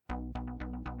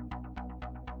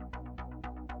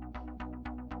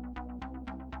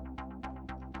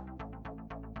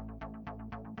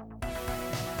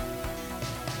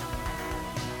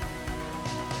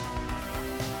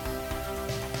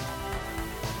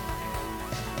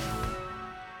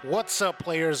What's up,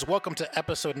 players? Welcome to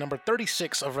episode number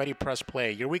 36 of Ready Press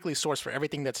Play, your weekly source for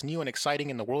everything that's new and exciting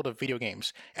in the world of video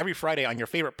games. Every Friday on your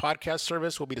favorite podcast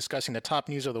service, we'll be discussing the top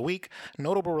news of the week,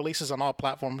 notable releases on all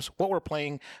platforms, what we're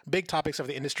playing, big topics of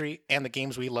the industry, and the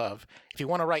games we love. If you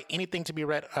want to write anything to be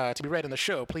read in the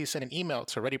show, please send an email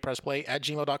to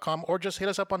readypressplay@gmail.com or just hit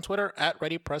us up on Twitter at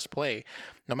readypressplay.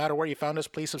 No matter where you found us,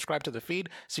 please subscribe to the feed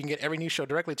so you can get every new show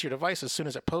directly to your device as soon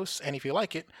as it posts. And if you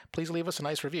like it, please leave us a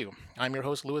nice review. I'm your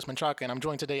host, Louis Menchaca, and I'm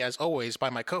joined today, as always, by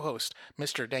my co-host,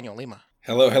 Mr. Daniel Lima.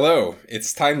 Hello.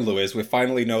 It's time, Louis. We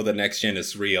finally know the next gen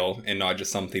is real and not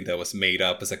just something that was made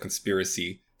up as a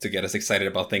conspiracy to get us excited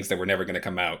about things that were never going to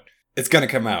come out. It's going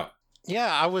to come out.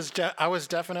 Yeah, I was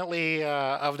definitely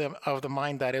of the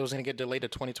mind that it was going to get delayed to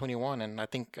 2021, and I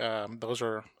think those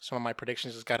are some of my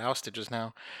predictions. Just got ousted just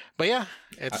now, but yeah,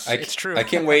 it's true. I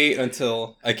can't wait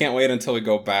until we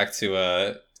go back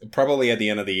to probably at the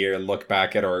end of the year and look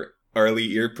back at our early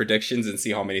year predictions and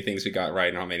see how many things we got right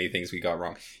and how many things we got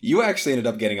wrong. You actually ended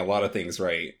up getting a lot of things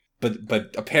right,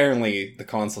 but apparently the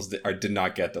consoles did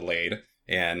not get delayed,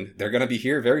 and they're going to be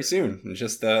here very soon, in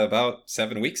just about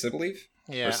 7 weeks, I believe.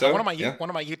 Yeah, so. one of my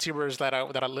YouTubers that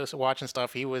I listen, watch and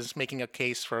stuff, he was making a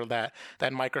case for that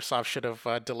Microsoft should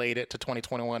have delayed it to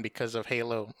 2021 because of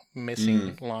Halo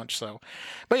missing launch. So,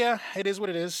 but yeah, it is what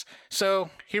it is. So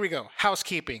here we go.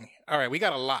 Housekeeping. All right, we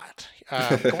got a lot.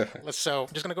 So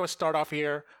I'm just gonna go start off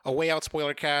here. A Way Out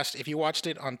spoiler cast. If you watched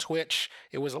it on Twitch,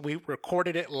 we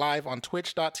recorded it live on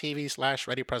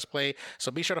twitch.tv/readypressplay.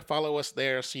 So be sure to follow us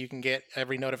there so you can get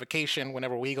every notification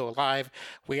whenever we go live.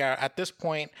 We are at this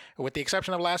point, with the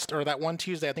exception of that one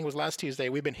Tuesday, I think it was last Tuesday,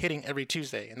 we've been hitting every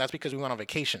Tuesday, and that's because we went on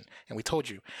vacation and we told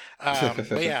you.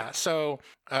 But yeah, so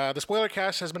the spoiler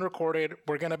cast has been recorded.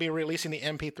 We're gonna be releasing the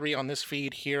MP3 on this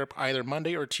feed here either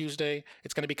Monday or Tuesday.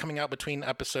 It's gonna be coming out between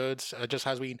episodes, just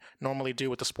as we normally do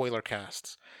with the spoiler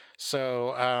casts.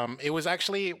 So it was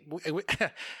actually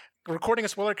recording a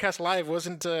spoiler cast live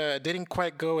didn't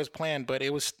quite go as planned, but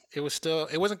it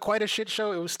wasn't quite a shit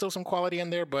show. It was still some quality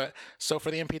in there, but so for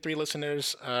the MP3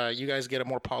 listeners, you guys get a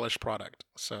more polished product.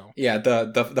 So yeah,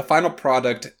 the final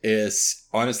product is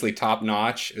honestly top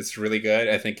notch. It's really good.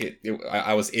 I think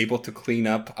I was able to clean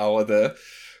up all of the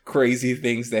crazy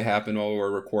things that happened while we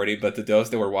were recording, but to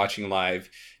those that were watching live,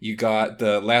 you got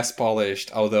the less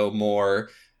polished, although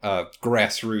more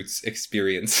grassroots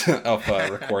experience of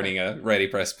recording a Ready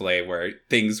Press Play, where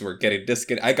things were getting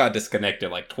I got disconnected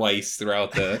like twice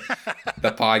throughout the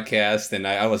podcast, and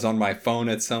I was on my phone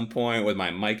at some point with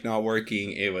my mic not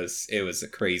working. It was a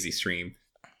crazy stream.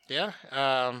 Yeah,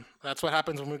 that's what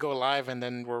happens when we go live, and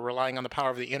then we're relying on the power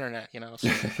of the internet,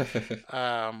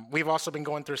 So, we've also been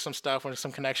going through some stuff with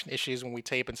some connection issues when we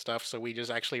tape and stuff, so we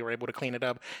just actually were able to clean it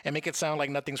up and make it sound like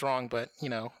nothing's wrong. But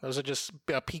those are just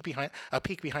a peek behind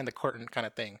the curtain kind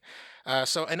of thing.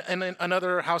 So, and then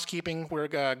another housekeeping, we're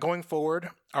going forward.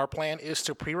 Our plan is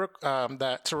to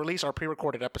to release our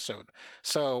pre-recorded episode.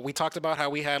 So we talked about how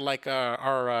we had like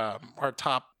our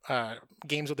top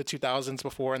games of the 2000s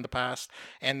before in the past,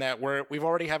 and that we've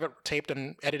already have it taped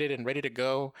and edited and ready to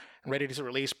go and ready to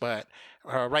release. But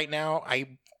right now,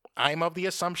 I'm of the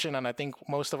assumption, and I think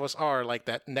most of us are, like,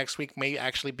 that next week may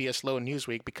actually be a slow news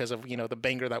week because of the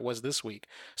banger that was this week.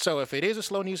 So if it is a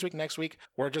slow news week next week,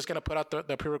 we're just gonna put out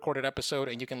the pre-recorded episode,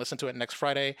 and you can listen to it next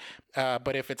Friday.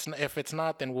 But if it's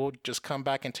not, then we'll just come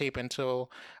back and tape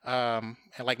until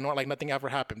like nothing ever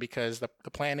happened, because the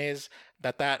plan is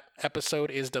that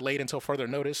episode is delayed until further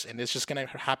notice, and it's just gonna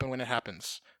happen when it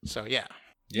happens. So yeah.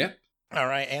 All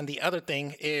right, and the other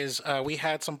thing is we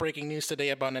had some breaking news today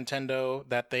about Nintendo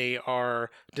that they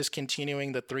are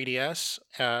discontinuing the 3DS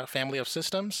family of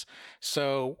systems.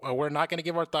 So we're not going to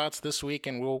give our thoughts this week,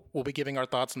 and we'll be giving our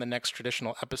thoughts in the next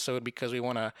traditional episode, because we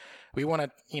want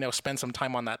to spend some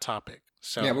time on that topic.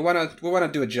 So yeah, we want to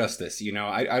do it justice.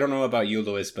 I don't know about you,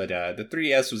 Louis, but the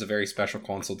 3DS was a very special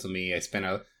console to me. I spent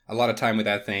a lot of time with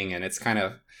that thing, and it's kind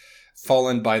of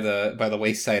fallen by the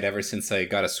wayside ever since I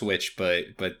got a Switch, but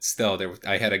still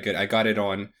I got it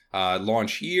on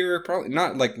launch year, probably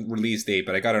not like release date,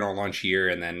 but I got it on launch year,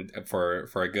 and then for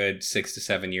a good 6 to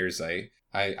 7 years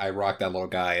I rocked that little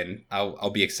guy, and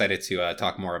I'll be excited to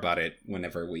talk more about it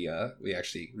whenever we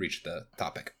actually reach the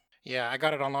topic. Yeah, I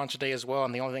got it on launch day as well,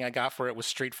 and the only thing I got for it was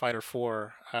Street Fighter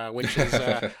 4, which is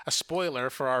a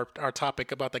spoiler for our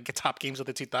topic about the top games of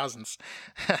the 2000s.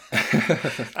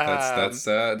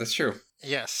 That's true.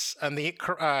 Yes, and we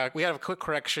have a quick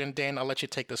correction. Dan, I'll let you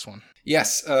take this one.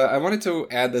 Yes, I wanted to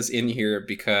add this in here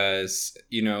because,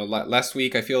 last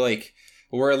week I feel like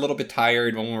were a little bit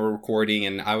tired when we were recording,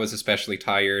 and I was especially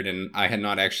tired, and I had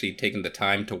not actually taken the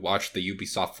time to watch the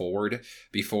Ubisoft Forward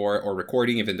before or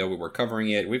recording, even though we were covering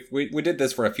it. We did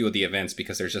this for a few of the events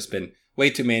because there's just been way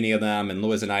too many of them, and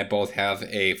Lewis and I both have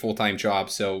a full-time job,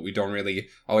 so we don't really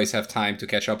always have time to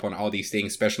catch up on all these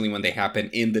things, especially when they happen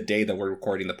in the day that we're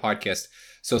recording the podcast.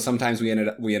 So sometimes we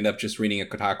end up just reading a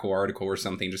Kotaku article or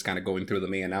something, just kind of going through the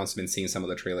main announcements, seeing some of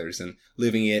the trailers and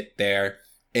leaving it there.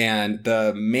 And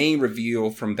the main reveal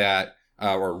from that,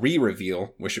 or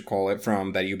re-reveal, we should call it,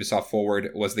 from that Ubisoft Forward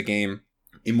was the game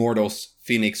Immortals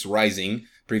Fenyx Rising,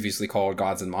 previously called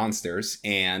Gods and Monsters.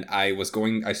 And I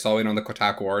saw it on the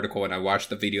Kotaku article, and I watched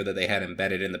the video that they had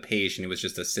embedded in the page, and it was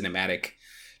just a cinematic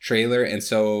trailer. And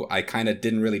so I kind of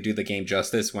didn't really do the game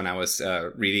justice when I was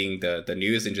reading the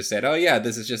news, and just said, oh yeah,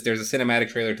 there's a cinematic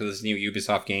trailer to this new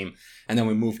Ubisoft game, and then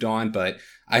we moved on. But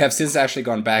I have since actually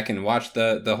gone back and watched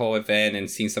the whole event and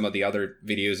seen some of the other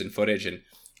videos and footage, and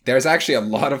there's actually a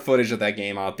lot of footage of that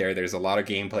game out there. There's a lot of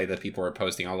gameplay that people are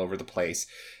posting all over the place,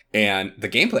 and the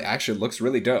gameplay actually looks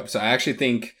really dope. So I actually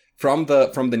think from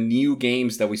the new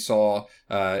games that we saw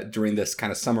during this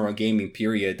kind of summer gaming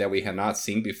period that we had not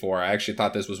seen before, I actually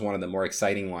thought this was one of the more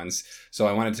exciting ones. So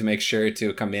I wanted to make sure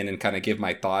to come in and kind of give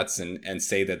my thoughts and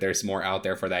say that there's more out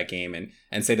there for that game,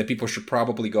 and say that people should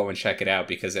probably go and check it out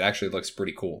because it actually looks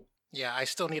pretty cool. Yeah, I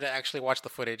still need to actually watch the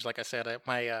footage. Like I said,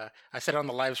 I said it on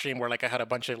the live stream where like I had a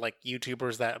bunch of like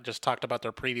YouTubers that just talked about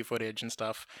their preview footage and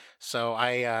stuff. So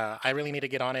I really need to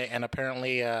get on it. And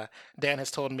apparently, Dan has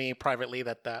told me privately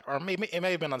that or maybe it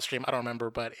may have been on stream. I don't remember,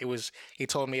 but he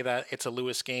told me that it's a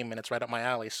Lewis game and it's right up my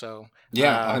alley. So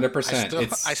yeah,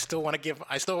 100%. I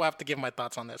still have to give my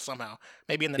thoughts on this somehow.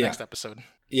 Maybe in the next episode.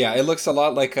 Yeah, it looks a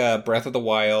lot like Breath of the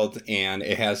Wild, and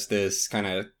it has this kind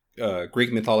of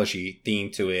Greek mythology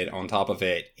theme to it on top of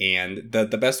it. And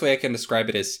the best way I can describe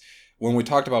it is, when we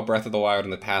talked about Breath of the Wild in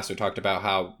the past, we talked about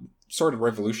how sort of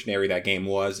revolutionary that game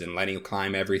was, and letting you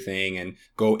climb everything and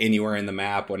go anywhere in the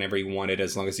map whenever you wanted,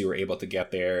 as long as you were able to get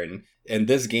there. And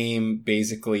this game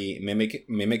basically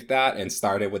mimicked that and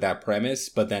started with that premise,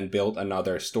 but then built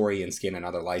another story and skin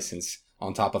another license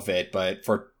on top of it. But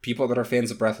for people that are fans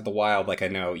of Breath of the Wild, like I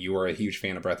know you are a huge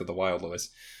fan of Breath of the Wild, Lewis,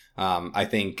 I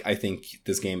think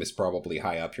this game is probably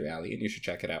high up your alley, and you should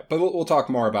check it out. But we'll talk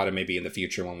more about it maybe in the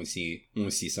future when we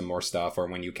see some more stuff, or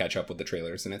when you catch up with the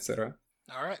trailers and etc.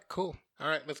 All right, cool. All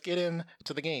right, let's get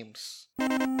into the games.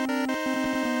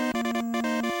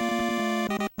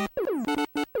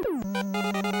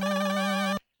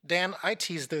 Dan, I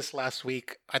teased this last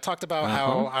week. I talked about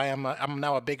how I'm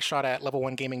now a big shot at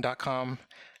level1gaming.com.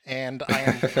 And I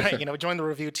am, joined the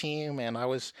review team, and I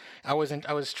was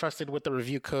trusted with the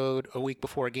review code a week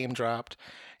before a game dropped,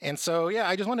 and so yeah,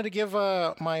 I just wanted to give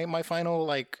my final,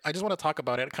 like, I just want to talk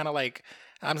about it, kind of like,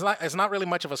 it's not really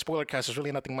much of a spoiler cast. There's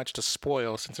really nothing much to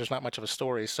spoil since there's not much of a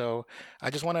story. So I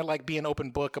just want to like be an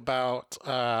open book about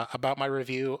my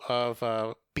review of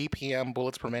BPM,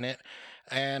 bullets per minute.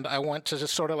 And I want to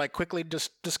just sort of like quickly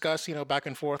just discuss, back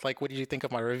and forth, like, what did you think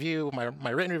of my review,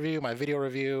 my written review, my video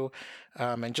review,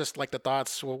 and just like the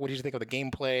thoughts. What did you think of the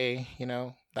gameplay,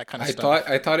 that kind of stuff?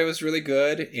 I thought it was really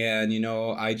good. And,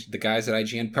 the guys at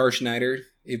IGN, Per Schneider,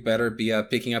 you better be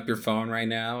picking up your phone right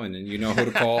now, and you know who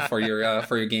to call for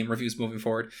your game reviews moving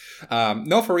forward.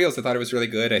 No, for reals, I thought it was really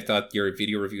good. I thought your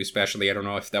video review especially, I don't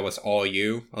know if that was all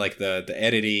you, like the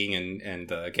editing and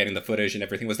getting the footage and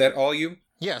everything. Was that all you?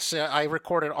 Yes, I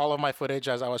recorded all of my footage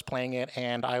as I was playing it,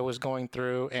 and I was going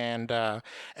through and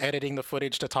editing the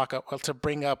footage to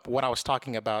bring up what I was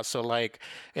talking about. So like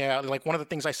one of the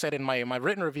things I said in my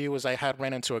written review was I had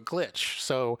ran into a glitch.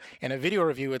 So in a video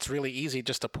review, it's really easy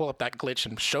just to pull up that glitch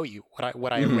and show you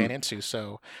what I ran into.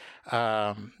 So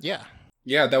yeah.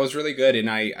 Yeah, that was really good, and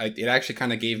it actually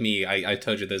kind of gave me, I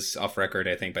told you this off record,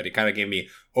 I think, but it kind of gave me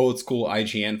old school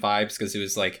IGN vibes, because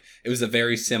it was a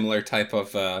very similar type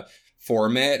of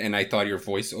format, and I thought your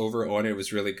voiceover on it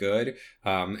was really good.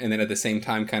 And then at the same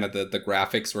time, kind of the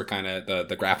graphics were kind of,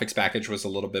 the graphics package was a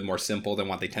little bit more simple than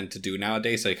what they tend to do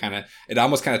nowadays. So it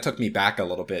almost kind of took me back a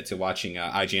little bit to watching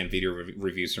IGN video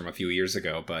reviews from a few years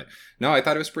ago. But no, I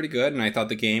thought it was pretty good, and I thought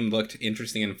the game looked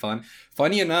interesting and fun.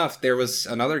 Funny enough, there was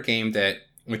another game that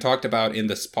we talked about in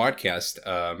this podcast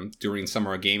during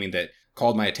Summer of Gaming that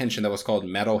called my attention, that was called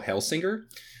Metal Hellsinger,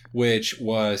 which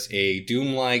was a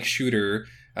Doom-like shooter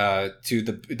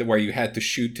where you had to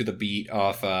shoot to the beat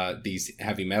of these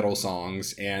heavy metal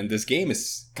songs. And this game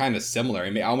is kind of similar. I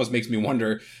mean, it almost makes me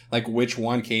wonder like which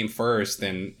one came first,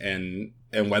 and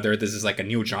whether this is like a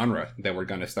new genre that we're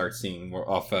going to start seeing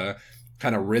of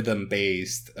kind of rhythm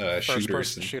based First shooters.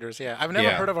 person shooters, yeah. I've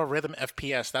never heard of a rhythm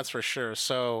FPS, that's for sure.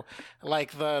 So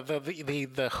like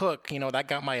the hook, that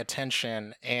got my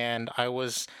attention, and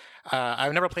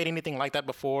I've never played anything like that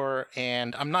before,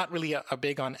 and I'm not really a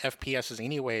big on FPSs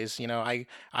anyways.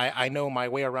 I know my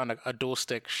way around a dual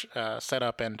stick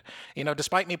setup, and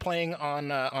despite me playing on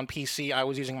PC, I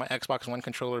was using my Xbox One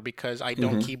controller because I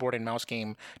don't keyboard and mouse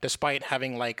game, despite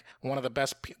having like one of the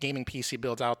best gaming PC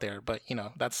builds out there. But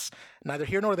that's neither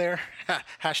here nor there.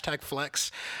 Hashtag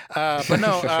flex. But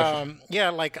no, yeah,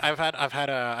 like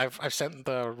I've sent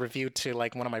the review to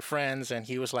like one of my friends, and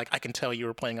he was like, I can tell you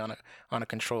were playing on a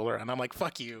controller, and I'm like,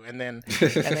 fuck you. And then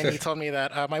he told me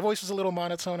that my voice was a little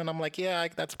monotone, and I'm like, yeah,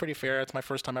 that's pretty fair. It's my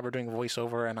first time ever doing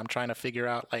voiceover, and I'm trying to figure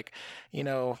out like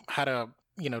how to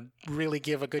really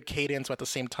give a good cadence at the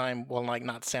same time while like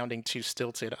not sounding too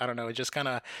stilted. I don't know. It just kind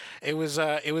of, it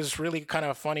was really kind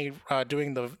of funny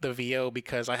doing the VO,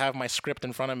 because I have my script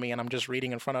in front of me and I'm just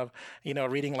reading in front of,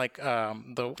 reading like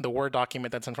the Word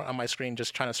document that's in front of my screen,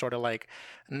 just trying to sort of like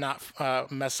not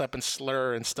mess up and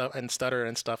slur and stuff and stutter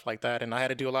and stuff like that. And I had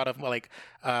to do a lot of like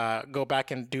go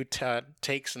back and do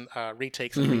takes and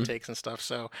retakes and retakes and stuff.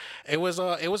 So it was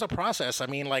a process. I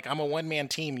mean, like I'm a one-man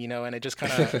team, and it just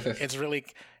kind of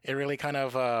it really kind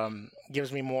of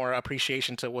gives me more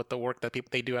appreciation to what the work that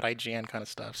they do at IGN kind of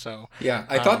stuff. So yeah,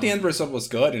 I thought the end result was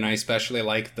good, and I especially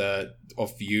like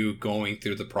of you going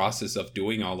through the process of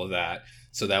doing all of that,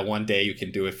 so that one day you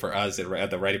can do it for us at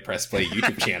the Ready Press Play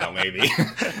YouTube channel. Maybe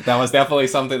that was definitely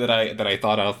something that I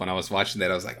thought of when I was watching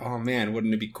that. I was like, oh man,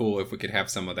 wouldn't it be cool if we could have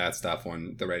some of that stuff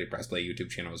on the Ready Press Play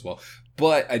YouTube channel as well?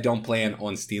 But I don't plan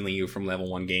on stealing you from Level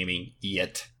 1 Gaming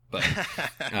yet. But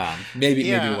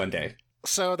maybe one day.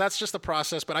 So that's just the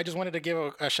process, but I just wanted to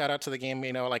give a shout out to the game,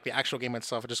 like the actual game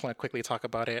itself. I just want to quickly talk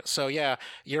about it. So yeah,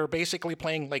 you're basically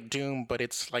playing like Doom, but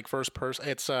it's like first person.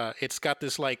 It's got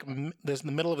this like the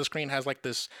middle of the screen has like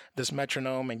this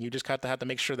metronome, and you just have to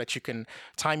make sure that you can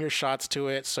time your shots to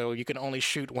it, so you can only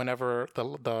shoot whenever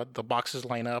the boxes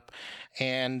line up.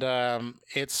 And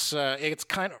it's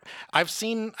kind of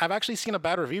I've actually seen a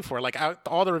bad review for it. Like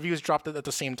all the reviews dropped it at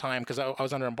the same time because I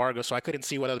was under embargo, so I couldn't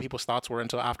see what other people's thoughts were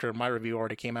until after my review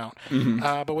already came out.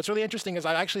 But what's really interesting is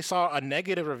I actually saw a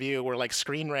negative review where like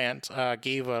Screen Rant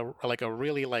gave a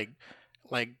really like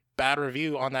bad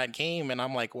review on that game, and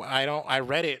I'm like, I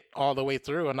read it all the way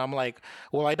through, and I'm like,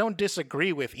 well, I don't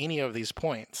disagree with any of these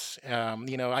points.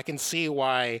 I can see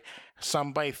why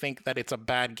somebody think that it's a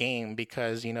bad game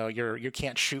because you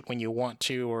can't shoot when you want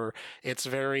to, or it's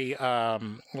very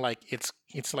like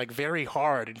it's like very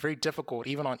hard and very difficult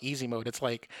even on easy mode. It's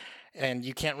like, and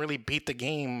you can't really beat the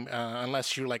game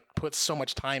unless you like put so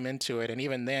much time into it. And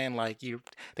even then, like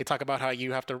they talk about how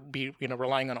you have to be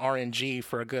relying on RNG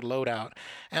for a good loadout.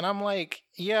 And I'm like,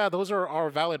 yeah, those are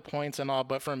valid points and all,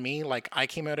 but for me, like I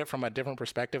came at it from a different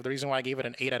perspective. The reason why I gave it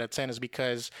an 8 out of 10 is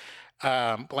because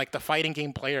like the fighting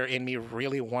game player in me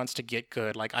really wants to get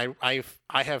good. Like I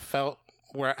have felt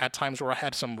where at times where I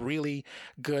had some really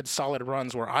good solid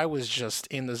runs where I was just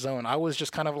in the zone. I was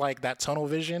just kind of like that tunnel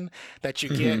vision that you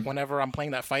get whenever I'm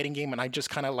playing that fighting game, and I just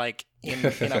kind of like in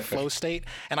a flow state.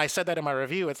 And I said that in my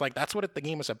review. It's like that's what the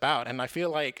game is about. And I feel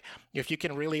like if you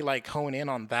can really like hone in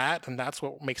on that, and that's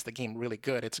what makes the game really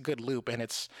good. It's a good loop, and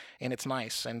it's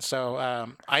nice. And so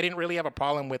I didn't really have a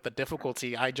problem with the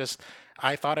difficulty.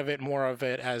 I thought of it more of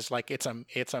it as like it's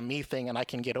a me thing, and I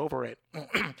can get over it.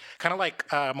 Kind of like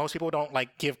most people don't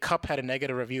like give Cuphead a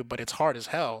negative review, but it's hard as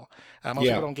hell. Most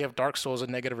people don't give Dark Souls a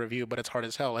negative review, but it's hard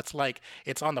as hell. It's like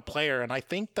it's on the player, and I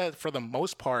think that for the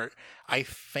most part, I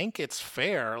think it's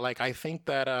fair. Like I think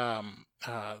that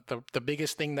the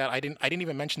biggest thing that I didn't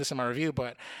even mention this in my review,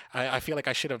 but I feel like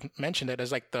I should have mentioned it,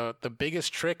 is like the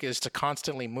biggest trick is to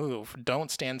constantly move. Don't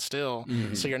stand still,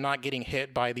 so you're not getting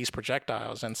hit by these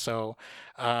projectiles. And so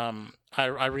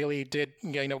I really did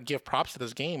give props to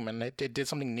this game, and it did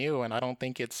something new. And I don't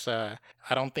think that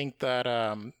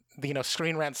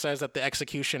Screen Rant says that the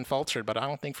execution faltered, but I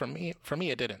don't think for me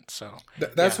it didn't. So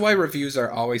that's why reviews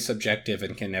are always subjective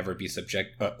and can never be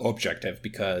objective,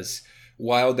 because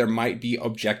while there might be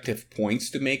objective points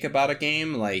to make about a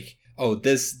game, like, oh,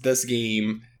 this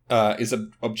game is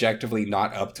objectively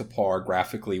not up to par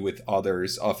graphically with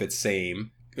others of its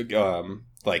same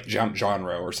like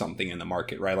genre or something in the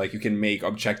market, right? Like you can make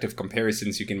objective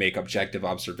comparisons, you can make objective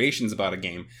observations about a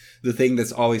game. The thing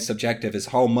that's always subjective is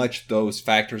how much those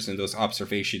factors and those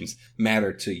observations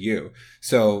matter to you.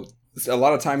 So a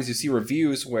lot of times you see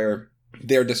reviews where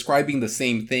they're describing the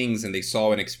same things and they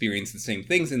saw and experienced the same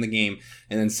things in the game,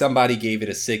 and then somebody gave it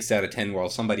a 6 out of 10 while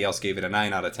somebody else gave it a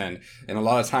 9 out of 10. And a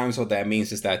lot of times what that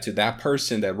means is that to that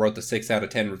person that wrote the 6 out of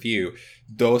 10 review,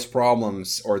 those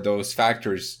problems or those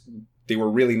factors, they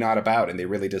were really not about, and they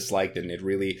really disliked it, and it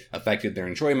really affected their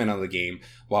enjoyment of the game.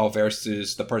 While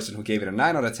versus the person who gave it a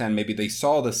 9 out of 10, maybe they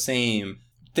saw the same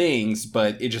things,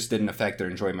 but it just didn't affect their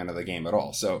enjoyment of the game at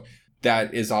all. So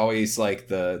that is always like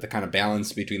the kind of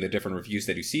balance between the different reviews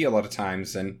that you see a lot of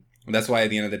times. And that's why at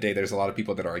the end of the day, there's a lot of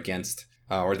people that are against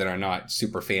or that are not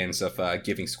super fans of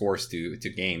giving scores to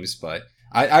games. But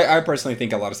I personally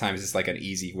think a lot of times it's like an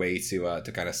easy way to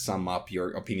kind of sum up your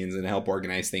opinions and help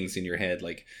organize things in your head.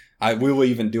 Like we will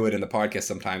even do it in the podcast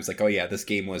sometimes, like, oh yeah, this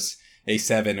game was a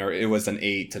 7 or it was an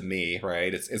 8 to me,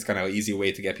 right? It's kind of an easy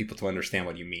way to get people to understand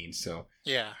what you mean. So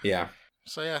yeah.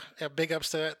 So yeah, big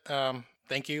ups to it.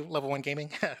 Thank you, Level 1 Gaming.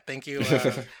 Thank you,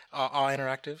 All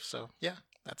Interactive. So yeah,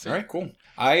 that's it. All right, cool.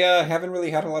 I haven't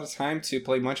really had a lot of time to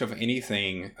play much of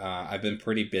anything. I've been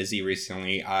pretty busy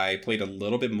recently. I played a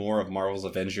little bit more of Marvel's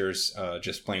Avengers,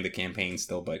 just playing the campaign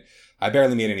still, but I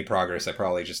barely made any progress. I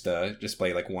probably just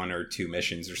played like 1 or 2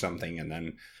 missions or something and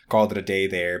then called it a day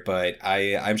there. But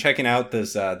I'm checking out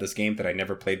this game that I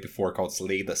never played before called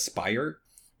Slay the Spire.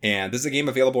 And this is a game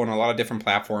available on a lot of different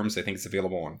platforms. I think it's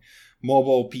available on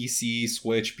mobile, PC,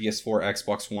 Switch, PS4,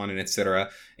 Xbox One, and etc.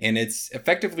 And it's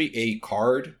effectively a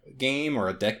card game or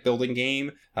a deck building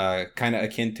game, kind of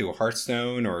akin to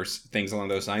Hearthstone or things along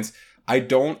those lines. I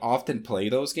don't often play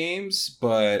those games,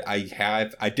 but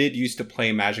I did used to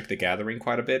play Magic the Gathering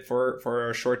quite a bit for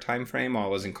a short time frame while I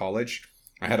was in college.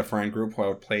 I had a friend group who I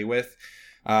would play with.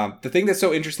 The thing that's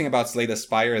so interesting about Slay the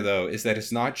Spire, though, is that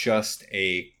it's not just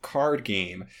a card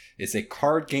game. It's a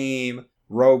card game,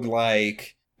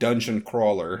 roguelike, dungeon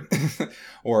crawler,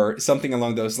 or something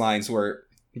along those lines, where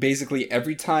basically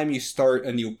every time you start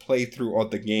a new playthrough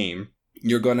of the game,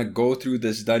 you're going to go through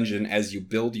this dungeon as you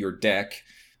build your deck.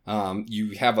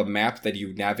 You have a map that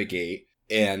you navigate,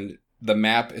 and the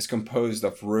map is composed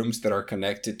of rooms that are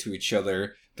connected to each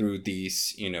other through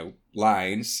these,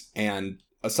 lines, and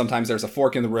sometimes there's a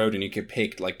fork in the road and you can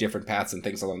pick like different paths and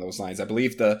things along those lines. I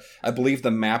believe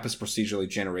the map is procedurally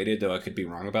generated, though I could be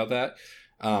wrong about that.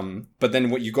 But then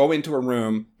when you go into a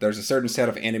room, there's a certain set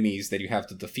of enemies that you have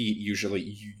to defeat. Usually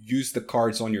you use the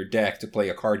cards on your deck to play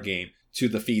a card game to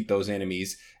defeat those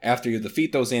enemies. After you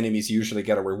defeat those enemies, you usually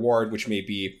get a reward, which may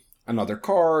be another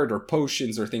card or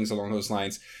potions or things along those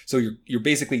lines. So you're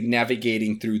basically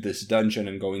navigating through this dungeon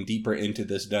and going deeper into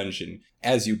this dungeon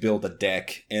as you build a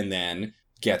deck, and then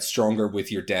get stronger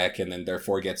with your deck, and then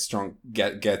therefore gets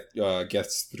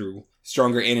through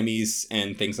stronger enemies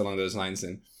and things along those lines.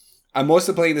 And I'm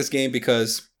mostly playing this game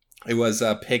because it was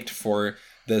picked for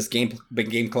this game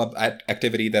club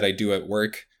activity that I do at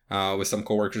work with some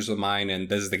coworkers of mine, and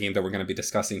this is the game that we're going to be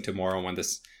discussing tomorrow when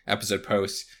this episode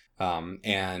posts.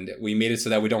 And we made it so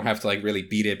that we don't have to like really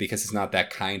beat it, because it's not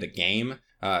that kind of game.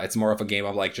 It's more of a game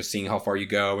of like just seeing how far you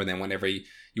go, and then whenever you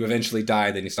eventually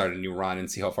die, then you start a new run and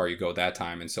see how far you go that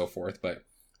time and so forth. But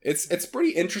it's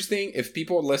pretty interesting. If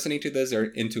people listening to this are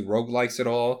into roguelikes at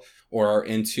all, or are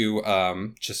into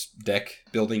just deck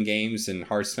building games and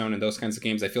Hearthstone and those kinds of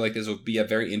games, I feel like this would be a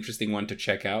very interesting one to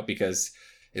check out, because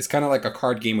it's kind of like a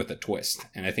card game with a twist,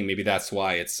 and I think maybe that's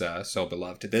why it's so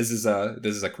beloved. This is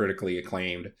a critically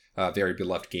acclaimed, very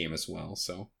beloved game as well.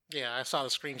 So yeah, I saw the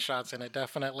screenshots, and it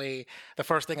definitely, the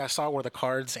first thing I saw were the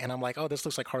cards, and I'm like, oh, this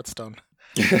looks like Hearthstone.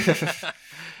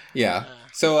 Yeah.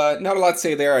 So not a lot to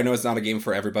say there. I know it's not a game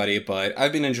for everybody, but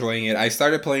I've been enjoying it. I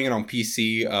started playing it on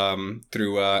PC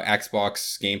through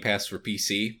Xbox Game Pass for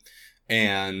PC.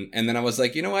 And then I was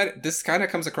like, you know what? This kind of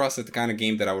comes across as the kind of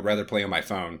game that I would rather play on my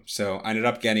phone. So I ended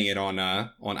up getting it on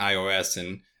iOS,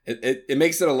 and it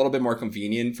makes it a little bit more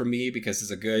convenient for me, because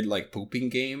it's a good like pooping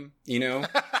game,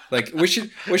 Like we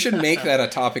should make that a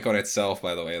topic on itself,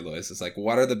 by the way, Louis. It's like,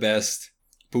 what are the best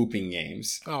pooping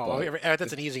games? Oh,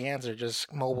 that's an easy answer.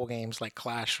 Just mobile games like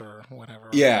Clash or whatever.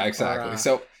 Yeah, exactly.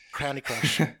 So Candy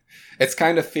Crush. It's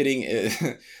kind of fitting.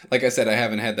 Like I said, I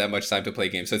haven't had that much time to play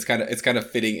games, so it's kind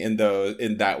of fitting in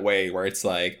that way, where it's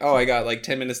like, oh, I got like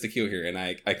 10 minutes to kill here, and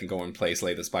I can go and play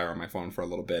Slay the Spire on my phone for a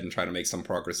little bit and try to make some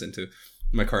progress into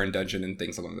my current dungeon and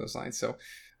things along those lines. So,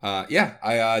 yeah,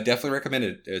 I definitely recommend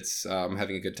it. It's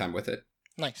having a good time with it.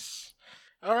 Nice.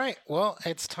 All right. Well,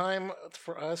 it's time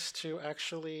for us to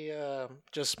actually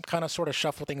just kind of sort of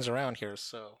shuffle things around here.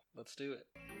 So let's do it.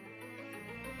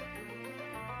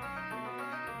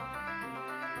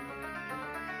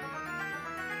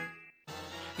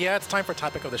 Yeah, it's time for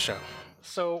topic of the show.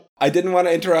 So I didn't want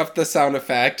to interrupt the sound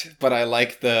effect, but I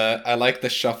like the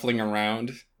shuffling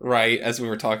around Right, as we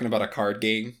were talking about a card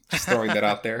game, just throwing that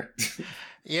out there.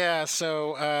 Yeah,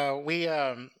 so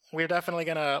we're definitely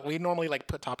gonna we normally like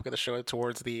put topic of the show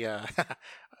towards the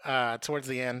towards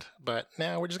the end, but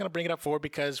now we're just gonna bring it up forward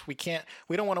because we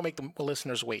don't want to make the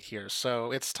listeners wait here.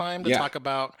 So it's time to Yeah, talk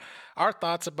about our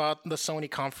thoughts about the Sony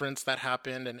conference that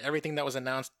happened and everything that was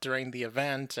announced during the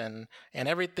event and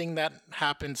everything that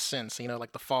happened since,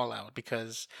 like the fallout,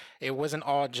 because it wasn't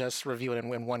all just revealed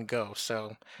in one go.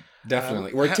 So uh,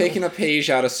 definitely. We're taking a page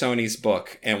out of Sony's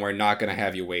book, and we're not going to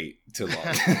have you wait too long.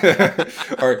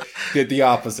 Or the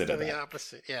opposite of the that.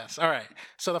 opposite, yes. All right.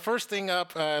 So the first thing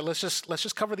up, let's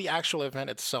just cover the actual event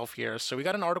itself here. So we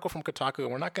got an article from Kotaku,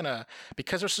 and we're not gonna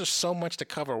because there's just so much to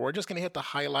cover. We're just gonna hit the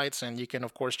highlights, and you can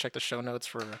of course check the show notes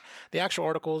for the actual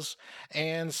articles.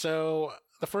 And so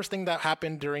the first thing that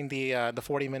happened during the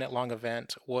 40-minute long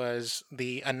event was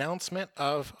the announcement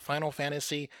of Final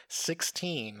Fantasy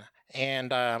 16.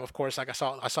 And of course, like I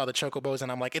saw the chocobos,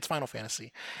 and I'm like, it's Final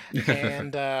Fantasy.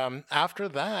 And after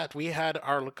that, we had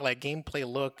our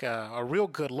gameplay look, a real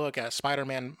good look at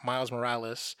Spider-Man Miles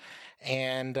Morales,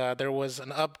 and there was an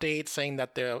update saying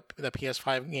that the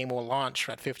PS5 game will launch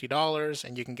at $50,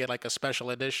 and you can get like a special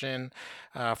edition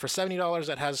for $70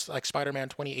 that has like Spider-Man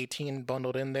 2018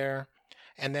 bundled in there.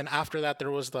 And then after that, there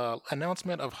was the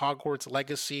announcement of Hogwarts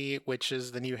Legacy, which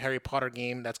is the new Harry Potter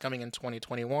game that's coming in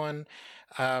 2021.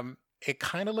 It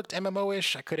kind of looked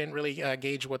MMO-ish. I couldn't really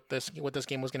gauge what this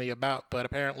game was going to be about, but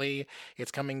apparently it's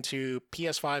coming to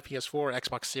PS5, PS4,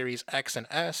 Xbox Series X and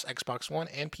S, Xbox One,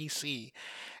 and PC.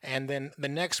 And then the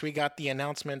next we got the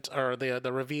announcement or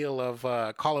the reveal of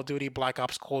Call of Duty Black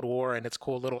Ops Cold War and its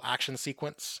cool little action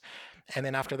sequence. And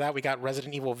then after that, we got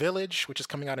Resident Evil Village, which is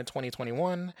coming out in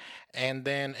 2021, and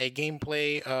then a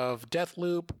gameplay of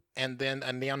Deathloop, and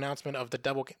the announcement of the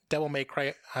Devil May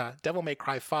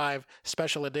Cry 5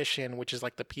 Special Edition, which is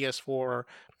like the PS4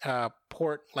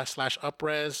 port slash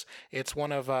upres. It's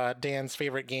one of Dan's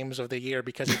favorite games of the year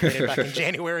because he played it back in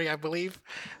January, I believe.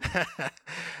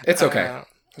 It's okay.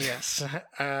 Yes.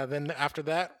 Then after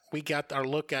that, we got our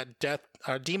look at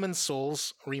Demon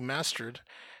Souls remastered.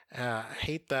 I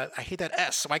hate that. I hate that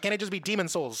S. Why can't it just be Demon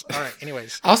Souls? All right.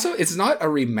 Anyways. Also, it's not a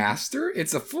remaster.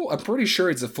 It's a full. I'm pretty sure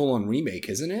it's a full-on remake,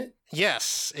 isn't it?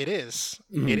 Yes, it is.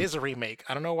 Mhm. It is a remake.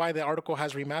 I don't know why the article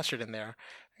has remastered in there.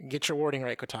 Get your wording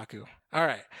right, Kotaku. All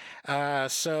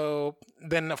right. So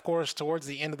then, of course, towards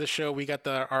the end of the show, we got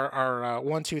our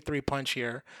 1, 2, 3 punch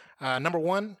here. Number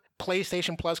one,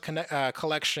 PlayStation Plus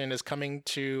collection is coming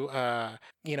to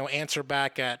answer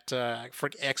back at for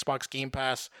Xbox Game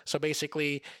Pass. So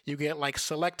basically, you get like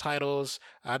select titles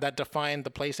that define the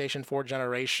PlayStation 4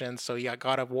 generation. So you got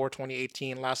God of War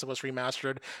 2018, Last of Us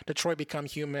Remastered, Detroit Become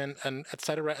Human, and et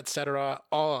cetera,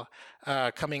 all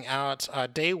coming out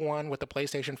day one with the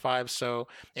PlayStation 5. So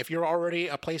if you're already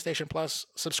a PlayStation Plus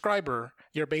subscriber,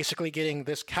 you're basically getting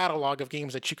this catalog of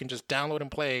games that you can just download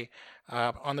and play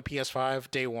on the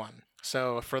PS5 day one.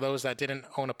 So for those that didn't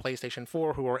own a PlayStation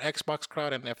 4 who are Xbox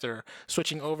crowd, and if they're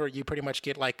switching over, you pretty much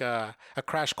get like a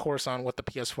crash course on what the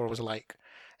PS4 was like.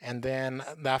 And then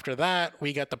after that,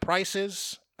 we got the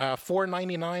prices.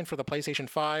 $4.99 for the PlayStation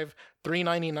 5,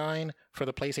 $3.99 for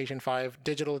the PlayStation 5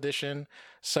 Digital Edition.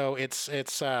 So it's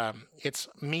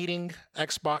meeting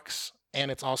Xbox, and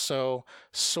it's also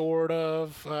sort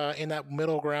of in that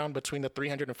middle ground between the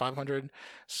 300 and 500.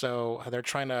 So they're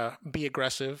trying to be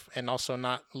aggressive and also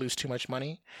not lose too much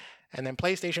money. And then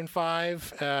PlayStation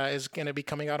 5 is going to be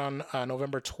coming out on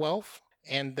November 12th.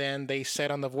 And then they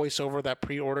said on the voiceover that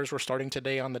pre-orders were starting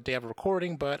today on the day of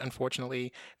recording, but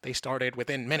unfortunately they started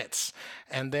within minutes.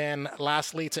 And then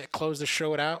lastly, to close the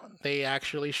show out, they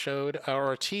actually showed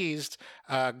or teased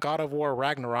God of War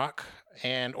Ragnarok,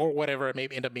 or whatever it may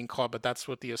end up being called, but that's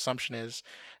what the assumption is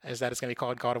that it's going to be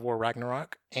called God of War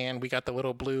Ragnarok. And we got the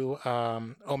little blue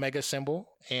Omega symbol,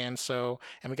 and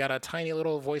we got a tiny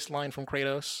little voice line from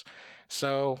Kratos.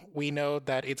 So we know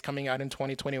that it's coming out in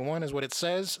 2021 is what it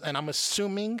says, and I'm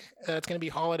assuming it's going to be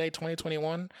holiday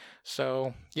 2021.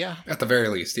 So yeah, At the very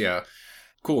least, yeah.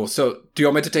 Cool. So, do you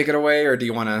want me to take it away, or do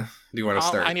you want to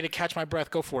start? I need to catch my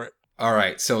breath. Go for it. All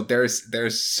right. So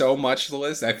there's so much to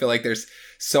list. I feel like there's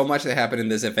so much that happened in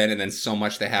this event, and then so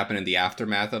much that happened in the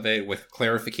aftermath of it, with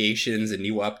clarifications and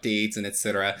new updates and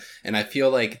etc. And I feel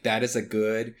like that is a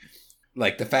good.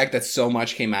 Like, the fact that so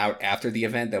much came out after the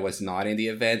event that was not in the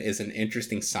event is an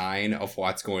interesting sign of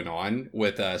what's going on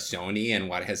with Sony and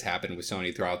what has happened with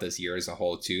Sony throughout this year as a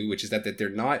whole, too, which is that they're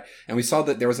not... And we saw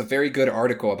that there was a very good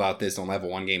article about this on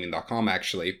level1gaming.com,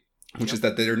 actually, which is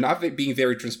that they're not being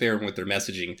very transparent with their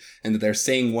messaging, and that they're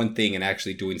saying one thing and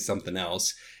actually doing something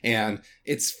else. And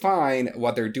it's fine.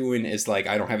 What they're doing is like,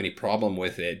 I don't have any problem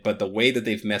with it, but the way that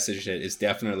they've messaged it is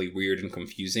definitely weird and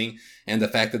confusing. And the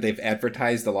fact that they've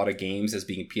advertised a lot of games as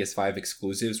being PS5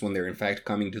 exclusives when they're in fact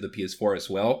coming to the PS4 as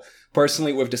well.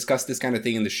 Personally, we've discussed this kind of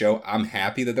thing in the show. I'm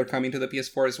happy that they're coming to the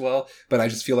PS4 as well, but I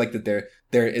just feel like that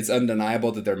it's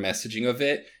undeniable that their messaging of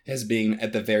it has been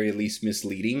at the very least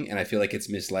misleading, and I feel like it's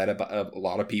misled a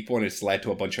lot of people, and it's led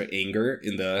to a bunch of anger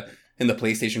in the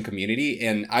PlayStation community.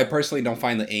 And I personally don't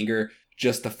find the anger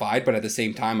justified, but at the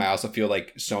same time, I also feel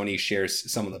like Sony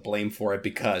shares some of the blame for it,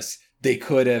 because they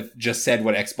could have just said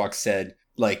what Xbox said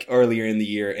like earlier in the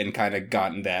year and kind of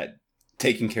gotten that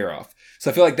taken care of. So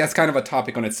I feel like that's kind of a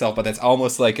topic on itself, but that's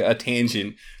almost like a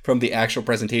tangent from the actual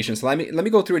presentation. So let me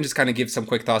go through and just kind of give some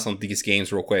quick thoughts on these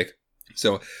games real quick.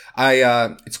 So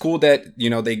it's cool that, you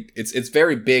know, it's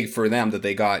very big for them that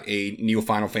they got a new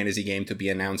Final Fantasy game to be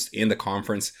announced in the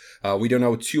conference. We don't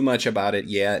know too much about it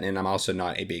yet, and I'm also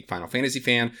not a big Final Fantasy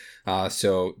fan,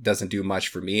 so it doesn't do much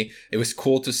for me. It was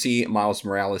cool to see Miles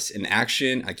Morales in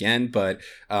action again, but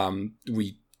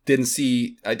we didn't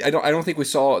see. I don't think we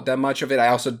saw that much of it. I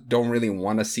also don't really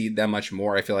want to see that much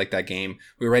more. I feel like that game,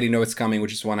 we already know it's coming. We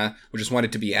just want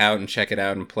it to be out and check it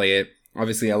out and play it.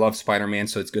 Obviously, I love Spider-Man,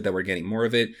 so it's good that we're getting more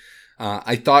of it.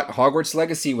 I thought Hogwarts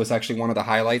Legacy was actually one of the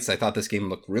highlights. I thought this game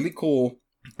looked really cool.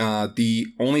 The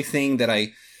only thing that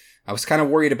I was kind of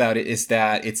worried about it is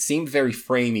that it seemed very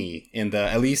framey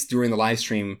at least during the live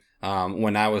stream.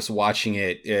 When I was watching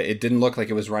it, it didn't look like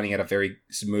it was running at a very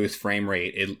smooth frame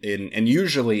rate. And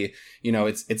usually, you know,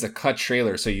 it's a cut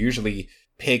trailer, so you usually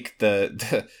pick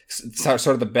the sort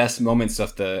of the best moments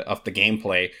of the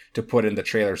gameplay to put in the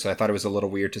trailer. So I thought it was a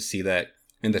little weird to see that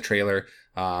in the trailer.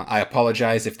 I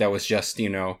apologize if that was just, you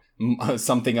know,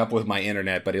 something up with my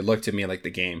internet, but it looked to me like the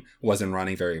game wasn't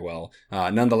running very well.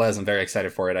 Nonetheless, I'm very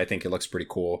excited for it. I think it looks pretty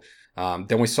cool.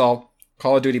 Then we saw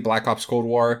Call of Duty Black Ops Cold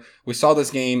War. We saw this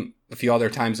game a few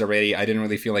other times already. I didn't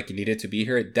really feel like it needed to be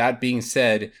here. That being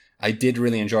said, I did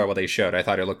really enjoy what they showed. I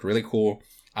thought it looked really cool.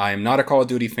 I'm not a Call of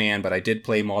Duty fan, but I did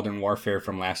play Modern Warfare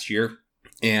from last year,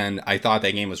 and I thought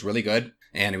that game was really good,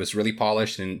 and it was really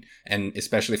polished, and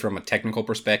especially from a technical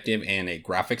perspective and a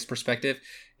graphics perspective,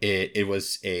 it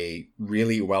was a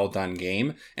really well done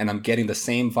game, and I'm getting the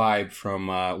same vibe from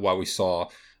what we saw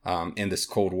in this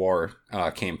Cold War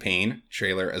campaign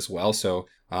trailer as well. So,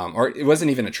 or it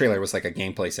wasn't even a trailer, it was like a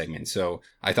gameplay segment. So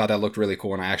I thought that looked really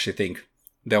cool, and I actually think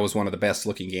that was one of the best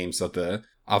looking games of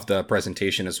the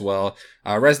presentation as well.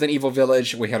 Resident Evil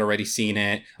Village, we had already seen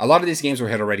it. A lot of these games we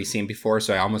had already seen before,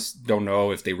 so I almost don't know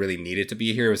if they really needed to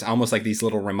be here. It was almost like these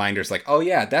little reminders, like, oh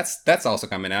yeah, that's also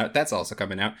coming out. That's also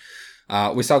coming out.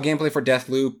 We saw gameplay for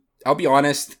Deathloop. I'll be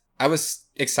honest, I was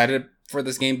excited for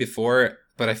this game before,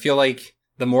 but I feel like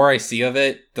the more I see of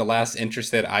it, the less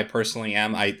interested I personally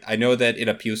am. I know that it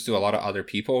appeals to a lot of other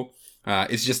people.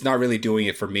 It's just not really doing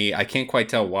it for me. I can't quite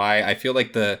tell why. I feel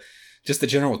like the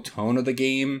general tone of the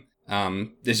game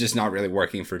is just not really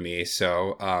working for me.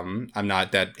 So I'm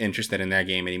not that interested in that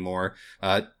game anymore.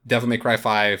 Devil May Cry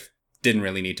 5 didn't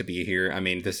really need to be here. I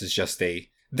mean, this is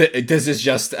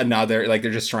just another, like,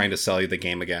 they're just trying to sell you the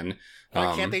game again.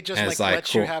 Why can't they just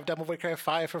let you have Devil May Cry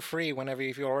 5 for free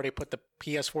if you already put the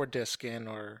PS4 disc in,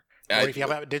 or if you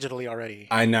have it digitally already?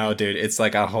 I know, dude. It's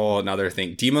like a whole another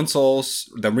thing. Demon's Souls,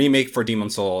 the remake for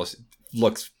Demon's Souls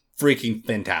looks freaking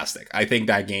fantastic. I think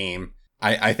that game,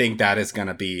 I think that is going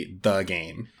to be the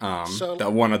game.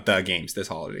 One of the games this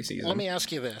holiday season. Let me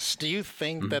ask you this. Do you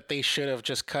think that they should have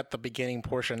just cut the beginning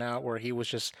portion out where he was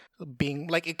just being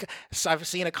like, I've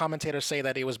seen a commentator say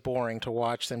that it was boring to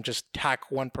watch them just tack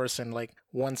one person, like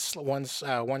one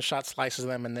shot slices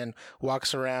them and then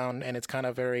walks around, and it's kind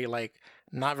of very like,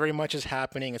 not very much is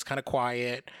happening. It's kind of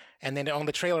quiet. And then on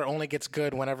the trailer only gets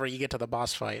good whenever you get to the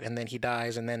boss fight, and then he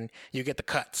dies, and then you get the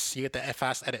cuts. You get the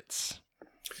fast edits.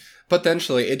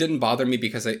 Potentially, it didn't bother me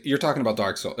because you're talking about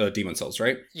Demon's Souls,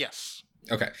 right? Yes.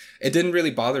 Okay. It didn't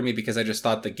really bother me because I just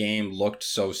thought the game looked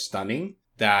so stunning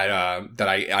that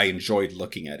I enjoyed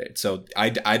looking at it. So I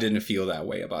didn't feel that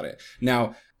way about it.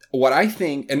 Now, what I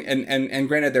think, and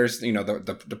granted, there's, you know,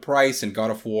 the price and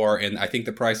God of War, and I think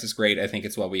the price is great. I think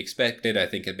it's what we expected. I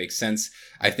think it makes sense.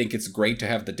 I think it's great to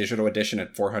have the digital edition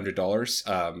at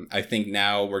 $400. I think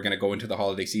now we're going to go into the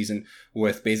holiday season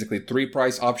with basically 3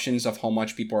 price options of how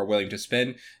much people are willing to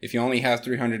spend. If you only have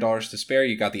 $300 to spare,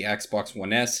 you got the Xbox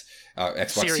One S,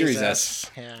 Xbox Series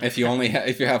S. Yeah. If you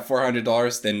have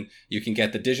 $400, then you can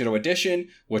get the digital edition,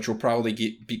 which will probably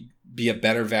be a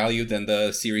better value than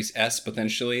the Series S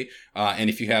potentially. And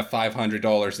if you have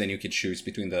 $500, then you could choose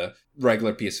between the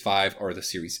regular PS5 or the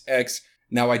Series X.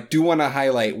 Now, I do want to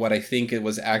highlight what I think it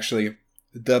was actually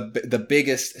the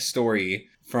biggest story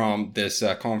from this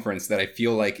conference that I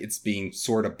feel like it's being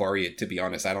sort of buried, to be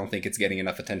honest. I don't think it's getting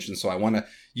enough attention. So I want to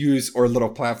use our little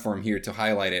platform here to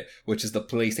highlight it, which is the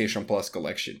PlayStation Plus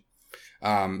collection.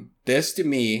 This to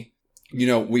me,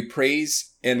 we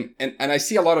praise and I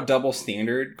see a lot of double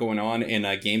standard going on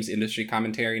in games industry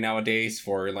commentary nowadays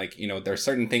for there are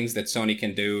certain things that Sony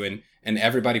can do and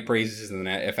everybody praises it, and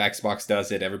if Xbox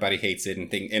does it, everybody hates it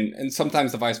and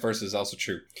sometimes the vice versa is also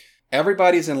true.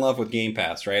 Everybody's in love with Game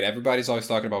Pass, right? Everybody's always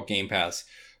talking about Game Pass.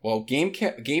 Well, Game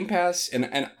Pass,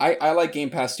 and I like Game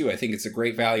Pass too. I think it's a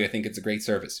great value. I think it's a great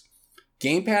service.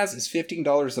 Game Pass is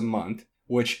 $15 a month,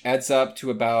 which adds up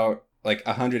to about like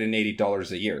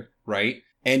 $180 a year, right?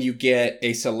 And you get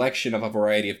a selection of a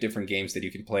variety of different games that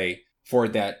you can play for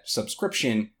that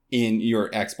subscription in your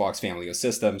Xbox family of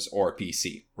systems or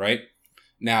PC, right?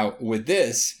 Now, with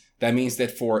this, that means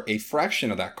that for a fraction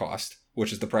of that cost,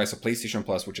 which is the price of PlayStation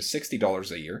Plus, which is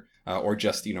 $60 a year, or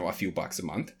just, a few bucks a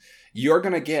month, you're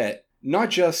going to get not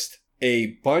just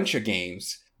a bunch of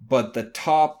games, but the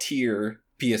top tier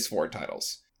PS4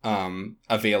 titles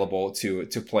available to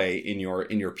play in your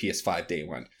PS5 day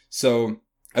one. So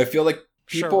I feel like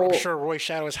people... I'm sure Roy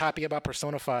Shadow is happy about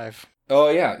Persona 5. Oh,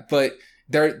 yeah, but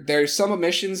there's some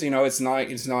omissions. It's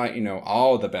not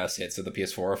all the best hits of the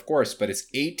PS4, of course, but it's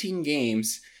 18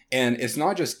 games. And it's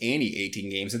not just any 18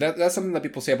 games. And that's something that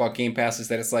people say about Game Pass is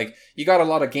that it's like, you got a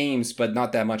lot of games, but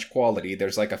not that much quality.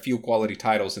 There's like a few quality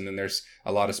titles, and then there's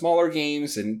a lot of smaller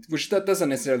games, and which that doesn't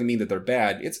necessarily mean that they're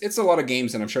bad. It's a lot of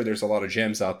games, and I'm sure there's a lot of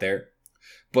gems out there.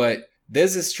 But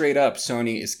this is straight up,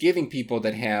 Sony is giving people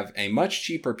that have a much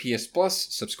cheaper PS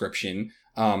Plus subscription,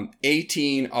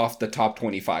 18 off the top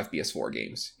 25 PS4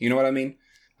 games. You know what I mean?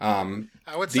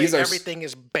 I would say everything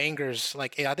is bangers.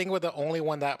 Like, I think the only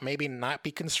one that maybe not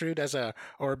be construed as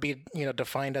or be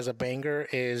defined as a banger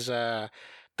is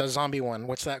the zombie one.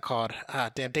 What's that called?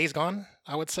 Days Gone,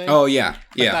 I would say. Oh yeah,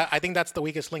 yeah. I think that's the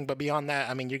weakest link. But beyond that,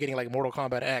 I mean, you're getting like Mortal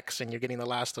Kombat X, and you're getting The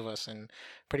Last of Us, and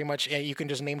pretty much you can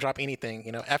just name drop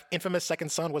anything. Infamous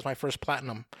Second Son was my first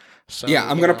platinum. So yeah,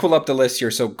 I'm gonna pull up the list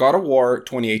here. So God of War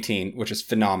 2018, which is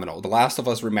phenomenal. The Last of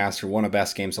Us Remastered, one of the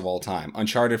best games of all time.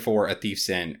 Uncharted 4, A Thief's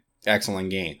End, excellent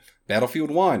game.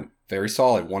 Battlefield 1, very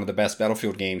solid, one of the best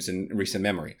Battlefield games in recent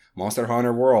memory. Monster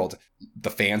Hunter World, the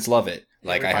fans love it.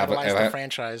 Like the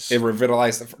franchise. It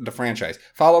revitalized the franchise.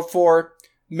 Fallout 4,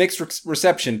 mixed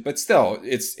reception, but still,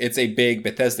 it's a big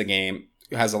Bethesda game.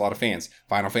 It has a lot of fans.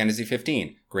 Final Fantasy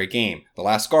 15, great game. The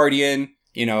Last Guardian,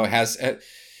 has.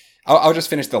 I'll just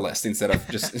finish the list instead of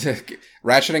just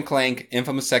Ratchet and Clank,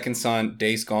 Infamous Second Son,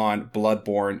 Days Gone,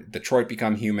 Bloodborne, Detroit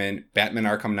Become Human, Batman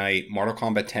Arkham Knight, Mortal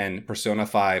Kombat 10, Persona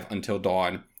 5, Until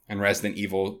Dawn, and Resident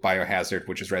Evil Biohazard,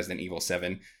 which is Resident Evil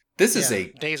 7. This is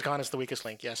Days Gone is the weakest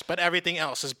link, yes, but everything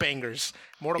else is bangers.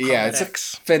 Mortal Kombat it's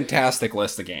X. A fantastic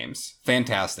list of games,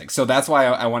 fantastic. So that's why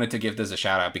I wanted to give this a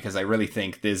shout out, because I really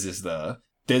think this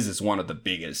is one of the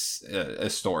biggest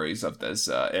stories of this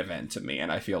event to me,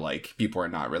 and I feel like people are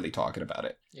not really talking about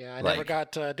it. Yeah, I never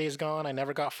got Days Gone. I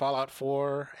never got Fallout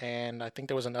 4, and I think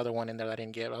there was another one in there that I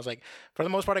didn't get. I was like, for the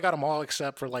most part, I got them all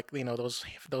except for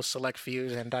those select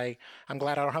fews, and I'm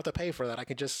glad I don't have to pay for that. I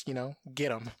could just get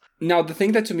them. Now, the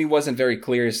thing that to me wasn't very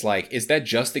clear is is that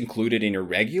just included in your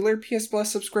regular PS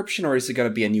Plus subscription, or is it going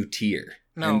to be a new tier?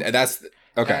 No, and that's.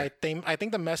 Okay. I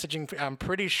think the messaging, I'm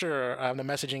pretty sure the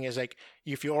messaging is like,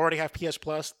 if you already have PS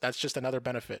Plus, that's just another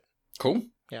benefit. Cool.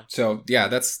 Yeah. So, yeah,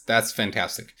 that's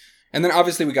fantastic. And then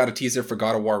obviously we got a teaser for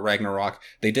God of War Ragnarok.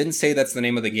 They didn't say that's the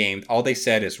name of the game. All they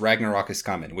said is Ragnarok is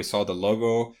coming. We saw the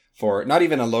logo for, not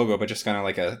even a logo, but just kind of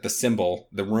like the symbol,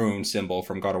 the rune symbol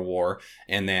from God of War.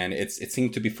 And then it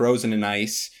seemed to be frozen in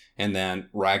ice. And then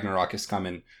Ragnarok is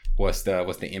coming was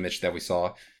the image that we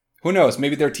saw. Who knows?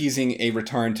 Maybe they're teasing a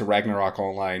return to Ragnarok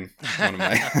Online.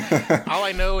 All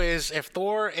I know is if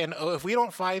we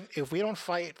don't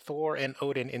fight Thor and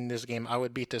Odin in this game, I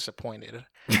would be disappointed.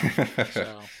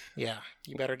 So yeah,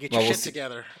 you better get your shit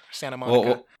together, Santa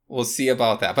Monica. We'll see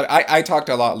about that. But I talked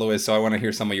a lot, Louis, so I want to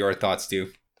hear some of your thoughts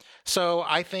too. So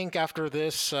I think after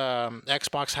this,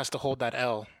 Xbox has to hold that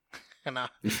L, and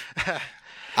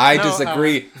I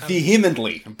disagree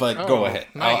vehemently. But go ahead.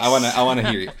 Nice. I want to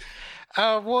hear you.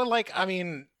 Well, I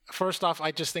mean, first off,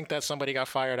 I just think that somebody got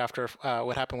fired after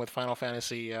what happened with Final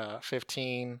Fantasy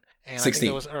 15, and I think it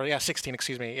 16. was, or yeah, 16,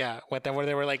 excuse me, yeah, where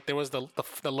they were like, there was the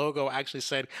logo actually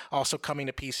said also coming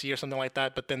to PC or something like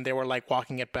that, but then they were like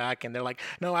walking it back, and they're like,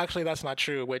 no, actually that's not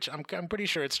true, which I'm pretty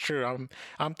sure it's true.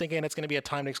 I'm thinking it's gonna be a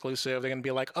timed exclusive. They're gonna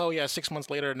be like, oh yeah, 6 months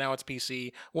later now it's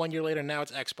PC, 1 year later now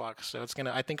it's Xbox. So it's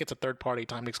gonna, I think it's a third party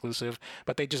timed exclusive,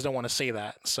 but they just don't want to say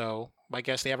that. So I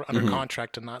guess they have it under Hmm.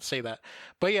 contract to not say that.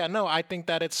 But yeah, no, I think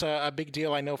that it's a big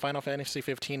deal. I know Final Fantasy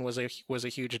 15 was a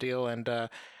huge deal, and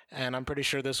I'm pretty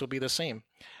sure this will be the same.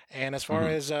 And as far Hmm.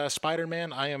 as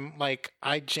Spider-Man, I am like,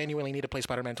 I genuinely need to play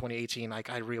Spider-Man 2018. Like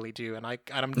I really do, and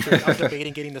I'm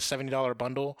debating getting the $70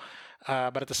 bundle.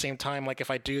 But at the same time, like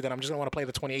if I do, then I'm just gonna want to play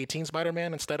the 2018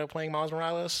 Spider-Man instead of playing Miles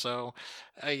Morales. So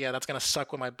yeah, that's gonna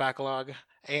suck with my backlog.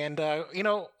 And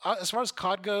as far as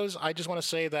COD goes, I just want to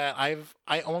say that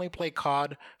I only play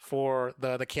COD for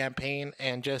the campaign,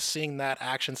 and just seeing that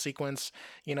action sequence,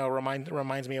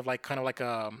 reminds me of like kind of like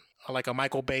a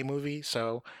Michael Bay movie.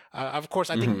 So of course,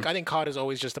 Hmm. I think COD is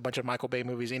always just a bunch of Michael Bay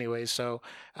movies, anyways. So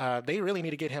they really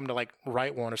need to get him to like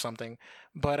write one or something.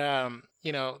 But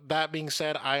that being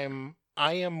said,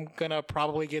 I am gonna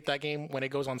probably get that game when it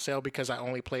goes on sale because I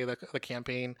only play the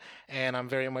campaign, and I'm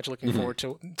very much looking Hmm. forward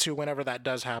to whenever that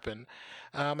does happen.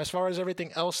 As far as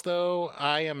everything else, though,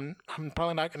 I'm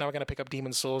probably not gonna pick up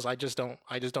Demon Souls. I just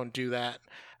don't do that.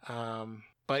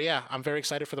 But yeah, I'm very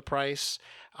excited for the price.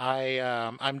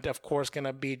 I'm of course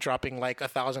gonna be dropping like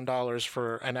 $1,000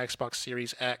 for an Xbox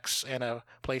Series X and a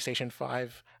PlayStation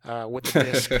 5 with the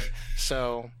disc.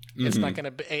 So Hmm. it's not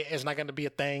gonna be a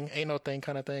thing, ain't no thing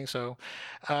kind of thing. So,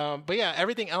 but yeah,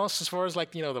 everything else as far as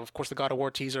like of course the God of War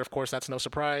teaser, of course that's no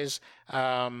surprise.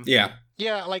 Yeah.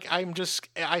 Yeah, like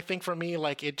I think for me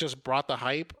like it just brought the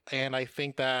hype, and I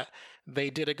think that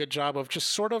they did a good job of just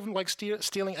sort of like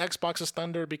stealing Xbox's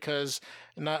thunder, because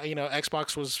not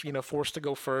Xbox was forced to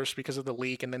go first because of the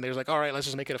leak, and then there's like, all right, let's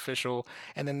just make it official,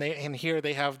 and then here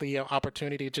they have the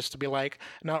opportunity just to be like,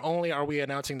 not only are we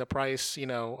announcing the price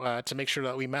to make sure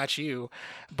that we match you,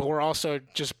 but we're also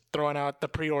just throwing out the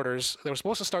pre-orders. They were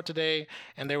supposed to start today,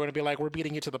 and they were going to be like, we're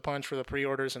beating you to the punch for the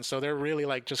pre-orders, and so they're really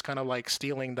like just kind of like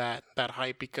stealing that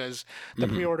hype, because the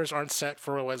Hmm. pre-orders aren't set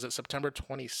for, was it September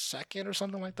 22nd or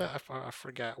something like that? I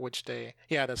forgot which day.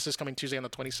 Yeah, that's this coming Tuesday on the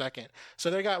 22nd. So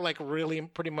they got like really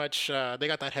pretty much they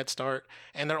got that head start,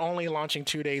 and they're only launching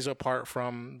 2 days apart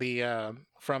from the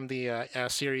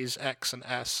Series X and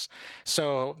S.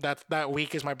 So that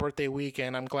week is my birthday week,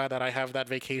 and I'm glad that I have that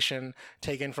vacation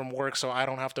taken from work, so I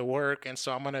don't have to work, and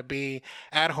so I'm gonna be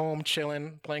at home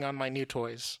chilling, playing on my new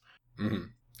toys. Hmm.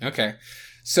 Okay.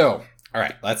 So, all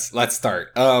right, let's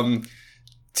start.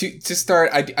 To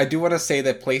start, I do want to say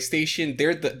that PlayStation,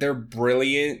 they're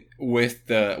brilliant with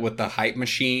the hype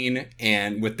machine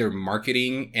and with their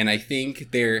marketing, and I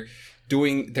think they're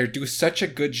do such a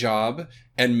good job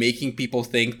and making people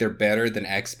think they're better than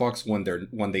Xbox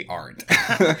when they aren't.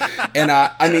 And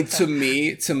I mean, to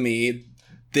me,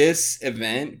 this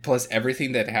event plus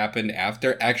everything that happened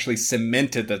after actually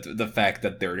cemented the fact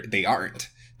that they aren't,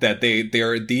 that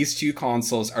they're these two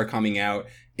consoles are coming out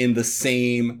in the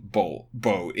same boat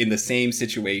in the same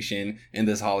situation in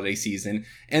this holiday season,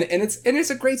 and it's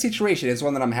a great situation. It's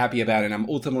one that I'm happy about, and I'm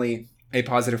ultimately a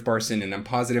positive person, and I'm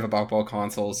positive about both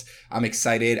consoles. I'm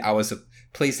excited. I was a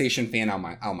PlayStation fan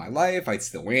all my life. I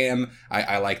still am.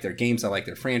 I like their games. I like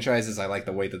their franchises. I like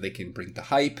the way that they can bring the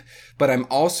hype. But I've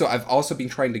also been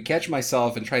trying to catch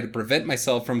myself and try to prevent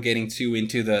myself from getting too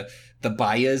into the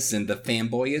bias and the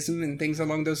fanboyism and things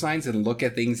along those lines, and look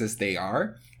at things as they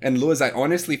are. And Louis, I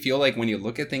honestly feel like when you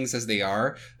look at things as they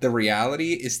are, the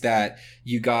reality is that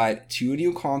you got two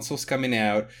new consoles coming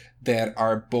out that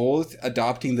are both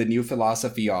adopting the new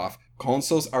philosophy of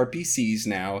consoles are PCs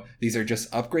now. These are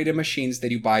just upgraded machines that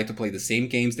you buy to play the same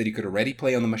games that you could already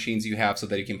play on the machines you have, so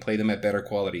that you can play them at better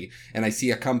quality. And I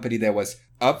see a company that was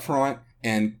upfront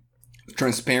and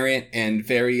transparent and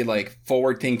very like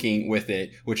forward thinking with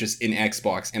it, which is in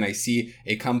Xbox. And I see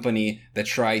a company that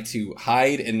tried to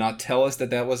hide and not tell us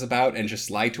that was about, and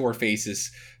just lie to our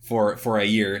faces for a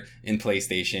year in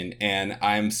PlayStation. And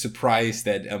I'm surprised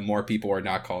that more people are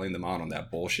not calling them out on that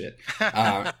bullshit.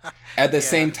 Uh, at the Yeah.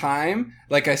 same time,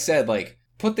 like I said, like,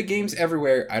 put the games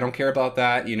everywhere. I don't care about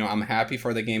that. I'm happy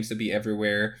for the games to be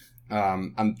everywhere.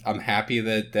 I'm happy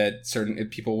that certain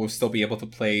people will still be able to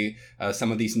play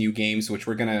some of these new games, which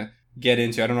we're gonna get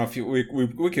into. I don't know if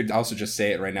we could also just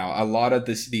say it right now. A lot of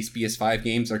these PS5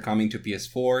 games are coming to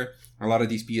PS4. A lot of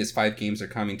these PS5 games are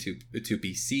coming to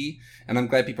PC, and I'm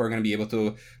glad people are going to be able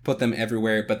to put them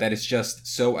everywhere, but that is just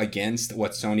so against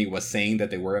what Sony was saying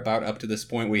that they were about up to this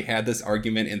point. We had this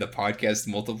argument in the podcast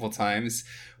multiple times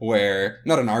where,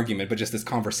 not an argument, but just this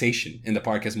conversation in the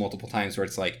podcast multiple times where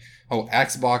it's like, oh,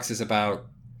 Xbox is about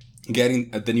getting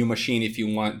the new machine if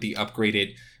you want the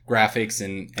upgraded graphics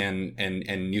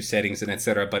and new settings and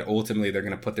etc. But ultimately they're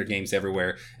going to put their games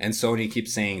everywhere. And Sony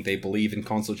keeps saying they believe in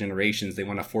console generations. They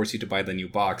want to force you to buy the new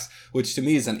box, which to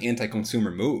me is an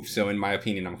anti-consumer move. So in my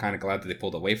opinion, I'm kind of glad that they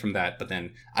pulled away from that. But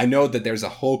then I know that there's a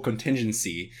whole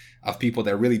contingency of people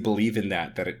that really believe in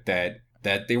that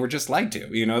they were just lied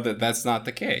to, that's not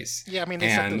the case. Yeah, I mean, they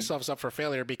set themselves up for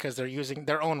failure because they're using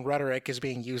their own rhetoric is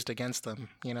being used against them,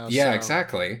 Yeah, so,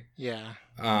 exactly. Yeah.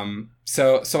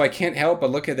 So I can't help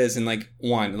but look at this and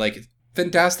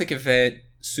fantastic event,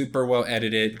 super well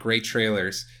edited, great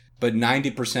trailers, but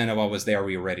 90% of what was there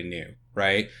we already knew,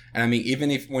 right? And I mean, even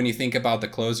if when you think about the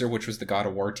closer, which was the God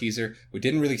of War teaser, we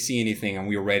didn't really see anything and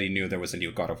we already knew there was a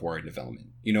new God of War in development.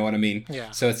 You know what I mean?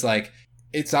 Yeah. So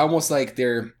it's almost like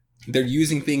they're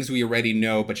using things we already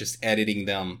know, but just editing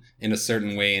them in a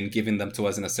certain way and giving them to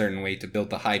us in a certain way to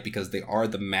build the hype because they are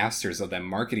the masters of that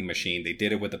marketing machine. They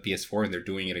did it with the PS4 and they're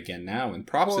doing it again now. And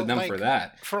props to them for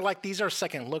that. These are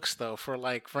second looks though. For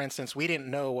instance, we didn't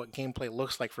know what gameplay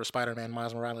looks like for Spider-Man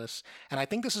Miles Morales. And I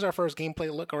think this is our first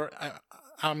gameplay look, or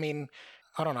I mean,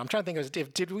 I don't know. I'm trying to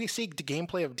think did we see the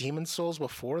gameplay of Demon's Souls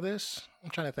before this? I'm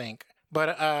trying to think.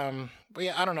 But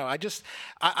yeah, I don't know.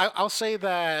 I'll say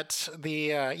that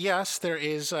yes, there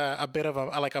is a bit of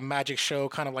a magic show,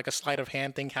 kind of like a sleight of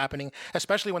hand thing happening,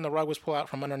 especially when the rug was pulled out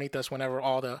from underneath us. Whenever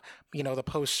all the the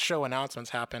post show announcements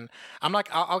happen, I'm like,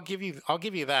 I'll give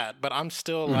you that, but I'm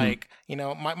still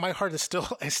my heart is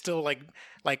still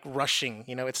like rushing.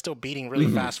 It's still beating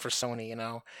really fast for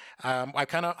Sony. I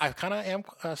kind of am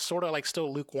sort of like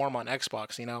still lukewarm on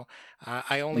Xbox.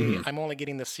 I'm only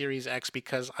getting the Series X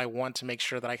because I want to make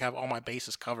sure that I have all my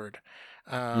bases covered.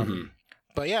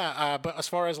 But yeah, but as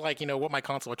far as what my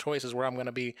console of choice is, where I'm going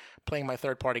to be playing my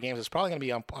third-party games, it's probably going to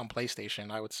be on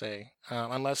PlayStation, I would say,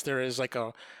 unless there is like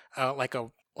a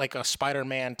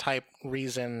Spider-Man type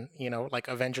reason, like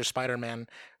Avengers Spider-Man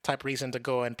type reason to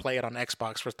go and play it on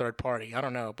Xbox for third-party. I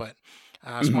don't know, but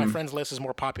so my friends list is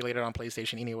more populated on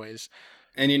PlayStation, anyways.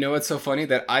 And it's so funny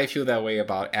that I feel that way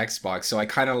about Xbox. So I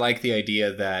kind of like the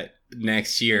idea that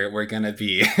next year we're gonna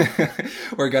be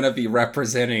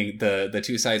representing the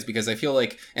two sides, because I feel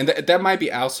like, and that might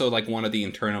be also like one of the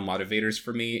internal motivators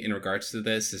for me in regards to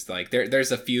this, is like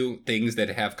there's a few things that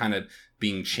have kind of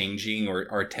been changing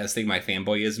or testing my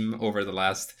fanboyism over the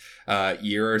last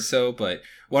year or so. But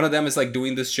one of them is like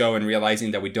doing this show and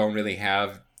realizing that we don't really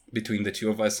have, between the two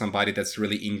of us, somebody that's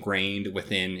really ingrained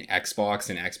within Xbox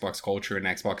and Xbox culture and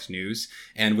Xbox news,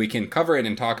 and we can cover it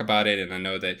and talk about it. And I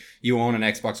know that you own an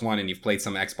Xbox One and you've played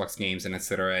some Xbox games and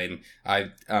etc. And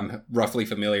I'm roughly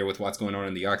familiar with what's going on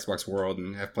in the Xbox world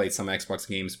and have played some Xbox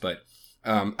games, but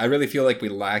I really feel like we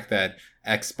lack that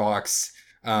Xbox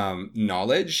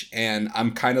knowledge, and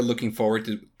I'm kind of looking forward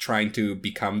to trying to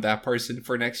become that person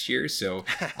for next year. So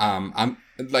I'm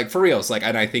like, for reals, like,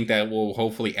 and I think that will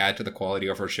hopefully add to the quality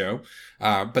of our show.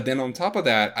 But then on top of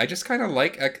that, I just kind of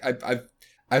like,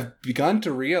 I've begun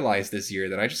to realize this year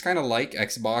that I just kind of like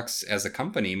Xbox as a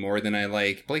company more than I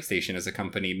like PlayStation as a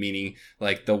company, meaning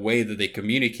like the way that they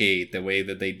communicate, the way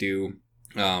that they do,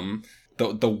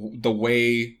 the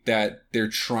way that they're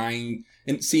trying.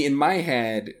 And see, in my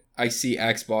head, I see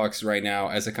Xbox right now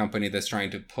as a company that's trying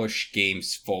to push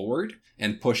games forward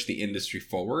and push the industry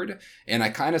forward. And I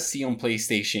kind of see on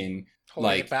PlayStation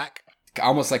holding it back.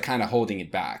 Almost like kind of holding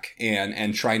it back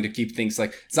and trying to keep things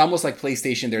like, it's almost like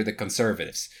PlayStation, they're the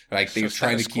conservatives. Like they're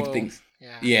trying to keep things,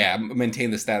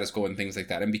 maintain the status quo and things like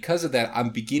that. And because of that,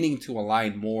 I'm beginning to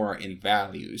align more in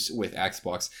values with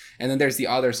Xbox. And then there's the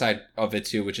other side of it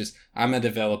too, which is I'm a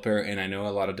developer and I know a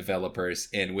lot of developers,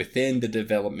 and within the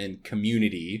development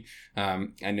community,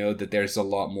 I know that there's a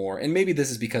lot more, and maybe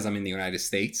this is because I'm in the United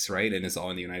States, right? And it's all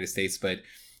in the United States, but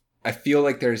I feel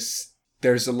like there's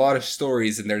a lot of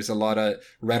stories and there's a lot of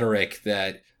rhetoric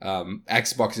that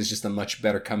Xbox is just a much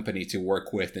better company to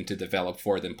work with and to develop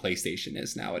for than PlayStation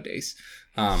is nowadays.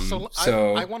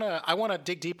 I want to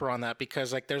dig deeper on that,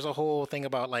 because like there's a whole thing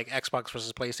about like Xbox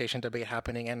versus PlayStation debate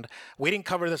happening, and we didn't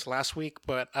cover this last week,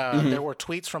 but there were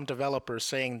tweets from developers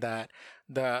saying that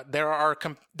there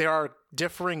are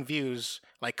differing views,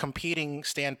 like competing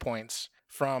standpoints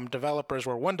from developers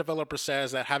where one developer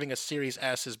says that having a Series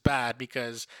S is bad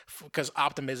because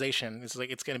optimization is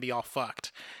like it's going to be all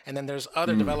fucked, and then there's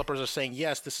other Mm. developers are saying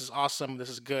yes, this is awesome, this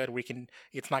is good, we can,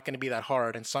 it's not going to be that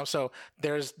hard, and so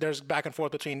there's back and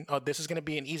forth between, oh, this is going to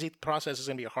be an easy process, this is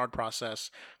going to be a hard process.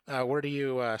 Where do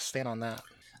you stand on that?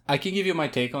 I can give you my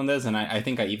take on this, and I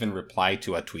think I even replied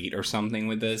to a tweet or something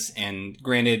with this. And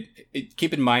granted,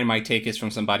 keep in mind my take is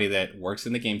from somebody that works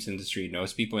in the games industry,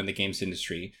 knows people in the games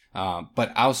industry,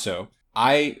 but also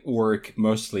I work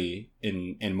mostly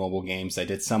in mobile games. I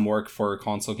did some work for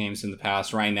console games in the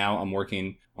past. Right now, I'm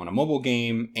working on a mobile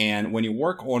game, and when you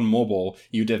work on mobile,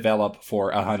 you develop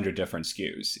for 100 different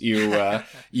SKUs.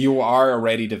 You are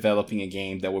already developing a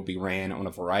game that will be ran on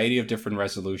a variety of different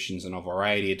resolutions and a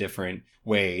variety of different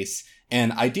ways.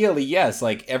 And ideally, yes,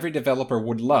 like every developer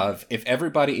would love if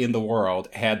everybody in the world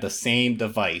had the same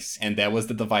device, and that was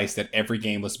the device that every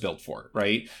game was built for,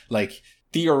 right? Like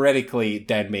theoretically,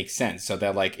 that makes sense. So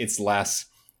that like it's less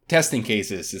testing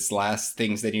cases, it's less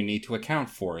things that you need to account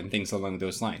for and things along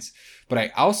those lines. But I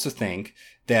also think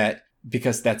that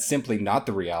because that's simply not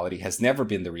the reality, has never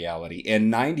been the reality,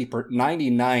 and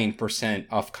 99%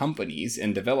 of companies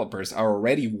and developers are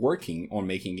already working on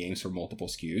making games for multiple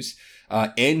SKUs.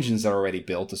 Engines are already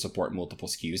built to support multiple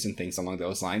SKUs and things along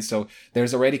those lines. So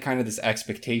there's already kind of this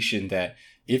expectation that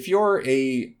if you're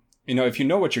if you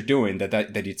know what you're doing, that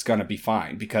it's going to be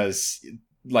fine, because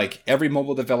like every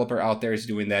mobile developer out there is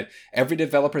doing that. Every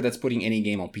developer that's putting any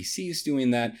game on PC is doing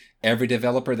that. Every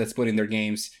developer that's putting their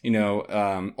games,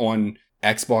 on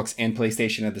Xbox and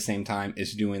PlayStation at the same time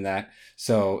is doing that.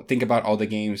 So think about all the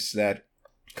games that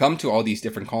come to all these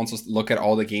different consoles. Look at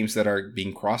all the games that are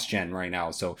being cross-gen right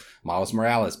now. So Miles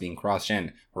Morales being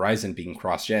cross-gen, Horizon being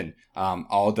cross-gen,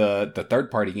 all the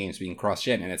third-party games being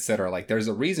cross-gen, and etc. Like there's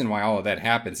a reason why all of that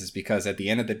happens, is because at the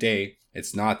end of the day,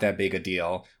 it's not that big a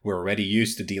deal. We're already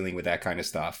used to dealing with that kind of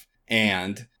stuff,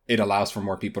 and it allows for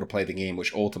more people to play the game,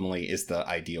 which ultimately is the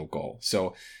ideal goal.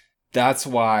 So that's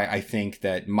why I think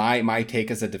that my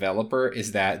take as a developer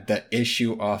is that the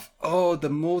issue of, the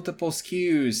multiple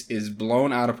SKUs is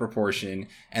blown out of proportion,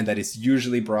 and that it's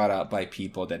usually brought up by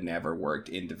people that never worked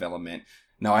in development.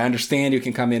 Now, I understand you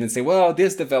can come in and say, well,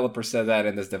 this developer said that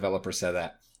and this developer said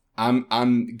that.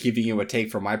 I'm giving you a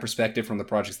take from my perspective, from the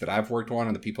projects that I've worked on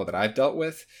and the people that I've dealt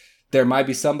with. There might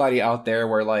be somebody out there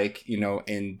where, like,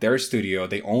 in their studio,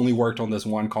 they only worked on this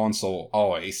one console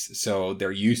always. So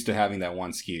they're used to having that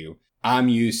one SKU. I'm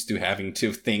used to having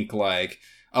to think like,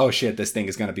 oh shit, this thing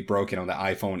is going to be broken on the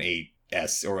iPhone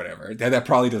 8S or whatever. That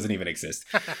probably doesn't even exist.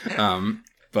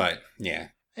 But yeah.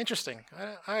 Interesting.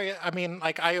 I mean,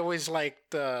 like, I always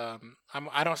liked,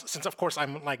 I don't, since of course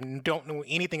I'm like, don't know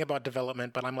anything about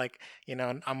development, but I'm like,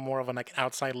 I'm more of an like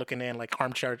outside looking in, like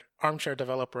armchair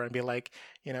developer, and be like,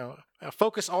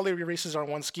 focus all your resources on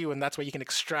one SKU, and that's where you can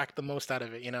extract the most out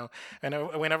of it, And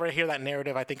whenever I hear that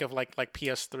narrative, I think of like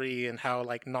PS3 and how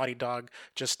like Naughty Dog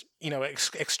just,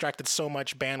 extracted so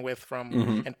much bandwidth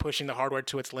from and pushing the hardware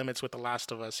to its limits with The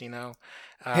Last of Us,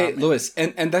 Hey, Lewis,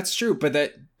 and that's true, but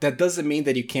that doesn't mean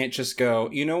that you can't just go,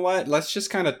 you know what, let's just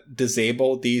kind of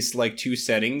disable these like two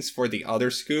settings for the other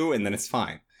SKU, and then it's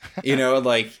fine.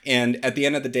 And at the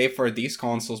end of the day, for these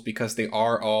consoles, because they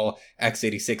are all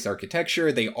x86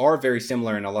 architecture, they are very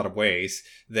similar in a lot of ways,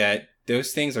 that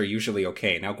those things are usually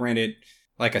okay. Now, granted,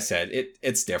 like I said,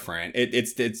 it's different.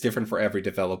 It's different for every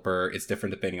developer. It's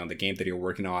different depending on the game that you're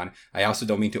working on. I also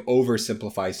don't mean to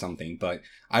oversimplify something, but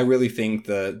I really think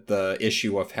the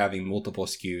issue of having multiple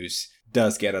SKUs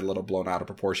does get a little blown out of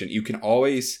proportion. You can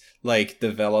always like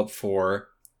develop for,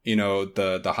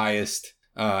 the highest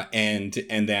and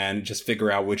then just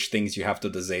figure out which things you have to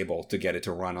disable to get it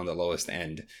to run on the lowest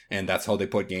end. And that's how they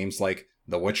put games like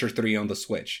The Witcher 3 on the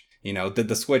Switch. Did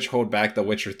the Switch hold back The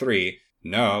Witcher 3?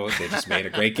 No, they just made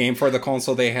a great game for the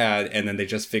console they had, and then they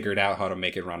just figured out how to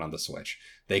make it run on the Switch.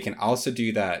 They can also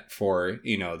do that for,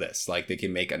 this. Like, they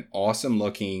can make an awesome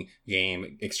looking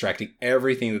game, extracting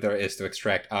everything that there is to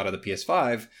extract out of the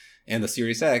PS5 and the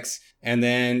Series X, and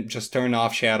then just turn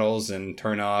off shadows and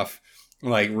turn off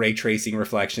like ray tracing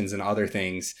reflections and other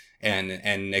things, and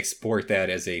export that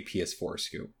as a PS4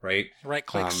 SKU, right? Right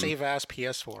click, save as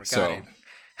PS4. Got so, it.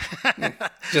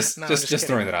 just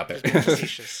throwing that out there.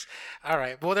 All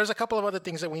right. Well, there's a couple of other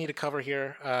things that we need to cover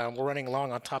here. We're running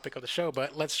long on topic of the show,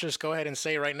 but let's just go ahead and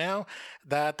say right now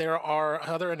that there are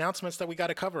other announcements that we got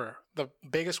to cover. The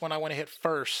biggest one I want to hit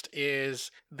first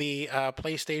is the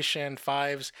PlayStation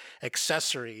 5's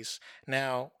accessories.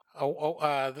 Now,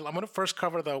 I'm gonna first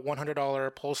cover the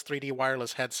 $100 Pulse 3D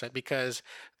wireless headset because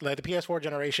like the PS4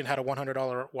 generation had a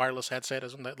 $100 wireless headset,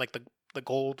 as like the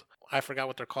gold. I forgot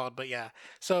what they're called, but yeah.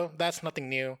 So that's nothing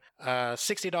new.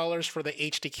 $60 for the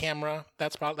HD camera.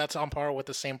 That's on par with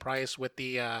the same price with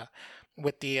the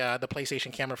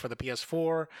PlayStation camera for the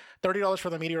PS4. $30 for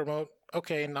the media remote.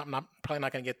 Okay, not probably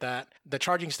not gonna get that. The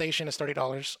charging station is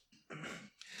 $30.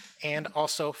 And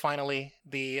also, finally,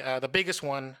 the biggest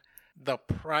one, the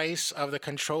price of the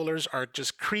controllers are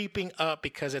just creeping up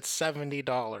because it's $70.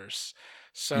 Mhm.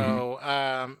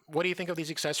 So, what do you think of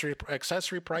these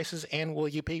accessory prices, and will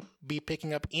you be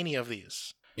picking up any of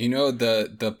these? You know,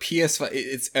 the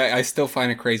PS5. I still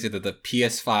find it crazy that the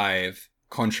PS5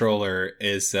 controller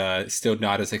is still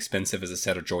not as expensive as a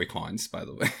set of Joy Cons. By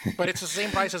the way, But it's the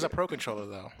same price as a Pro controller,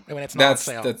 though, when it's not on that's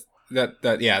sale. that's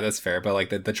that yeah, that's fair. But like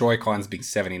the Joy Cons being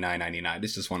 $79.99,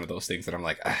 it's just one of those things that I'm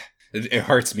like, it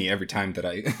hurts me every time that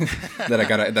I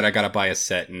that I gotta buy a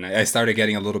set, and I started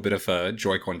getting a little bit of a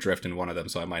Joy-Con drift in one of them,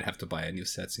 so I might have to buy a new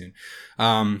set soon.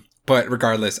 But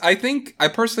regardless, I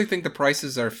personally think the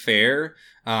prices are fair.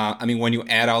 I mean, when you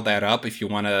add all that up, if you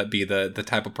want to be the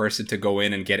type of person to go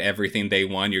in and get everything day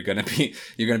one, you're gonna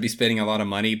be spending a lot of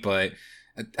money. But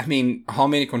I mean, how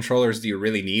many controllers do you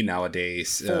really need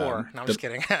nowadays? Four. No, I'm just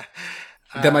kidding.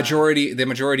 The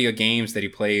majority of games that you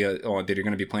play or that you're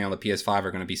going to be playing on the PS5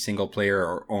 are going to be single player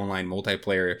or online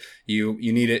multiplayer. You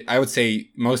need it. I would say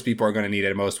most people are going to need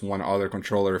at most one other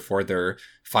controller for their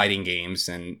fighting games,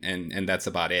 and that's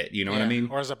about it. You know what I mean?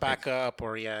 Or as a backup,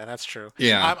 or yeah, that's true.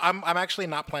 Yeah. I'm actually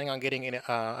not planning on getting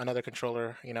another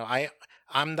controller.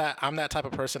 I'm that type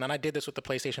of person, and I did this with the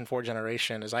PlayStation 4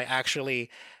 generation. Is I actually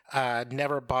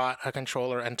never bought a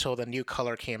controller until the new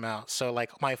color came out. So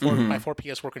like my four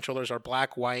PS4 controllers are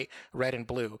black, white, red, and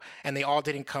blue, and they all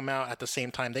didn't come out at the same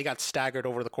time. They got staggered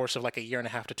over the course of like a year and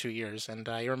a half to 2 years. And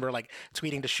I remember like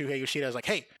tweeting to Shuhei Yoshida, I was like,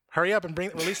 "Hey, hurry up and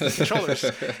release the controllers."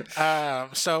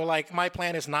 So like my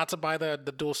plan is not to buy the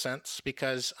DualSense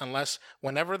because unless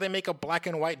whenever they make a black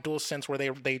and white DualSense where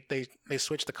they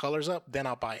switch the colors up, then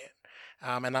I'll buy it.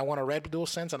 And I want a red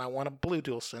DualSense and I want a blue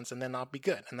DualSense, and then I'll be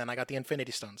good. And then I got the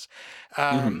Infinity Stones.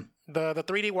 Mhm. The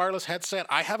 3D wireless headset.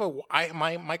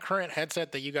 My current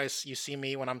headset that you see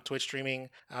me when I'm Twitch streaming,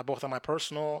 both on my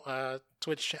personal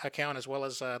Twitch account as well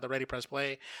as the Ready Press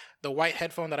Play. The white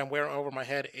headphone that I'm wearing over my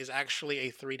head is actually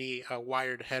a 3D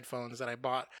wired headphones that I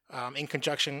bought in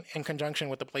conjunction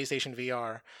with the PlayStation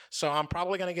VR. So I'm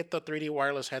probably gonna get the 3D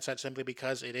wireless headset simply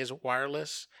because it is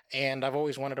wireless, and I've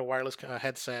always wanted a wireless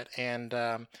headset. And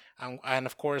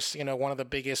of course, one of the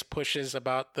biggest pushes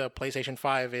about the PlayStation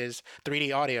 5 is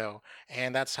 3D audio,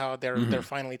 and that's how they're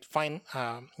finally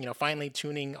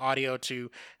tuning audio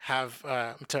to have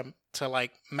to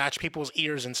like match people's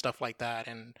ears and stuff like that.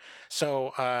 And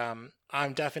so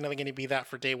I'm definitely going to be that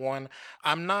for day one.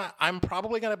 I'm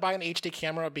probably going to buy an HD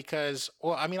camera because,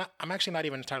 well, I mean, I'm actually not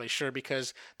even entirely sure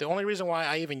because the only reason why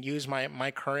I even use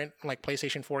my current like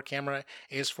PlayStation 4 camera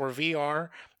is for VR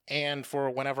and for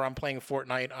whenever I'm playing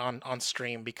Fortnite on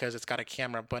stream because it's got a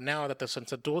camera. But now that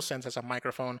since the DualSense has a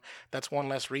microphone, that's one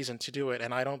less reason to do it.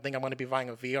 And I don't think I'm going to be buying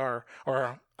a VR,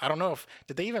 or I don't know if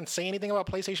did they even say anything about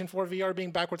PlayStation 4 VR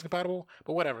being backwards compatible?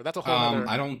 But whatever, that's a whole other.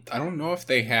 I don't know if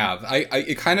they have.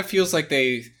 It kind of feels like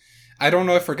they. I don't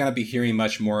know if we're gonna be hearing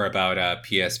much more about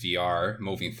PSVR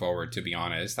moving forward. To be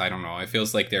honest, I don't know. It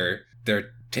feels like they're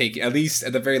taking at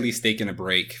the very least taking a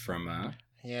break from.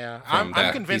 Yeah, From I'm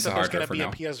that convinced piece of that there's going hardware to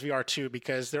for be a now. PSVR 2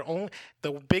 because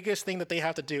the biggest thing that they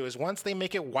have to do is once they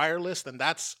make it wireless, then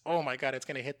that's, oh my god, it's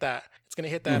going to hit that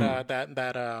Mhm.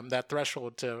 that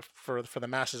threshold for the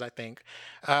masses, I think.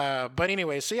 But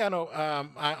anyway, so yeah, no,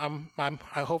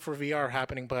 I hope for VR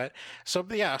happening, but so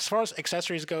yeah, as far as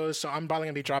accessories goes, so I'm probably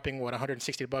going to be dropping what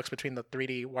 $160 between the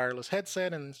 3D wireless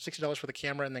headset and $60 for the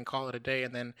camera, and then call it a day,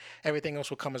 and then everything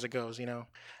else will come as it goes.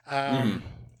 Mhm.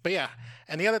 But yeah,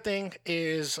 and the other thing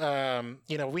is,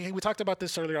 we talked about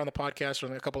this earlier on the podcast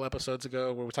or a couple episodes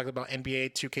ago where we talked about NBA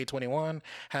 2K21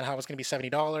 and how it's going to be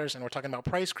 $70, and we're talking about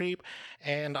price creep.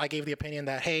 And I gave the opinion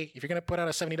that, hey, if you're going to put out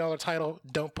a $70 title,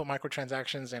 don't put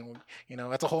microtransactions. And,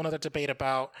 that's a whole other debate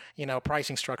about,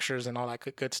 pricing structures and all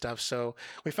that good stuff. So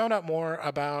we found out more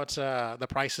about the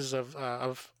prices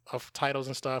of titles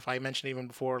and stuff. I mentioned even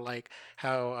before, like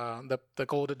how the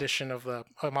gold edition of the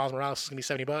Miles Morales is gonna be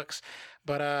 $70,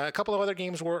 But a couple of other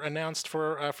games were announced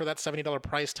for that $70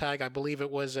 price tag. I believe it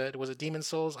was a Demon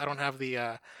Souls. I don't have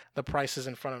the prices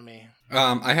in front of me.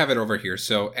 I have it over here.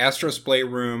 So Astro's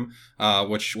Playroom,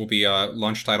 which will be a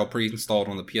launch title pre-installed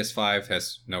on the PS5,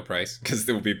 has no price because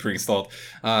it will be pre-installed.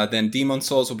 Then Demon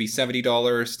Souls will be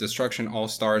 $70. Destruction All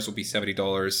Stars will be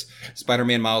 $70.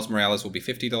 Spider-Man Miles Morales will be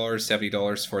 $50.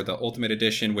 $70 for the Ultimate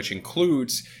Edition, which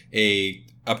includes a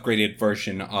upgraded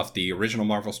version of the original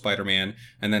Marvel Spider-Man.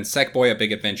 And then Sackboy: A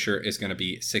Big Adventure is going to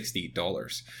be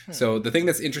 $60. So the thing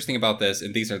that's interesting about this,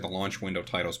 and these are the launch window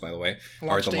titles, by the way,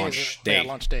 Launch are the day launch day. Yeah,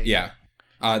 launch day. Yeah.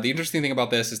 The interesting thing about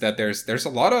this is that there's a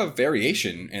lot of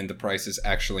variation in the prices,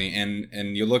 actually.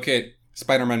 And you look at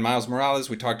Spider-Man Miles Morales,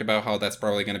 we talked about how that's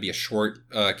probably going to be a short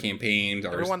campaign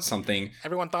or something.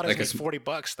 Everyone thought it was like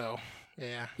 $40, though.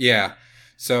 Yeah. Yeah.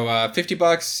 So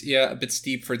 $50, yeah, a bit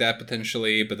steep for that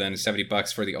potentially, but then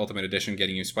 $70 for the Ultimate Edition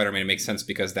getting you Spider-Man. It makes sense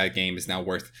because that game is now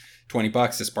worth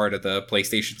 $20 as part of the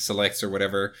PlayStation Selects or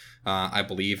whatever. I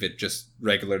believe it just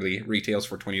regularly retails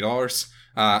for $20.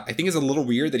 I think it's a little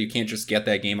weird that you can't just get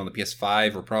that game on the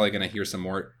PS5. We're probably going to hear some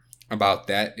more about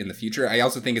that in the future. I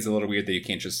also think it's a little weird that you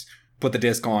can't just put the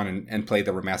disc on and play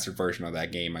the remastered version of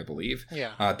that game, I believe.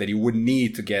 Yeah. That you would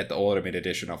need to get the Ultimate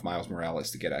Edition of Miles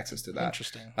Morales to get access to that.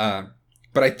 Interesting.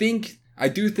 But I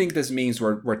do think this means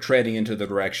we're treading into the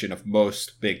direction of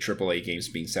most big AAA games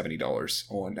being $70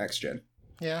 on next gen.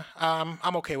 Yeah,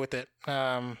 I'm okay with it.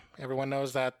 Everyone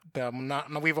knows that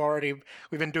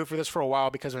we've been due for this for a while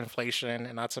because of inflation,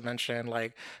 and not to mention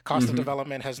like cost of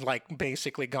development has like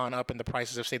basically gone up and the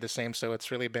prices have stayed the same. So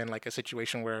it's really been like a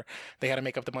situation where they had to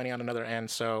make up the money on another end.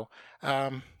 So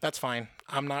that's fine.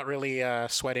 I'm not really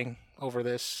sweating over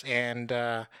this, and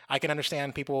I can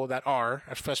understand people that are,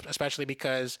 especially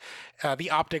because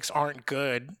the optics aren't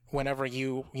good whenever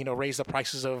you raise the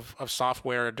prices of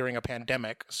software during a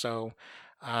pandemic. So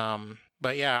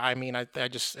but yeah, I mean,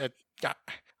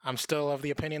 I'm still of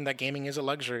the opinion that gaming is a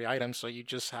luxury item, so you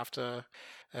just have to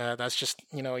that's just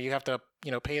you have to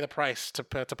pay the price to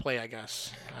play, I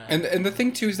guess. And the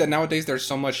thing too is that nowadays there's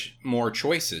so much more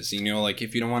choices. Like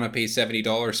if you don't want to pay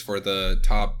 $70 for the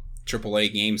top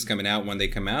AAA games coming out when they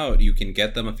come out, you can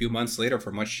get them a few months later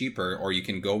for much cheaper, or you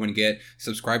can go and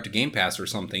subscribe to Game Pass or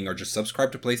something, or just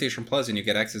subscribe to PlayStation Plus and you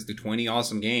get access to 20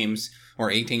 awesome games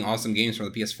or 18 awesome games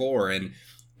from the PS4. And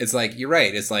it's like, you're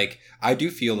right. It's like, I do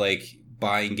feel like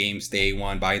buying games day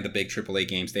one, buying the big AAA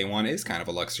games day one is kind of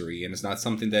a luxury, and it's not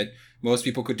something that most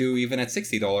people could do even at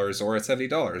 $60 or at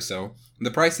 $70. So the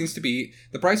price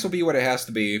will be what it has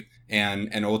to be.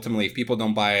 And ultimately, if people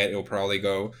don't buy it, it'll probably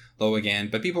go low again,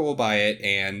 but people will buy it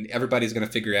and everybody's going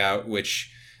to figure out,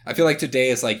 which I feel like today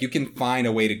is like, you can find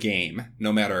a way to game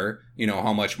no matter,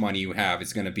 how much money you have.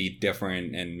 It's going to be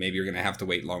different, and maybe you're going to have to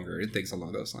wait longer and things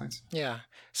along those lines. Yeah.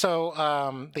 So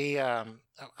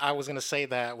I was gonna say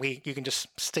that you can just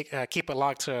keep it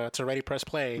locked to Ready Press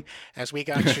Play, as we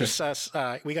got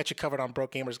you covered on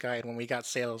Broke Gamers Guide when we got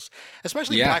sales,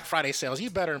 especially Black Friday sales. You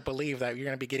better believe that you're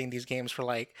gonna be getting these games for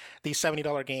like these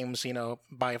 $70 games, for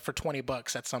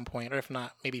 $20 at some point, or if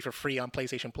not, maybe for free on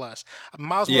PlayStation Plus.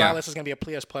 Miles Morales is gonna be a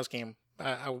PS Plus game.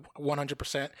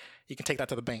 100%. You can take that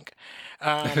to the bank.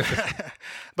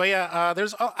 But yeah,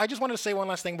 I just wanted to say one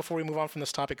last thing before we move on from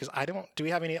this topic, because I don't know if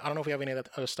we have any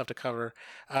other stuff to cover.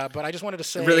 But I just wanted to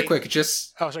say really quick,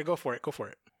 sorry, go for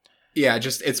it. Yeah,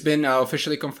 it's been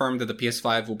officially confirmed that the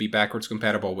PS5 will be backwards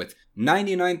compatible with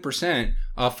 99%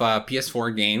 of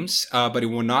PS4 games, but it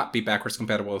will not be backwards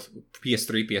compatible with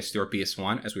PS3, PS2, or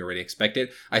PS1, as we already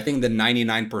expected. I think the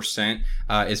 99%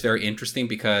 is very interesting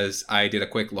because I did a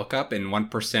quick lookup, and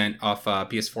 1% of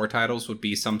PS4 titles would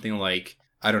be something like,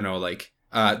 I don't know, like...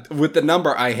 with the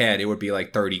number I had, it would be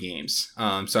like 30 games.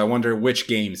 So I wonder which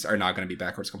games are not going to be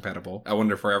backwards compatible. I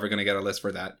wonder if we're ever going to get a list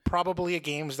for that. Probably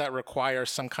games that require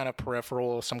some kind of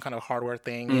peripheral, some kind of hardware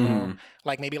thing,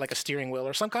 like maybe like a steering wheel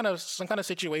or some kind of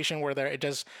situation where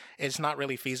it's not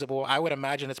really feasible. I would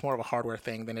imagine it's more of a hardware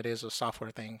thing than it is a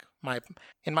software thing.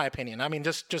 In my opinion. I mean,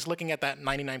 just looking at that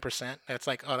 99%, it's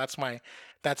like, oh, that's my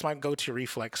go-to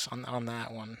reflex on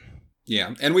that one.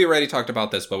 Yeah, and we already talked about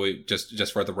this, but we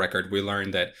just for the record, we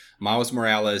learned that Miles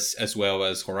Morales, as well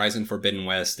as Horizon Forbidden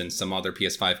West and some other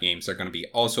PS5 games, are going to be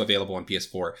also available on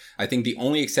PS4. I think the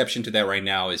only exception to that right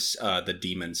now is the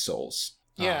Demon Souls.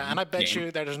 Yeah, and I bet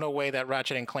you that there's no way that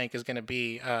Ratchet and Clank is going to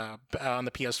be on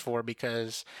the PS4,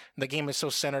 because the game is so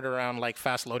centered around like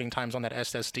fast loading times on that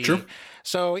SSD. True.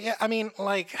 So yeah, I mean,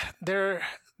 like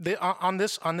On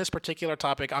this particular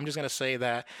topic, I'm just gonna say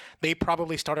that they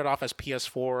probably started off as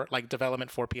PS4, like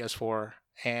development for PS4,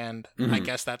 and I Hmm.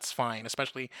 guess that's fine.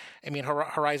 Especially, I mean,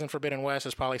 Horizon Forbidden West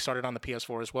has probably started on the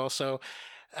PS4 as well. So,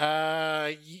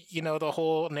 the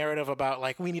whole narrative about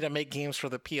like we need to make games for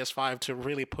the PS5 to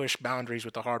really push boundaries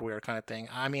with the hardware kind of thing.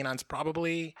 I mean, it's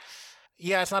probably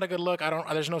yeah, it's not a good look. I don't.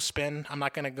 There's no spin. I'm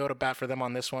not going to go to bat for them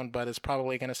on this one, but it's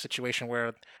probably going to a situation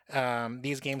where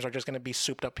these games are just going to be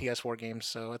souped up PS4 games,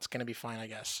 so it's going to be fine, I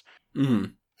guess. Hmm.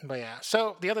 But yeah.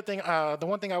 So the other thing, the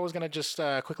one thing I was going to just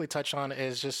quickly touch on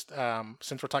is just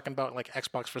since we're talking about like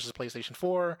Xbox versus PlayStation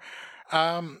 4,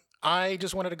 I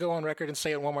just wanted to go on record and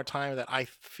say it one more time that I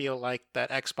feel like that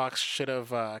Xbox should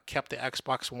have kept the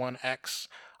Xbox One X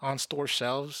on store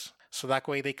shelves. So that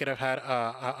way they could have had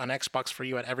an Xbox for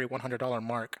you at every $100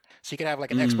 mark. So you could have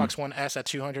like an Mm. Xbox One S at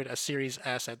 200, a Series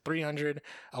S at 300,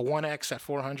 a One X at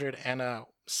 400, and a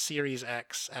Series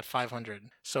X at 500.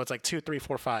 So it's like 2, 3,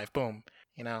 4, 5, boom.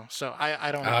 So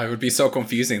I don't know. It would be so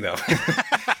confusing though.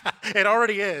 It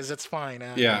already is. It's fine.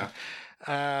 Yeah.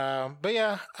 But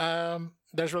yeah,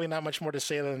 there's really not much more to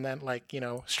say other than that. Like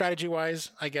strategy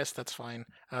wise, I guess that's fine.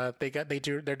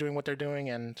 They're doing what they're doing,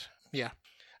 and yeah.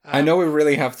 I Um, know we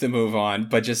really have to move on,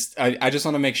 but I just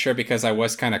want to make sure because I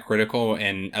was kind of critical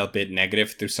and a bit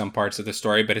negative through some parts of the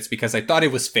story, but it's because I thought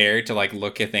it was fair to like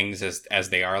look at things as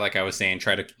they are, like I was saying,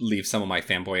 try to leave some of my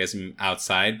fanboyism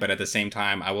outside, but at the same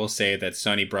time, I will say that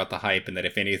Sony brought the hype, and that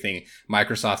if anything,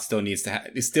 Microsoft still needs to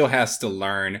it still has to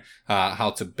learn how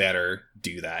to better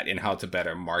do that and how to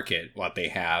better market what they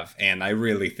have, and I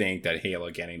really think that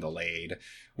Halo getting delayed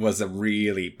was a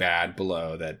really bad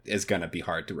blow that is going to be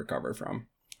hard to recover from.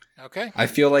 okay. I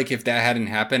feel like if that hadn't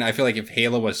happened, I feel like if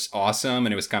Halo was awesome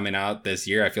and it was coming out this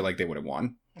year, I feel like they would have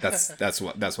won. That's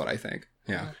what I think.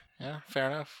 Yeah. Yeah, fair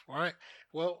enough. All right.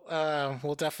 Well,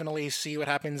 we'll definitely see what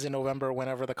happens in November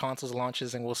whenever the consoles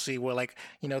launches, and we'll see where like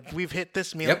we've hit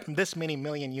Yep. this many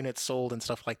million units sold and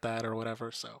stuff like that or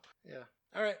whatever. So yeah.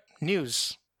 All right.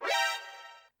 News.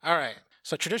 All right.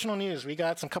 So traditional news, we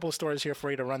got some couple of stories here for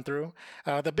you to run through.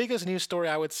 The biggest news story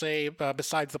I would say,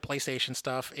 besides the PlayStation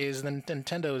stuff, is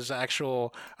Nintendo's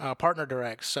actual partner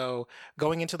direct. So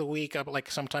going into the week,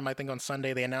 like sometime I think on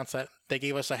Sunday, they announced that they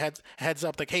gave us a heads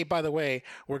up, like, hey, by the way,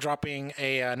 we're dropping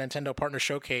a Nintendo partner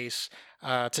showcase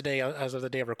today as of the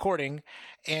day of recording,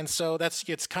 and so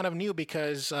it's kind of new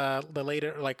because the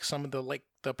later like some of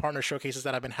the partner showcases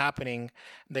that have been happening,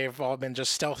 they've all been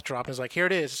just stealth dropped. It's like here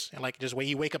it is, and like just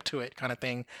you wake up to it kind of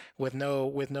thing with no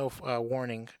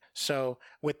warning. So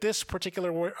with this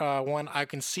particular one, I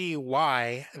can see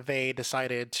why they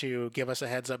decided to give us a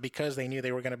heads up because they knew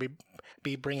they were going to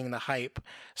be bringing the hype.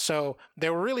 So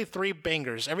there were really three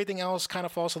bangers. Everything else kind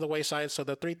of falls to the wayside. So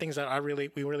the three things that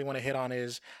we really want to hit on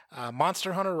is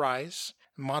Monster Hunter Rise,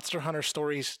 Monster Hunter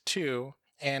Stories 2,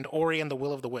 and Ori and the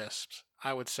Will of the Wisps,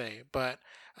 I would say. But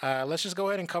let's just go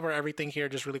ahead and cover everything here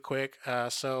just really quick.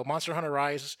 So Monster Hunter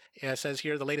Rise says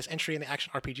here the latest entry in the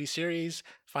action RPG series,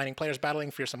 finding players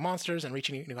battling fearsome monsters and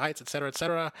reaching new heights, etc.,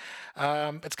 etc.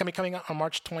 It's going to be coming out on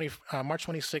March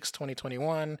 26,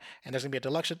 2021, and there's going to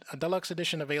be a deluxe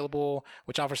edition available,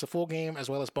 which offers the full game as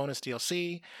well as bonus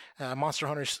DLC. Monster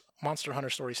Hunter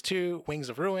Stories 2, Wings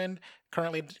of Ruin,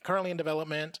 currently in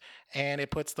development, and it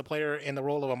puts the player in the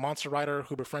role of a monster rider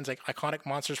who befriends iconic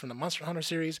monsters from the Monster Hunter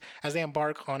series as they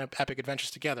embark on epic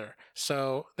adventures together.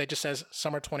 So it just says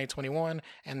summer 2021,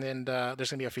 and then there's going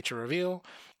to be a feature reveal.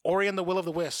 Ori and the Will of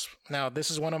the Wisp. Now, this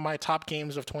is one of my top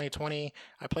games of 2020.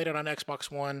 I played it on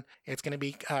Xbox One. It's going to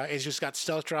be, it's just got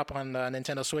stealth drop on the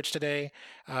Nintendo Switch today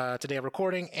of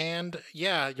recording. And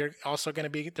yeah, there's going to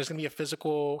be a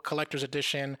physical collector's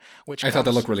edition, I thought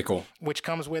that looked really cool. which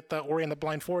comes with Ori and the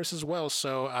Blind Forest as well.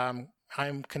 So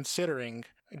I'm considering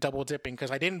double dipping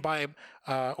because I didn't buy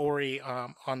Ori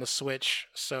on the Switch.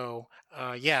 So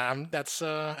yeah, that's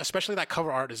especially that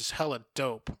cover art is hella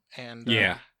dope. And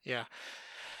Yeah. yeah.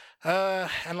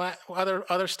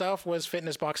 Other stuff was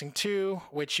Fitness Boxing 2,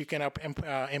 which you can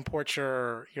import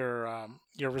your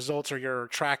results or your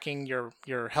tracking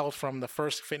your health from the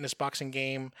first Fitness Boxing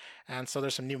game, and so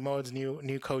there's some new modes,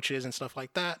 new coaches and stuff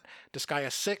like that.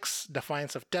 Disgaea 6,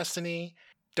 Defiance of Destiny.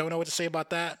 Don't know what to say about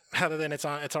that other than it's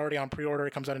already on pre-order.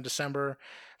 It comes out in December.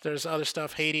 There's other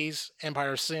stuff: Hades,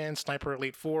 Empire of Sin, Sniper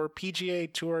Elite 4,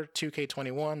 PGA Tour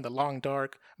 2K21, The Long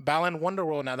Dark, Balan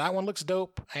Wonderworld. Now that one looks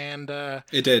dope, and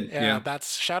It did, yeah, yeah.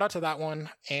 that's shout out to that one.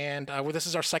 And well, this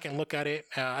is our second look at it.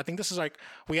 I think this is like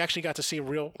we actually got to see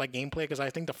real like gameplay because I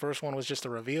think the first one was just a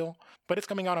reveal, but it's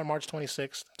coming out on March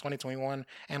 26th, 2021.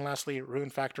 And lastly, Rune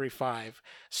Factory 5.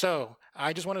 So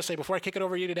I just want to say before I kick it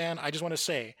over to you, Dan, I just want to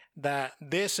say that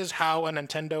this is how a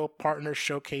Nintendo partner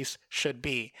showcase should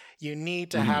be. You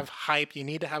need to have hype. You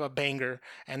need to have a banger.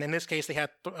 And in this case, they had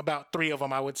about three of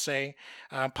them, I would say,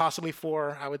 possibly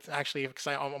four. I would actually, because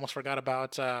I almost forgot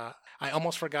about. The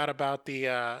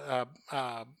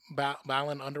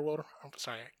Balan Underworld. I'm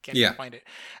sorry, I can't Yeah. even find it.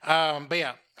 But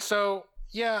yeah, so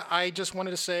yeah, I just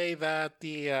wanted to say that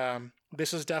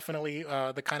this is definitely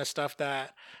the kind of stuff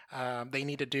that they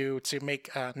need to do to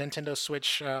make Nintendo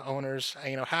Switch owners,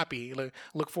 happy.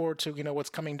 Look forward to what's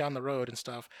coming down the road and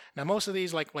stuff. Now, most of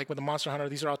these, like with the Monster Hunter,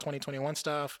 these are all 2021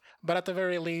 stuff. But at the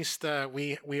very least,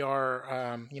 we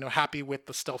are happy with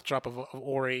the stealth drop of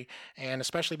Ori, and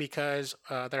especially because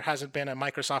there hasn't been a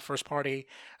Microsoft first party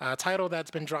title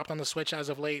that's been dropped on the Switch as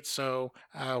of late. So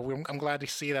I'm glad to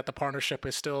see that the partnership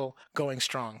is still going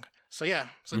strong. So yeah,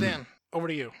 Dan, over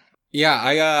to you. Yeah,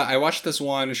 I watched this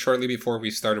one shortly before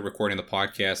we started recording the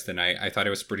podcast, and I thought it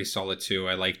was pretty solid too.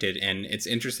 I liked it, and it's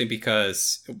interesting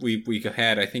because we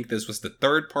had, I think this was the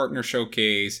third partner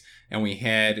showcase, and we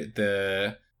had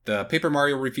the Paper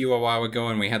Mario review a while ago,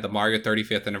 and we had the Mario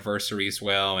 35th anniversary as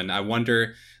well. And I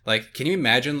wonder, like, can you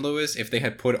imagine, Lewis, if they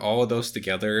had put all of those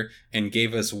together and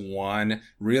gave us one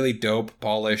really dope,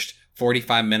 polished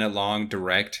 45-minute long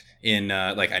direct in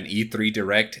like an E3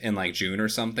 direct in like June or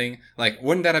something? Like,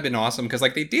 wouldn't that have been awesome? Because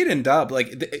like they did end up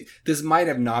like this might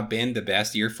have not been the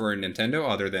best year for Nintendo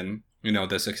other than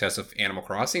the success of Animal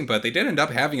Crossing, but they did end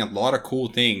up having a lot of cool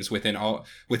things within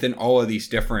all of these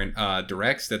different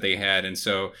directs that they had. And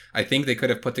so I think they could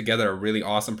have put together a really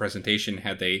awesome presentation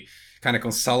had they kind of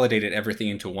consolidated everything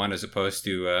into one, as opposed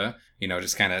to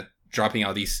just kind of dropping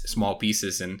out these small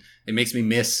pieces. And it makes me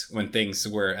miss when things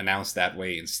were announced that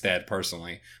way instead,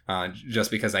 personally,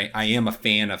 just because I am a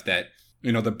fan of that,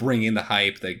 the bringing the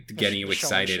hype, the getting you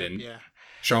excited,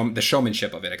 and the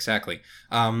showmanship of it. Exactly.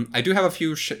 I do have a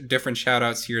few different shout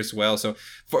outs here as well. So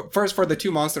first, for the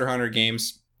two Monster Hunter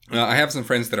games, I have some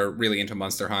friends that are really into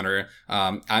Monster Hunter.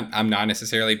 I'm not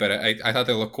necessarily, but I thought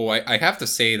they looked cool. I have to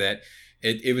say that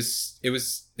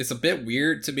it's a bit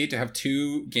weird to me to have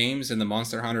two games in the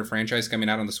Monster Hunter franchise coming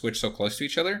out on the Switch so close to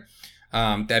each other.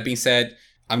 That being said,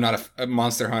 I'm not a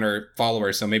Monster Hunter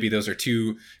follower, so maybe those are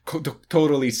two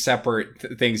totally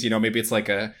separate things. Maybe it's like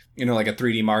a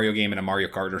 3D Mario game and a Mario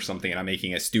Kart or something, and I'm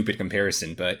making a stupid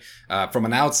comparison. But from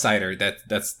an outsider,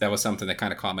 that was something that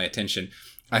kind of caught my attention.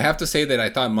 I have to say that I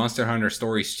thought Monster Hunter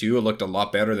Stories 2 looked a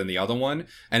lot better than the other one,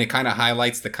 and it kind of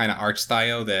highlights the kind of art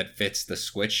style that fits the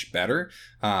Switch better,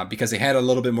 because it had a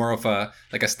little bit more of a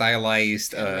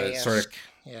stylized sort of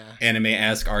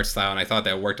anime-esque art style, and I thought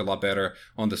that worked a lot better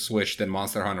on the Switch than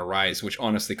Monster Hunter Rise, which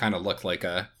honestly kind of looked like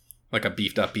a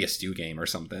beefed up PS2 game or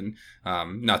something.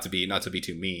 Not to be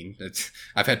too mean.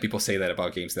 I've had people say that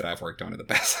about games that I've worked on in the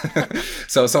past.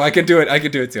 so I can do it. I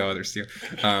can do it to others too.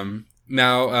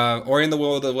 Now, Ori and the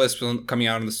Will of the Wisp coming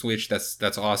out on the Switch.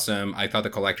 That's awesome. I thought the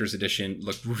collector's edition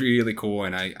looked really cool,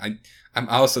 and I'm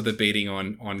also debating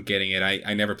on getting it.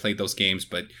 I never played those games,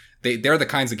 but they're the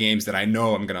kinds of games that I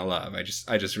know I'm gonna love.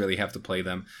 I just really have to play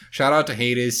them. Shout out to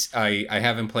Hades. I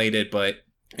haven't played it, but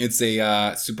it's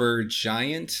a Super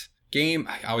Giant game.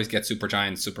 I always get Super Giant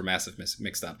and Super Massive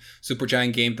mixed up. Super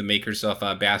Giant game, the makers of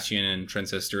Bastion and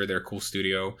Transistor. They're a cool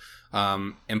studio.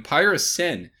 Empire of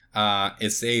Sin.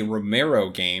 It's a Romero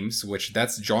Games, which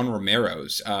that's John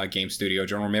Romero's game studio.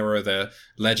 John Romero, the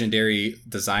legendary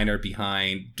designer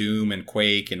behind Doom and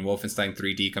Quake and Wolfenstein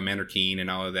 3D, Commander Keen, and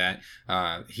all of that.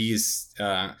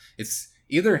 It's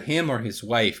either him or his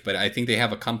wife, but I think they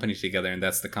have a company together, and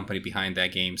that's the company behind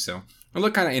that game. So it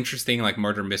looked kind of interesting, like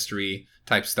murder mystery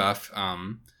type stuff.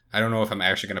 I don't know if I'm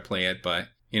actually going to play it, but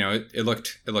it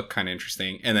looked kind of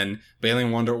interesting. And then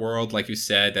Balan Wonderworld, like you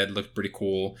said, that looked pretty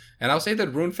cool. And I'll say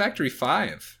that Rune Factory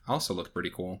 5 also looked pretty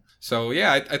cool. So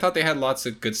yeah, I thought they had lots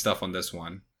of good stuff on this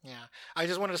one. Yeah, I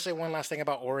just wanted to say one last thing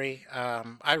about Ori.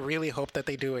 I really hope that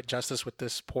they do it justice with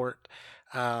this port.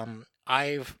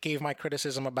 I've gave my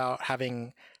criticism about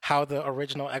how the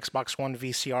original Xbox One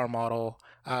VCR model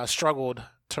struggled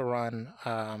to run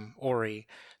Ori.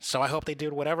 So I hope they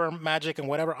do whatever magic and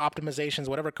whatever optimizations,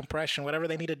 whatever compression, whatever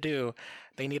they need to do.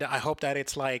 I hope that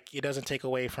it's like it doesn't take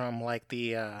away from like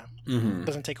the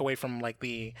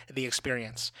the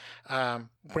experience.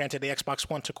 Granted, the Xbox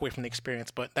One took away from the experience,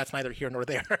 but that's neither here nor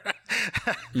there.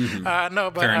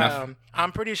 No, but Fair enough.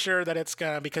 I'm pretty sure that it's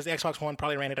gonna, because the Xbox One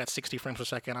probably ran it at 60 frames per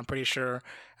second. I'm pretty sure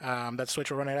that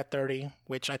Switch will run it at 30,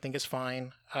 which I think is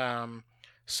fine.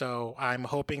 So I'm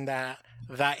hoping that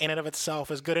in and of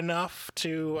itself is good enough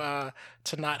to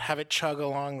not have it chug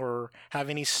along or have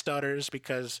any stutters,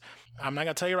 because I'm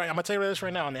gonna tell you this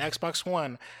right now. On the Xbox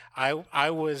One, I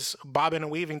was bobbing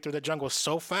and weaving through the jungle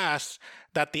so fast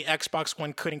that the Xbox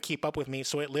One couldn't keep up with me,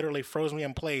 so it literally froze me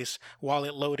in place while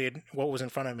it loaded what was in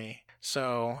front of me.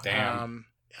 So Damn.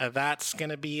 that's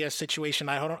gonna be a situation.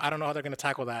 I don't know how they're gonna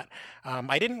tackle that.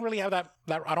 I didn't really have that.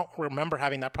 I don't remember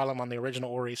having that problem on the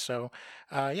original Ori. So,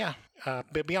 yeah.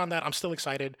 But beyond that, I'm still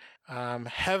excited.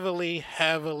 Heavily,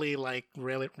 like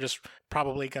really, just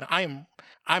probably gonna. I'm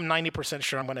 90%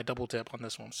 sure I'm gonna double dip on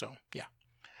this one. So yeah.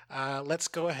 Let's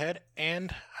go ahead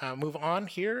and move on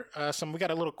here. We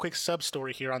got a little quick sub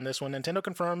story here on this one. Nintendo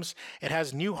confirms it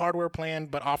has new hardware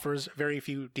planned, but offers very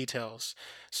few details.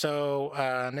 So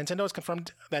Nintendo has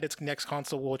confirmed that its next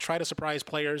console will try to surprise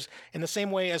players in the same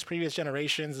way as previous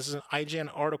generations. This is an IGN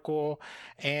article,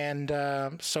 and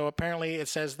so apparently it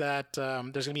says that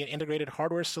there's going to be an integrated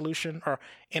hardware solution or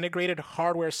integrated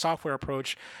hardware software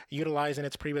approach utilized in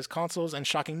its previous consoles, and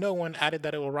shocking no one, added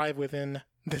that it will arrive within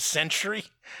this century.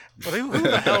 Well, who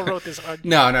the hell wrote this?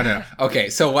 No. Okay,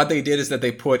 so what they did is that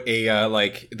they put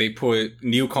they put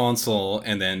new console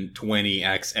and then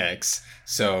 20XX.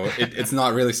 So it's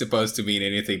not really supposed to mean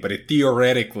anything, but it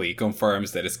theoretically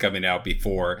confirms that it's coming out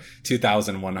before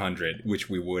 2100, which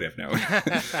we would have known.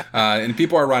 And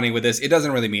people are running with this. It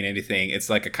doesn't really mean anything. It's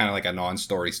like a kind of like a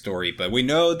non-story story, but we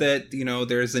know that,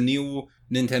 there's a new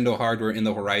Nintendo hardware in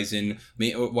the horizon,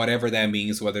 whatever that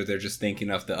means, whether they're just thinking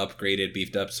of the upgraded,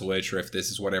 beefed up Switch, or if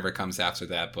this is whatever comes after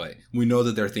that. But we know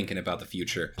that they're thinking about the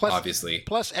future, obviously.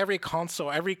 Plus, every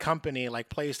console, every company like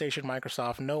PlayStation,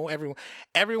 Microsoft,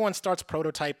 everyone starts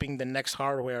prototyping the next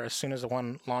hardware as soon as the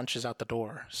one launches out the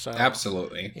door. So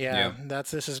absolutely, yeah.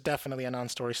 This is definitely a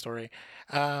non-story story.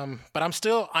 But I'm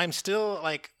still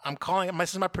like, I'm calling it.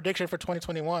 This is my prediction for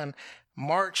 2021.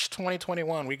 March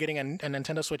 2021, we're getting a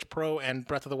Nintendo Switch Pro and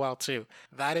Breath of the Wild 2.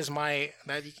 That is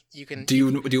you can. Do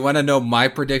you want to know my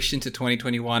prediction to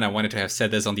 2021? I wanted to have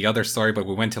said this on the other story, but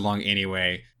we went too long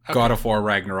anyway. Okay. God of War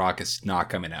Ragnarok is not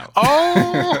coming out.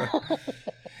 Oh!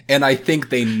 And I think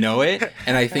they know it,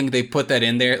 and I think they put that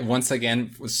in there once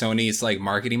again. Sony's like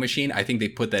marketing machine. I think they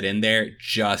put that in there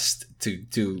just to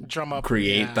drum up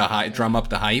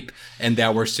the hype, and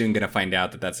that we're soon gonna find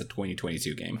out that that's a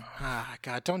 2022 game. Ah,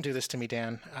 God, don't do this to me,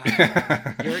 Dan.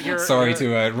 Sorry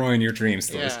to ruin your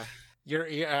dreams, Louis.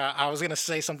 Yeah. I was gonna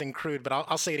say something crude, but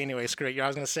I'll say it anyway. Screw it. I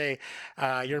was gonna say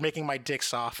you're making my dick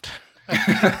soft. But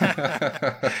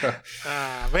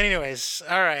anyways,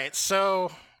 all right.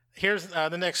 So here's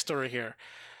the next story here.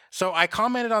 So I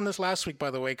commented on this last week,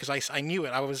 by the way, because I knew it.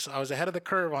 I was ahead of the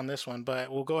curve on this one, but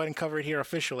we'll go ahead and cover it here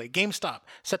officially. GameStop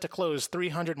set to close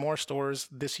 300 more stores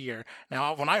this year.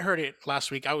 Now, when I heard it last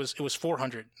week, it was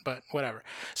 400, but whatever.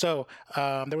 So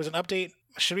there was an update.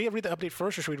 Should we read the update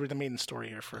first, or should we read the main story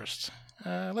here first?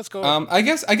 Let's go. I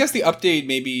guess the update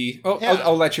maybe. Oh, yeah.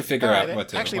 I'll let you figure out what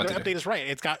to. Actually, the update is right.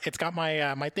 It's got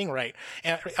my my thing right.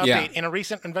 Update. Yeah. In a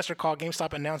recent investor call,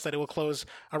 GameStop announced that it will close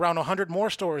around 100 more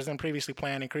stores than previously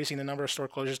planned, increasing the number of store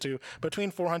closures to between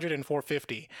 400 and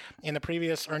 450. In the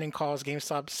previous earning calls,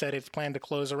 GameStop said it's planned to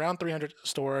close around 300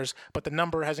 stores, but the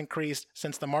number has increased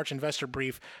since the March investor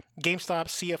brief. GameStop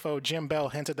CFO Jim Bell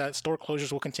hinted that store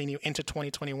closures will continue into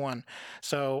 2021.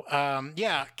 So,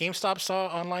 GameStop saw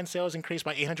online sales increase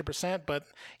by 800%, but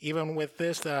even with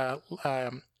this,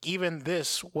 even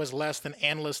this was less than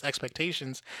analyst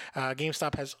expectations.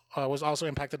 GameStop was also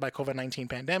impacted by COVID-19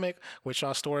 pandemic, which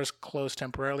saw stores close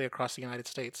temporarily across the United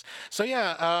States. So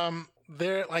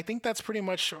I think that's pretty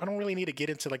much. I don't really need to get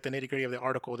into like the nitty gritty of the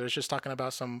article. There's just talking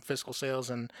about some fiscal sales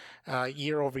and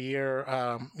year over year,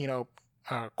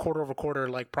 quarter over quarter,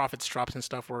 like profits drops and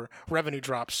stuff, or revenue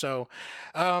drops. So,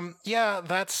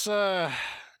 that's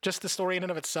just the story in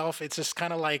and of itself. It's just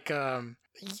kind of like,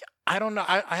 I don't know.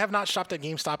 I have not shopped at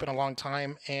GameStop in a long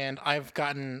time, and I've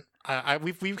gotten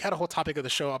we've had a whole topic of the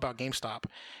show about GameStop,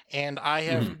 and I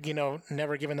have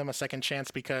never given them a second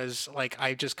chance because like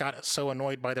I just got so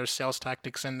annoyed by their sales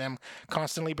tactics and them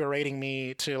constantly berating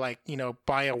me to like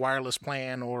buy a wireless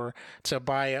plan or to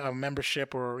buy a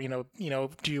membership or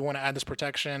do you want to add this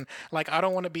protection? Like I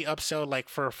don't want to be upsold like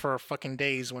for fucking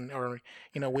days when or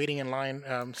waiting in line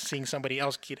seeing somebody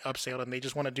else get upsold and they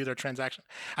just want to do their transaction.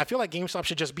 I feel like GameStop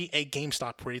should just be a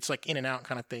GameStop where it's like in and out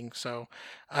kind of thing. So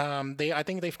I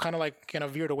think they've kind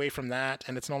of veered away from that,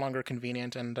 and it's no longer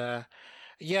convenient. And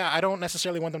yeah, I don't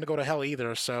necessarily want them to go to hell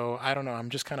either. So I don't know. I'm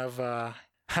just kind of I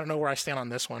don't know where I stand on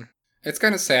this one. It's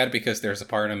kind of sad because there's a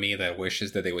part of me that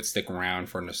wishes that they would stick around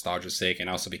for nostalgia's sake,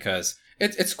 and also because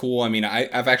it's cool. I mean,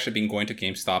 I've actually been going to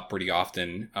GameStop pretty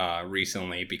often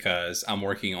recently because I'm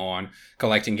working on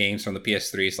collecting games from the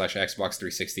PS3/Xbox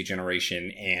 360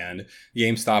 generation, and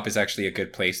GameStop is actually a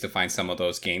good place to find some of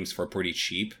those games for pretty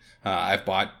cheap. I've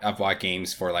bought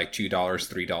games for like $2,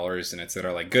 $3, and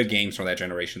etc. Like good games from that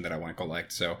generation that I want to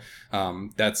collect. So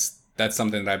that's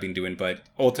something that I've been doing, but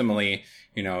ultimately,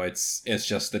 it's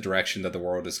just the direction that the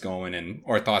world is going, and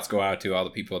our thoughts go out to all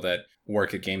the people that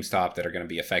work at GameStop that are going to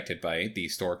be affected by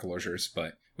these store closures.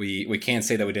 But we can't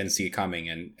say that we didn't see it coming,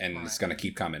 and it's going to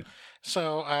keep coming.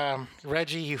 So,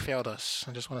 Reggie, you failed us.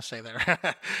 I just want to say there.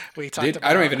 We talked.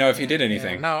 I don't even know if he did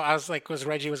anything. Yeah, no, I was like,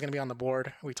 Reggie was going to be on the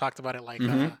board? We talked about it like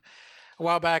a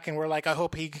while back, and we're like, I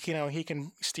hope he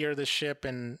can steer the ship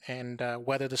and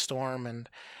weather the storm, and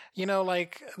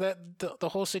like the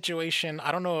whole situation.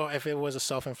 I don't know if it was a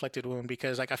self-inflicted wound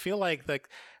because like I feel like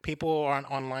people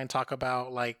online talk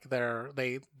about like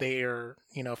they are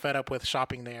fed up with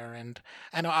shopping there, and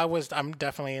I know I'm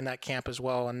definitely in that camp as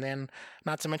well. And then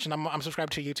not to mention I'm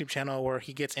subscribed to a YouTube channel where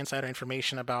he gets insider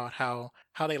information about how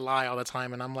they lie all the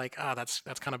time, and I'm like, that's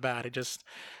kind of bad. It just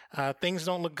things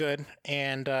don't look good,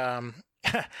 and there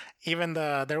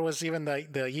was the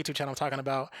YouTube channel I'm talking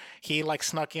about. He like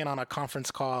snuck in on a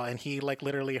conference call and he like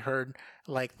literally heard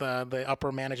like the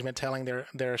upper management telling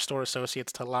their store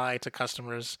associates to lie to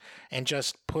customers and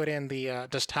just put in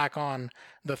just tack on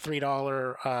the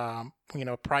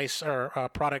 $3 price or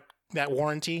product, that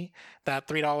warranty, that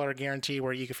 $3 guarantee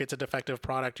where if it's a defective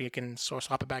product you can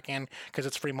swap it back in because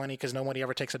it's free money because nobody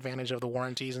ever takes advantage of the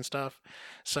warranties and stuff.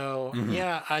 So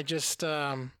yeah, I just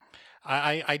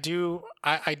I do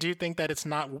think that it's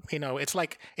not, it's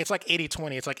like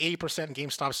 80-20. It's like 80%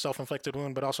 GameStop's self-inflicted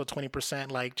wound, but also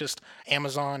 20% like just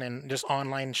Amazon and just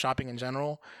online shopping in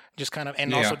general, just kind of,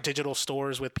 and also digital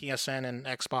stores with PSN and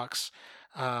Xbox.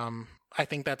 I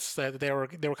think that's they were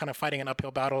kind of fighting an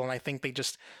uphill battle, and I think they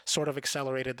just sort of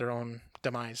accelerated their own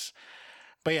demise.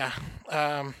 But yeah,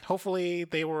 hopefully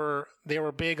they were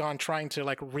big on trying to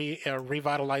like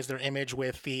revitalize their image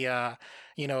with the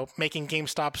making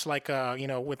GameStops like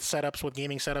with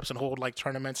gaming setups and hold like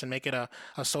tournaments and make it a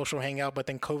social hangout. But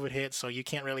then COVID hit, so you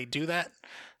can't really do that.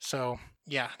 So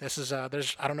yeah, this is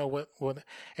there's I don't know what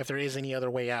if there is any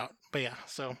other way out. But yeah,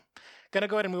 so gonna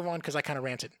go ahead and move on because I kind of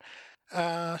ranted.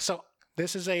 So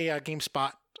this is a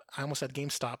GameSpot. I almost said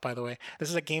GameStop, by the way. This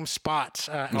is a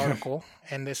GameSpot article,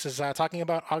 and this is talking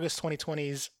about August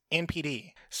 2020's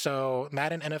NPD. So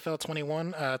Madden NFL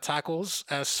 21 tackles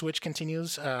as Switch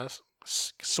continues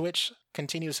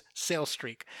sales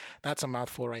streak. That's a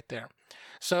mouthful right there.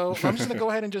 So I'm just going to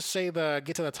go ahead and just say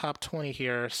get to the top 20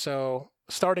 here. So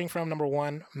starting from number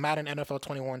 1, Madden NFL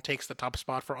 21 takes the top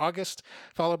spot for August,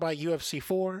 followed by UFC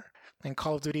 4 and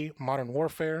Call of Duty Modern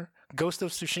Warfare, Ghost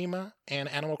of Tsushima, and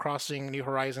Animal Crossing New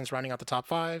Horizons rounding out the top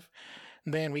 5.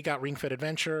 Then we got Ring Fit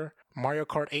Adventure, Mario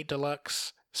Kart 8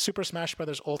 Deluxe, Super Smash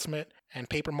Bros. Ultimate, and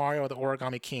Paper Mario the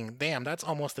Origami King. Damn, that's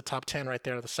almost the top 10 right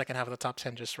there, the second half of the top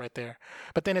 10 just right there.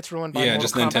 But then it's ruined by Mortal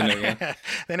Kombat. Nintendo, yeah.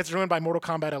 Then it's ruined by Mortal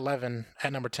Kombat 11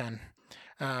 at number 10.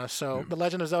 The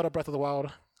Legend of Zelda Breath of the Wild,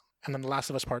 and then The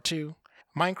Last of Us Part 2,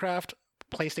 Minecraft,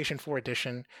 PlayStation 4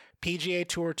 Edition, PGA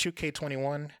Tour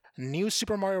 2K21, New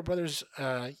Super Mario Bros.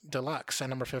 Deluxe at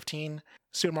number 15,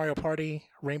 Super Mario Party,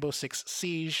 Rainbow Six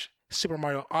Siege, Super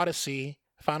Mario Odyssey,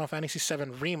 Final Fantasy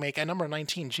VII Remake at number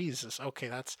 19. Jesus, okay,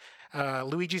 that's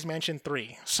Luigi's Mansion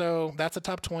 3. So that's the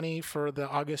top 20 for the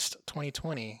August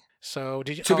 2020. So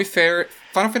did you? To be fair,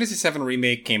 Final Fantasy VII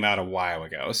Remake came out a while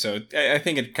ago, so I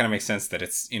think it kind of makes sense that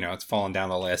it's it's fallen down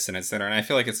the list and etc. And I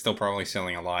feel like it's still probably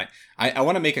selling a lot. I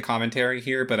want to make a commentary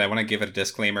here, but I want to give it a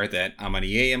disclaimer that I'm an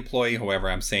EA employee.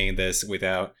 However, I'm saying this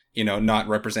without not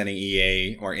representing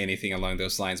EA or anything along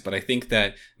those lines. But I think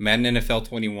that Madden NFL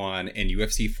 21 and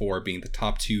UFC 4 being the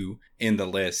top 2 in the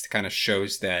list kind of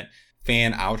shows that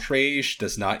fan outrage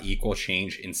does not equal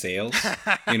change in sales.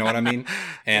 You know what I mean?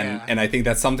 And I think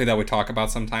that's something that we talk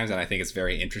about sometimes, and I think it's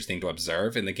very interesting to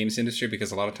observe in the games industry,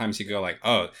 because a lot of times you go like,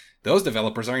 oh, those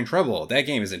developers are in trouble. That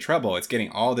game is in trouble. It's getting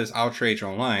all this outrage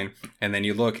online. And then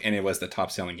you look, and it was the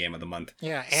top-selling game of the month.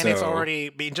 Yeah, and it's already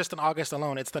been, just in August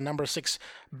alone, it's the number 6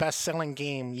 best-selling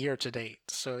game year to date.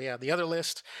 So yeah, the other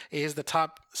list is the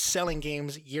top-selling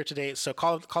games year to date. So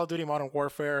Call of Duty Modern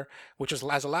Warfare, which was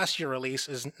as a last year release,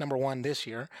 is number 1 this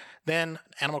year. Then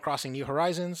Animal Crossing: New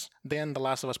Horizons. Then The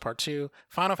Last of Us Part 2.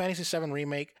 Final Fantasy VII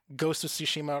Remake. Ghost of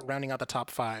Tsushima rounding out the top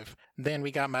 5. Then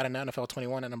we got Madden NFL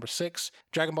 21 at number 6.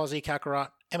 Dragon Ball Z Kakarot.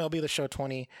 MLB The Show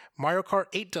 20, Mario Kart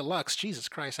 8 Deluxe, Jesus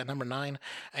Christ, at number 9,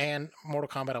 and Mortal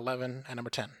Kombat 11 at number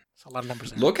 10. It's a lot of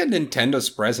numbers there. Look at Nintendo's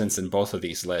presence in both of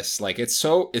these lists. Like it's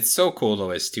so cool,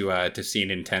 Louis, to see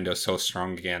Nintendo so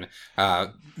strong again.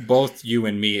 Both you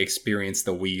and me experienced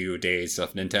the Wii U days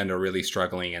of Nintendo really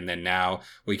struggling, and then now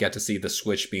we get to see the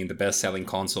Switch being the best-selling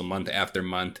console month after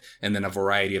month, and then a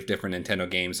variety of different Nintendo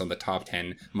games on the top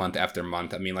 10 month after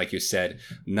month. I mean, like you said,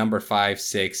 number 5,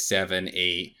 6, 7,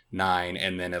 8, 9,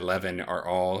 and then 11 are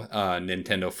all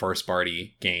Nintendo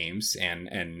first-party games and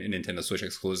Nintendo Switch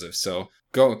exclusives. So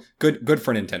good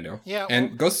for Nintendo. Yeah,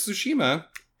 and Ghost of Tsushima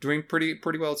doing pretty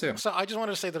well too. So I just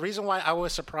wanted to say the reason why I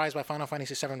was surprised by Final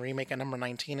Fantasy VII Remake at number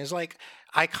 19 is like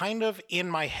I kind of in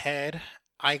my head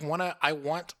I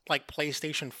want like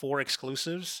PlayStation 4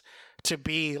 exclusives to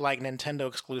be like Nintendo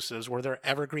exclusives where they're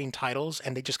evergreen titles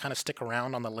and they just kind of stick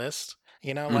around on the list.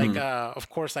 You know, like of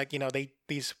course, like, you know, the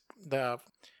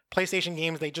PlayStation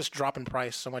games, they just drop in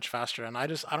price so much faster, and I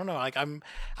don't know, like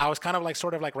I was kind of like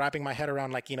sort of like wrapping my head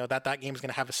around like, you know, that game's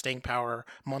gonna have a staying power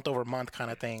month over month kind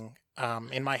of thing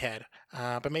in my head,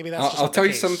 but maybe that's I'll tell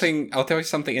you something. I'll tell you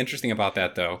something interesting about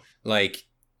that though. Like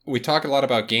we talk a lot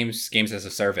about games as a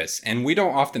service, and we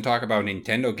don't often talk about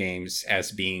Nintendo games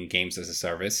as being games as a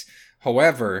service.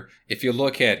 However, if you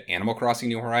look at Animal Crossing: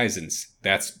 New Horizons,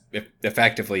 that's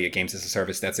effectively a games as a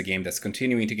service. That's a game that's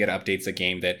continuing to get updates, a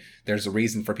game that there's a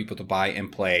reason for people to buy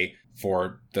and play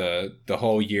for the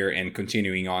whole year and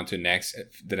continuing on to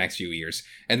the next few years.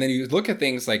 And then you look at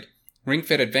things like Ring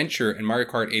Fit Adventure and Mario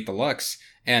Kart 8 Deluxe,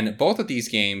 and both of these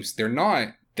games, they're not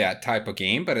that type of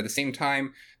game, but at the same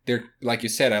time, they're, like you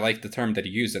said, I like the term that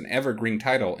you use, an evergreen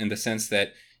title in the sense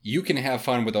that you can have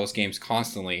fun with those games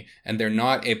constantly, and they're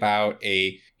not about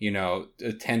a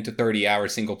 10 to 30 hour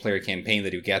single player campaign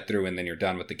that you get through and then you're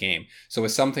done with the game. So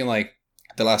with something like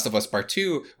The Last of Us Part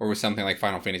 2, or with something like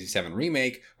Final Fantasy VII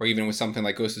Remake, or even with something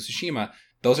like Ghost of Tsushima,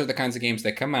 those are the kinds of games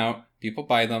that come out, people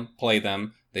buy them, play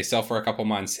them, they sell for a couple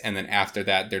months, and then after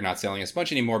that, they're not selling as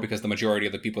much anymore because the majority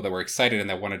of the people that were excited and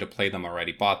that wanted to play them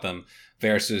already bought them,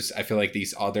 versus I feel like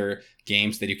these other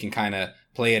games that you can kind of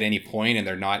play at any point and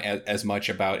they're not as much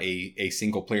about a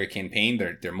single player campaign.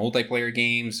 They're multiplayer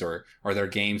games or they're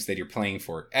games that you're playing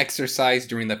for exercise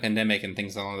during the pandemic and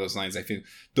things along those lines. I feel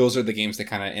those are the games that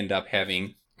kind of end up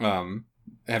having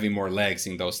more legs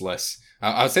in those lists.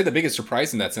 I would say the biggest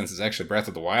surprise in that sense is actually Breath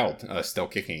of the Wild still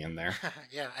kicking in there.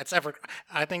 Yeah,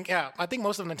 I think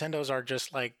most of Nintendo's are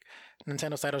just like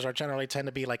Nintendo's titles are generally tend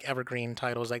to be like evergreen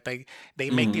titles. Like they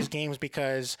make these games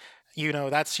because, you know,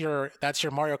 that's your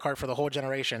Mario Kart for the whole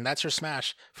generation. That's your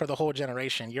Smash for the whole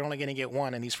generation. You're only going to get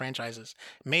one in these franchises.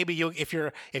 Maybe if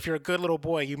you're a good little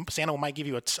boy, Santa might give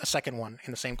you a second one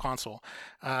in the same console.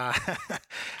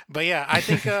 But yeah, I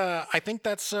think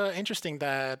that's interesting.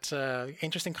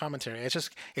 Interesting commentary. It's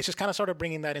just kind of sort of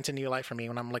bringing that into new light for me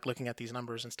when I'm like looking at these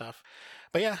numbers and stuff.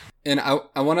 But yeah. And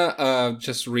I want to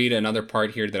just read another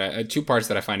part here two parts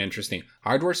that I find interesting.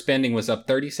 Hardware spending was up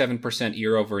 37%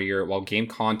 year over year, while game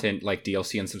content like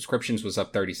DLC and subscriptions was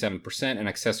up 37%, and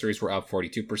accessories were up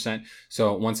 42%.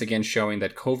 So once again, showing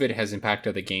that COVID has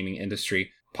impacted the gaming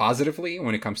industry positively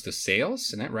when it comes to sales.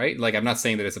 Isn't that right? Like, I'm not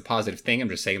saying that it's a positive thing. I'm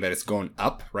just saying that it's going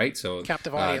up, right? So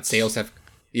captive audience.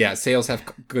 Sales have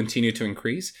continued to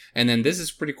increase. And then this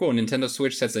is pretty cool. Nintendo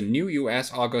Switch sets a new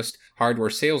US August hardware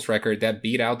sales record that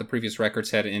beat out the previous record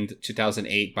set in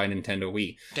 2008 by Nintendo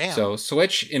Wii. Damn. So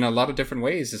Switch, in a lot of different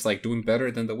ways, is like doing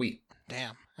better than the Wii.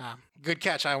 Damn. Good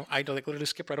catch. I like literally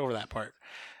skipped right over that part.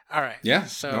 All right. Yeah,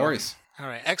 so, no worries. All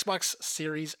right. Xbox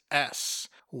Series S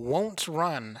won't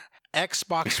run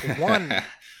Xbox One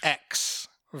X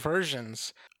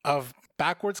versions of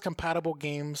backwards compatible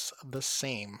games the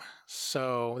same.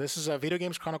 So this is Video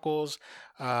Games Chronicles.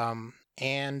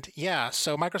 And yeah,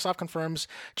 so Microsoft confirms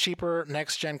cheaper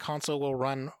next-gen console will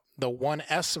run the One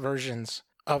S versions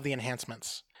of the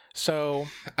enhancements. So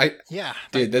I yeah,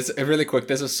 Dude, this really quick.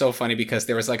 This is so funny because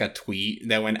there was like a tweet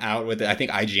that went out with it. I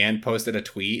think IGN posted a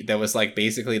tweet that was like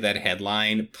basically that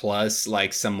headline plus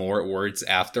like some more words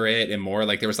after it and more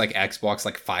like there was like Xbox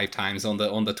like 5 times on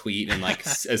the tweet and like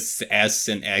S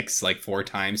and X like 4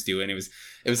 times too. And it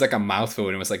was like a mouthful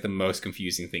and it was like the most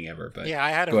confusing thing ever. But yeah,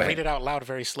 I had to go read ahead. it out loud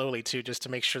very slowly too, just to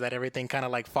make sure that everything kind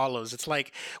of like follows. It's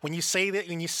like when you say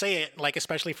it, like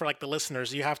especially for like the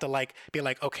listeners, you have to like be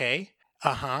like, okay,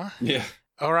 uh huh. Yeah.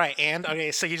 All right, and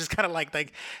okay, so you just kind of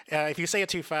like if you say it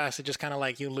too fast, it just kind of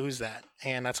like you lose that,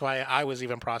 and that's why I was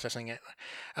even processing it.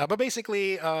 But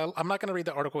basically, I'm not going to read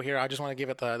the article here. I just want to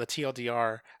give it the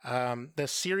TLDR. The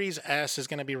Series S is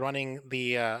going to be running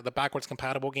the backwards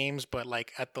compatible games, but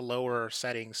like at the lower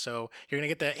settings. So you're going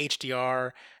to get the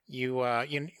HDR. You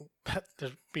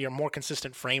there'll be more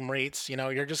consistent frame rates. You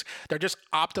know, they're just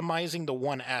optimizing the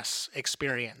One S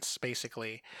experience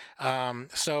basically.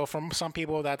 So from some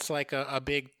people, that's like a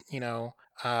big,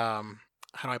 how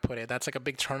do I put it? That's like a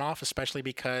big turnoff, especially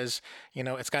because,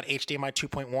 it's got HDMI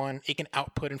 2.1. It can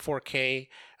output in 4K.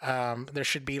 There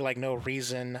should be like no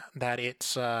reason that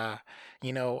it's, an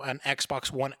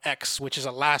Xbox One X, which is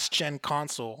a last gen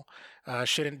console,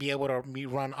 shouldn't be able to be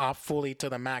run off fully to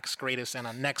the max greatest in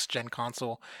a next gen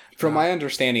console. From my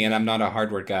understanding, and I'm not a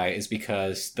hardware guy, is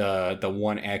because the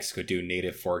One X could do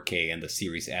native 4K and the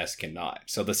Series S cannot.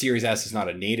 So the Series S is not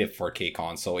a native 4K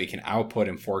console. It can output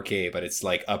in 4K, but it's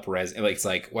like up-res. Like it's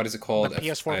like what is it called? The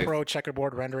PS4 Pro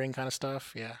checkerboard rendering kind of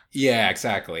stuff. Yeah. Yeah,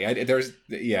 exactly. I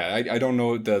don't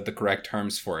know the correct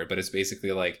terms for it, but it's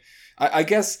basically like I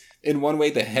guess in one way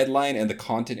the headline and the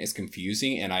content is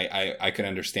confusing, and I can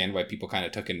understand why people kind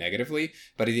of took it negatively.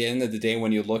 But at the end of the day,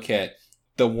 when you look at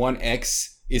the One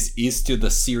X is to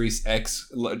the Series X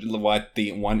what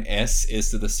the One S is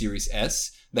to the Series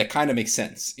S, that kind of makes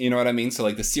sense. You know what I mean? So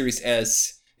like the Series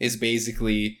S is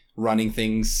basically running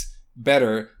things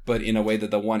better, but in a way that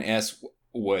the One S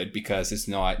would, because it's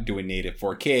not doing native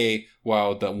 4K,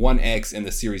 while the One X and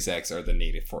the Series X are the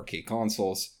native 4K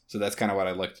consoles. So that's kind of what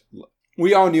I looked.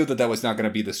 We all knew that was not going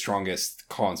to be the strongest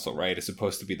console, right? It's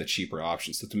supposed to be the cheaper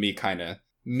option. So to me, kind of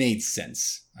made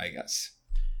sense, I guess.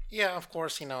 Yeah, of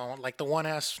course, like the One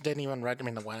S didn't even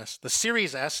the One S. The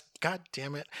Series S, god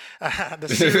damn it. The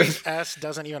Series S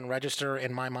doesn't even register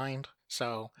in my mind.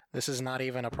 So this is not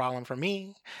even a problem for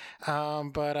me.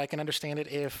 But I can understand it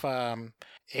if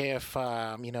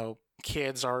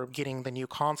kids are getting the new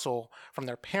console from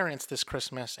their parents this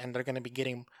Christmas and they're going to be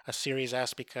getting a Series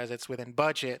S because it's within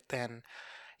budget, then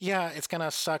yeah, it's going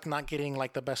to suck not getting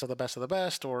like the best of the best of the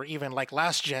best, or even like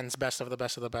last gen's best of the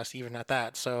best of the best, even at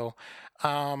that. So,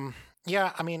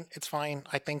 yeah, I mean, it's fine.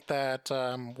 I think that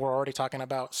we're already talking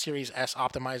about Series S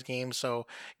optimized games. So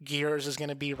Gears is going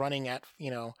to be running at,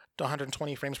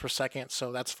 120 frames per second.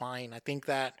 So that's fine. I think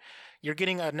that you're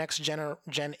getting a next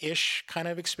gen-ish kind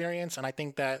of experience, and I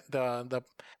think that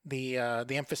the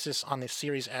emphasis on the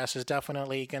Series S is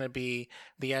definitely going to be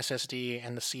the SSD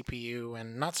and the CPU,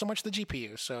 and not so much the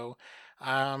GPU. So,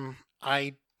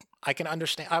 I can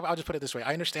understand. I'll just put it this way: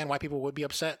 I understand why people would be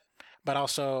upset, but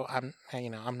also I'm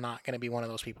not going to be one of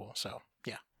those people. So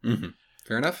yeah. Mm-hmm.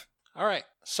 Fair enough. All right.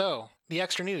 So the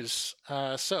extra news.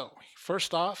 So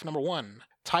first off, number one.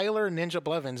 Tyler Ninja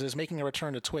Blevins is making a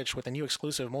return to Twitch with a new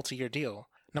exclusive multi-year deal.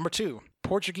 Number 2,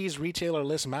 Portuguese retailer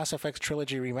lists Mass Effect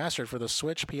Trilogy Remastered for the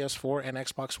Switch, PS4, and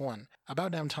Xbox One.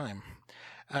 About damn time.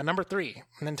 Number 3,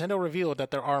 Nintendo revealed that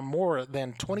there are more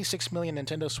than 26 million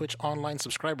Nintendo Switch Online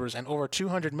subscribers and over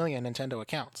 200 million Nintendo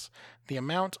accounts. The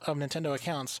amount of Nintendo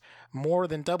accounts more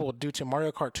than doubled due to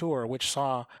Mario Kart Tour, which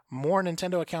saw more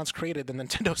Nintendo accounts created than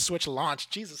Nintendo Switch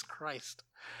launched. Jesus Christ.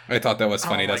 I thought that was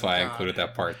funny. That's why God. I included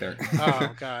that part there. Oh,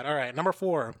 God. All right. Number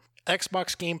 4.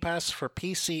 Xbox Game Pass for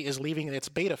PC is leaving its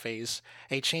beta phase,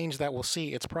 a change that will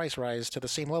see its price rise to the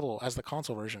same level as the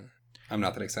console version. I'm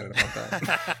not that excited about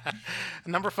that.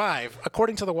 Number 5.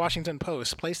 According to the Washington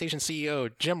Post, PlayStation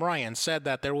CEO Jim Ryan said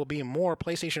that there will be more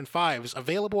PlayStation 5s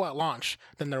available at launch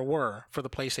than there were for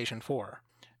the PlayStation 4.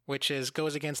 Which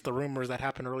goes against the rumors that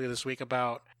happened earlier this week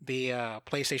about the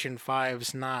PlayStation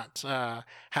 5s not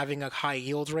having a high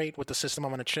yield rate with the system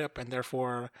on a chip, and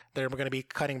therefore they're going to be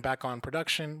cutting back on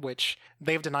production, which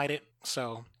they've denied it.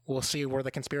 So we'll see where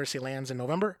the conspiracy lands in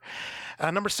November.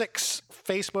 Number 6,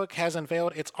 Facebook has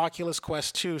unveiled its Oculus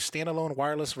Quest 2 standalone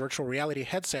wireless virtual reality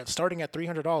headset starting at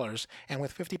 $300 and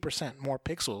with 50% more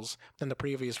pixels than the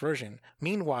previous version.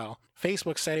 Meanwhile,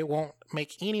 Facebook said it won't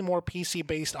make any more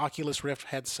PC-based Oculus Rift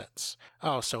headsets.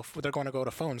 Oh, so they're going to go to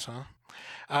phones,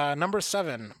 huh? Number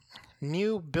 7.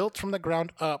 New built from the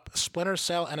ground up Splinter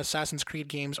Cell and Assassin's Creed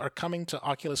games are coming to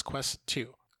Oculus Quest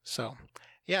 2. So,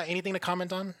 yeah, anything to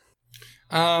comment on?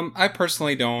 I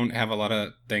personally don't have a lot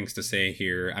of things to say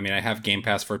here. I mean, I have Game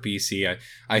Pass for PC.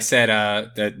 I said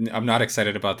that I'm not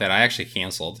excited about that. I actually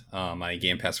canceled my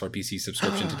Game Pass for PC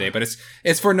subscription today, but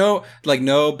it's for no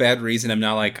bad reason. I'm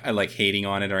not like hating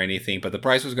on it or anything. But the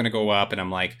price was going to go up, and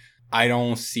I'm like, I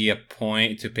don't see a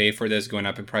point to pay for this going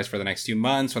up in price for the next 2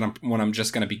 months when I'm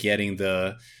just going to be getting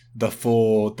the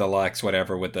full deluxe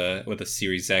whatever with the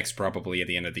Series X probably at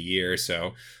the end of the year.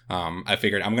 So I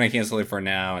figured I'm gonna cancel it for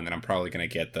now, and then I'm probably gonna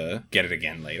get it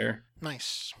again later.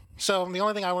 Nice. So the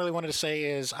only thing I really wanted to say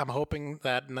is I'm hoping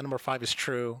that the number 5 is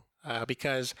true.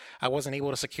 Because I wasn't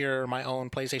able to secure my own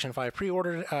PlayStation 5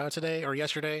 pre-order today or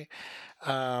yesterday.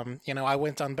 I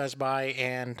went on Best Buy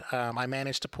and I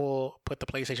managed to put the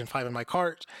PlayStation 5 in my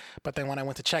cart, but then when I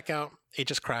went to checkout, it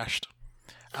just crashed.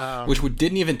 Which we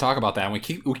didn't even talk about that. We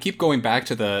keep going back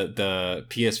to the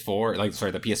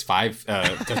PS4, the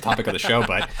PS5, the topic of the show,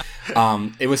 but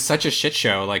it was such a shit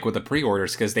show, like with the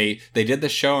pre-orders, because they did the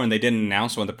show and they didn't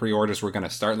announce when the pre-orders were going to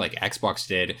start, like Xbox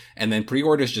did, and then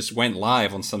pre-orders just went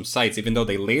live on some sites, even though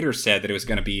they later said that it was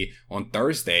going to be on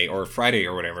Thursday or Friday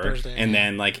or whatever, Thursday, and yeah.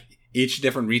 then like each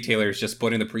different retailer is just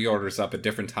putting the pre-orders up at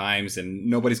different times, and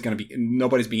nobody's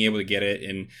being able to get it.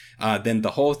 And then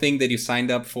the whole thing that you signed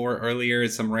up for earlier,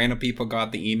 some random people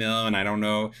got the email, and I don't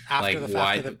know After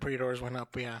the pre-orders went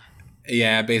up, yeah.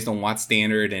 Yeah, based on what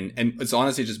standard, and it's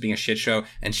honestly just being a shit show.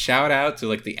 And shout out to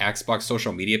like the Xbox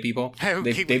social media people.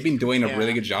 They've been doing a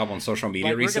really good job on social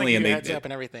media recently, and they heads up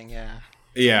and everything, yeah.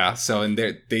 Yeah, so and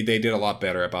they did a lot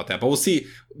better about that. But we'll see.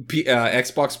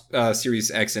 Xbox Series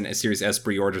X and Series S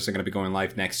pre-orders are going to be going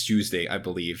live next Tuesday, I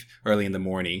believe, early in the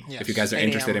morning. Yes, if you guys are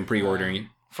interested in pre-ordering.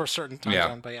 For certain time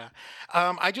zone, but yeah.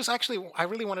 I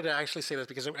really wanted to actually say this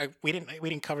because we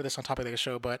didn't cover this on Topic of the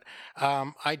Show, but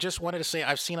I just wanted to say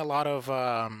I've seen a lot of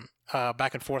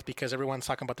back and forth because everyone's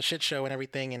talking about the shit show and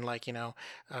everything, and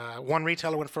one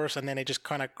retailer went first, and then it just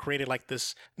kind of created like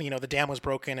this, the dam was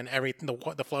broken and everything,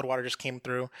 the flood water just came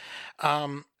through.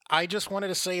 I just wanted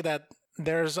to say that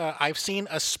I've seen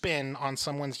a spin on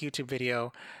someone's YouTube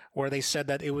video where they said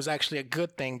that it was actually a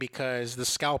good thing because the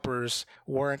scalpers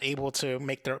weren't able to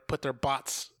put their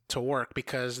bots to work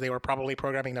because they were probably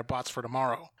programming their bots for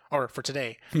tomorrow or for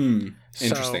today.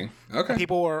 Interesting. So okay.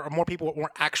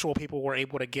 Actual people were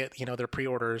able to get, their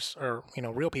pre-orders, or,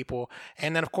 real people.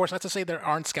 And then of course, not to say there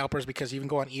aren't scalpers, because you can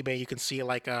go on eBay, you can see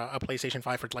like a PlayStation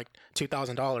 5 for like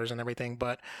 $2,000 and everything.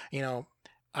 But,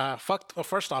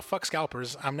 first off, fuck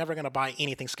scalpers. I'm never going to buy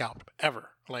anything scalped ever,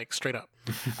 like straight up.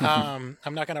 I'm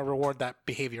not going to reward that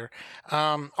behavior.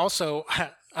 Also,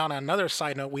 on another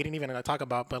side note, we didn't even talk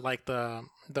about, but like the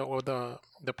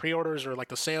pre-orders, or like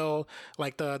the sale,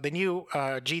 like the new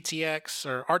GTX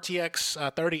or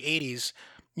RTX 3080s,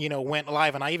 went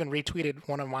live, and I even retweeted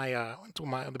one of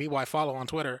the people I follow on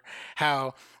Twitter,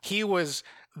 how he was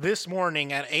this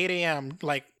morning at 8 a.m.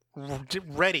 like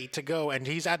ready to go, and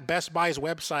he's at Best Buy's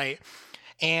website,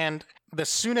 and as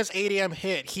soon as 8 a.m.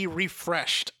 hit, he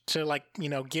refreshed to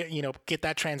get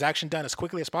that transaction done as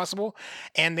quickly as possible,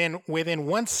 and then within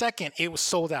 1 second it was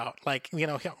sold out.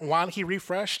 While he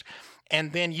refreshed,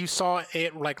 and then you saw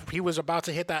it, like he was about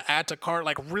to hit that add to cart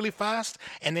like really fast,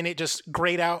 and then it just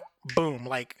grayed out, boom,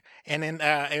 like. And then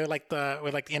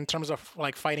in terms of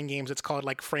like fighting games, it's called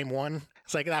like frame one.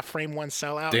 It's like that frame one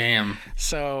sellout. Damn.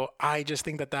 So I just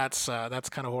think that's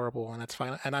kind of horrible, and that's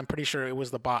fine. And I'm pretty sure it was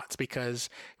the bots,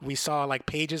 because we saw like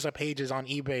pages of pages on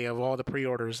eBay of all the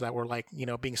pre-orders that were like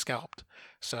being scalped.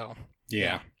 So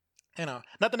yeah.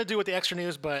 Nothing to do with the extra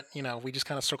news, but we just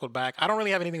kind of circled back. I don't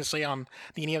really have anything to say on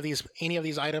any of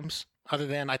these items, other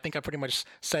than I think I pretty much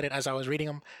said it as I was reading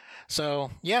them.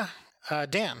 So yeah.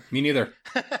 Dan. Me neither.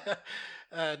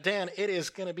 Dan, it is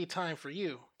going to be time for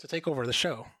you to take over the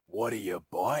show. What are you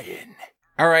buying?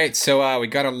 All right, so we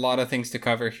got a lot of things to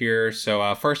cover here.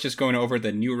 So first, just going over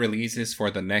the new releases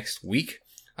for the next week.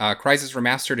 Crysis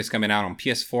Remastered is coming out on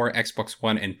PS4, Xbox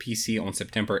One, and PC on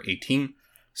September 18.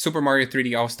 Super Mario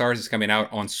 3D All-Stars is coming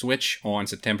out on Switch on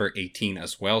September 18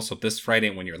 as well. So this Friday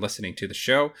when you're listening to the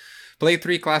show. Play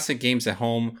 3 classic games at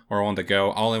home or on the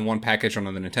go, all in one package on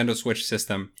the Nintendo Switch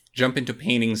system. Jump into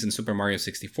paintings in Super Mario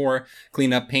 64,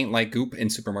 clean up paint like goop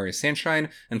in Super Mario Sunshine,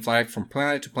 and fly from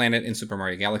planet to planet in Super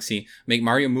Mario Galaxy. Make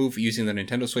Mario move using the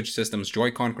Nintendo Switch system's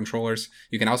Joy-Con controllers.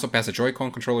 You can also pass a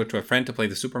Joy-Con controller to a friend to play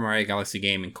the Super Mario Galaxy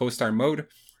game in Co-Star mode.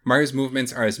 Mario's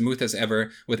movements are as smooth as ever,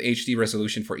 with HD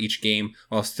resolution for each game,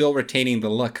 while still retaining the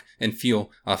look and feel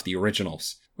of the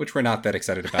originals, which we're not that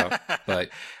excited about,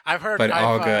 but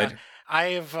all good.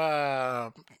 I've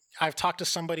talked to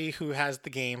somebody who has the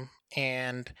game,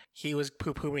 and he was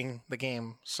poo-pooing the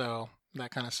game, so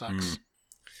that kind of sucks.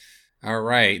 All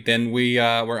right, then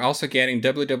we're also getting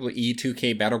WWE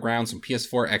 2K Battlegrounds on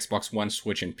PS4, Xbox One,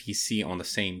 Switch, and PC on the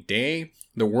same day.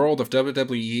 The world of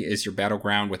WWE is your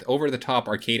battleground with over-the-top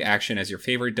arcade action as your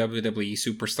favorite WWE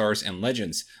superstars and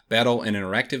legends battle in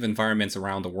interactive environments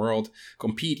around the world,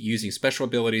 compete using special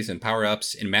abilities and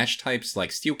power-ups in match types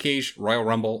like Steel Cage, Royal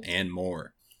Rumble, and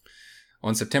more.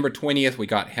 On September 20th, we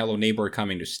got Hello Neighbor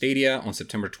coming to Stadia. On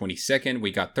September 22nd,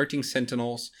 we got 13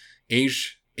 Sentinels,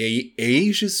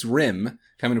 Aegis Rim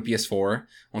coming to PS4.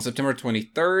 On September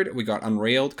 23rd, we got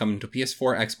Unrailed coming to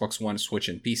PS4, Xbox One, Switch,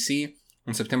 and PC.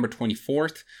 On September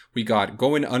 24th, we got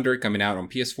Going Under coming out on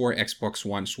PS4, Xbox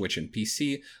One, Switch, and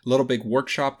PC. Little Big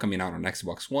Workshop coming out on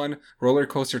Xbox One. Roller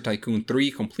Coaster Tycoon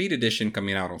 3 Complete Edition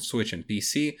coming out on Switch and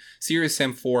PC. Serious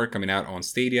Sam 4 coming out on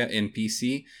Stadia and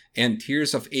PC. And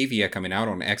Tears of Avia coming out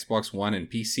on Xbox One and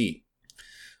PC.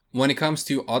 When it comes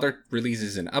to other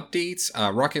releases and updates,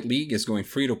 Rocket League is going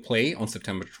free to play on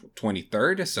September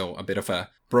 23rd, so a bit of a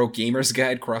Bro Gamers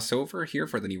Guide crossover here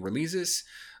for the new releases.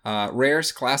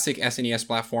 Rare's classic SNES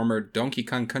platformer Donkey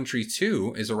Kong Country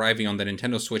 2 is arriving on the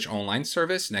Nintendo Switch Online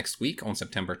service next week on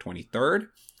September 23rd.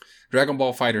 Dragon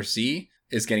Ball FighterZ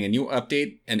is getting a new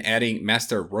update and adding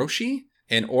Master Roshi.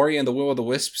 And Ori and the Will of the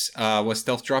Wisps was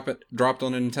stealth dropped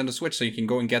on the Nintendo Switch, so you can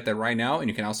go and get that right now. And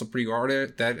you can also pre-order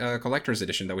that collector's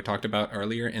edition that we talked about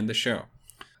earlier in the show.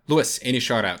 Lewis, any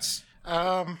shoutouts?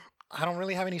 I don't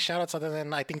really have any shoutouts other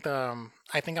than I think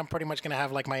I'm pretty much gonna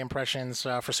have like my impressions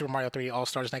for Super Mario 3 All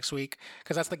Stars next week,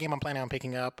 because that's the game I'm planning on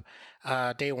picking up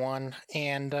day one.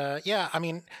 And yeah, I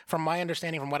mean, from my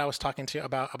understanding, from what I was talking to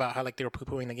about how like they were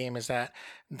poo-pooing the game, is that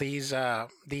these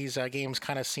games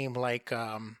kind of seem like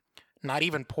not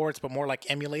even ports, but more like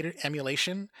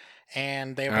emulation,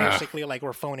 and they basically like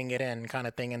were phoning it in kind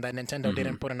of thing, and that Nintendo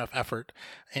didn't put enough effort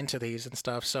into these and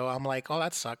stuff. So I'm like, oh,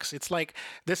 that sucks. It's like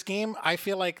this game, I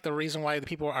feel like the reason why the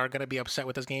people are gonna be upset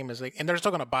with this game is like, and they're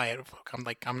still gonna buy it.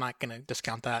 I'm not gonna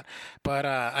discount that, but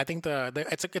I think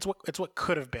it's what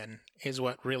could have been is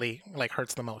what really like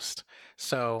hurts the most.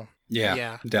 So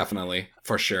yeah, definitely,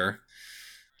 for sure.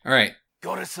 All right,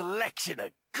 got a selection of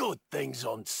good things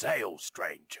on sale,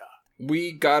 stranger.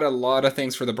 We got a lot of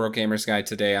things for the Bro Gamers Guide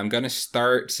today. I'm going to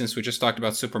start, since we just talked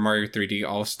about Super Mario 3D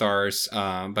All-Stars,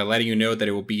 by letting you know that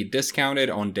it will be discounted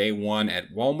on day one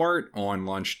at Walmart on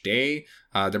launch day.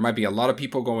 There might be a lot of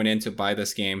people going in to buy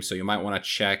this game, so you might want to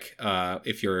check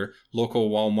if your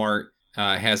local Walmart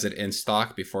has it in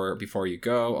stock before you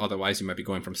go. Otherwise, you might be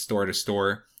going from store to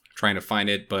store trying to find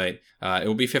it, but it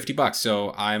will be $50.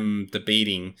 So I'm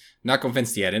debating, not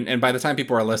convinced yet. And by the time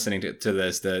people are listening to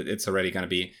this, it's already going to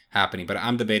be happening. But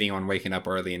I'm debating on waking up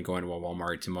early and going to a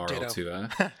Walmart tomorrow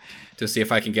to see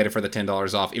if I can get it for the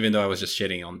 $10 off, even though I was just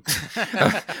shitting on.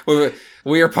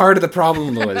 We are part of the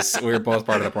problem, Louis. We're both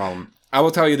part of the problem. I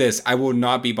will tell you this. I will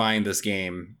not be buying this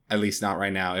game, at least not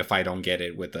right now, if I don't get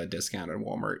it with a discount at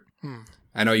Walmart.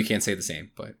 I know you can't say the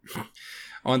same, but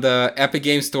on the Epic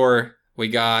Game Store, we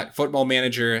got Football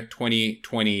Manager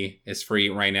 2020 is free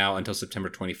right now until September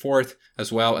 24th,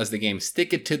 as well as the game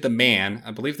Stick It to the Man.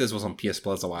 I believe this was on PS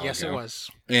Plus a while ago. Yes, it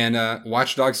was. And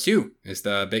Watch Dogs 2 is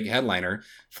the big headliner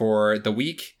for the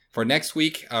week. For next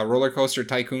week, Roller Coaster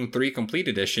Tycoon 3 Complete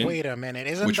Edition. Wait a minute.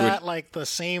 Isn't that like the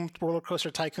same Roller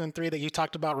Coaster Tycoon 3 that you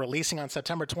talked about releasing on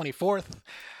September 24th?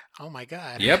 Oh my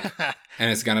god. Yep.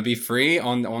 And it's gonna be free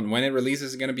on when it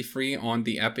releases. It's gonna be free on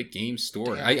the Epic Games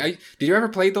Store. I did you ever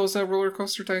play those Roller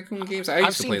Coaster Tycoon games? I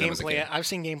used to play them as a kid. I've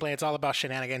seen gameplay. It's all about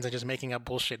shenanigans and just making up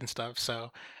bullshit and stuff.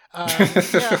 So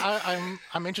yeah,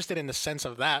 I'm interested in the sense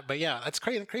of that. But yeah, that's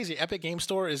crazy. Epic Game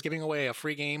Store is giving away a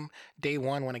free game day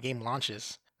one when a game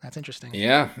launches. That's interesting.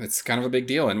 Yeah, it's kind of a big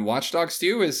deal. And Watch Dogs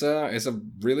 2 is a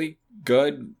really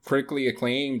good, critically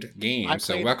acclaimed game.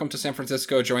 So welcome to San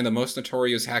Francisco. Join the most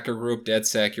notorious hacker group,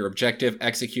 DedSec. Your objective,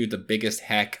 execute the biggest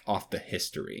hack of the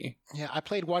history. Yeah, I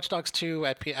played Watch Dogs 2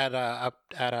 at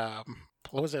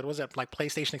what was it? Was it like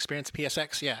PlayStation Experience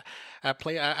PSX? Yeah, I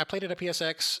played it at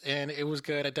PSX and it was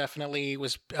good. It definitely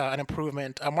was an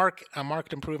improvement, a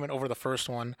marked improvement over the first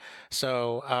one.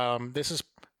 So this is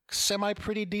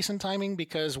pretty decent timing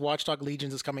because Watchdog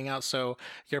Legions is coming out, so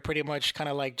you're pretty much kind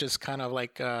of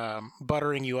like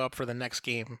buttering you up for the next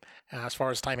game as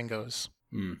far as timing goes.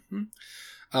 Mm-hmm.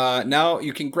 Now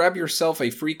you can grab yourself a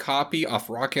free copy of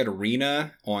Rocket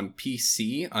Arena on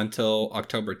PC until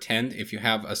October 10th if you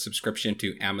have a subscription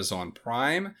to Amazon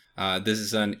Prime. This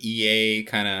is an EA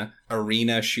kind of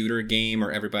arena shooter game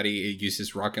where everybody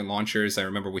uses rocket launchers. I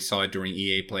remember we saw it during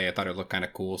EA Play. I thought it looked kind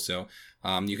of cool. So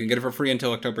you can get it for free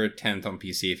until October 10th on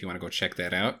PC if you want to go check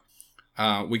that out.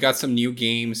 We got some new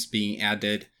games being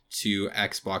added to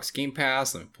Xbox Game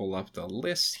Pass. Let me pull up the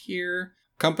list here.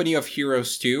 Company of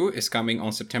Heroes 2 is coming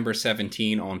on September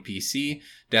 17 on PC.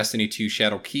 Destiny 2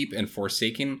 Shadowkeep and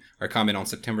Forsaken are coming on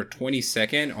September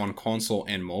 22nd on console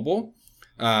and mobile.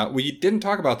 We didn't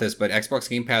talk about this, but Xbox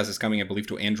Game Pass is coming, I believe,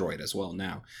 to Android as well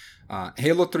now.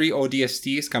 Halo 3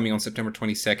 ODST is coming on September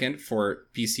 22nd for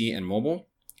PC and mobile.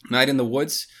 Night in the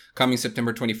Woods coming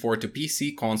September 24 to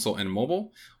PC, console, and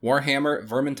mobile. Warhammer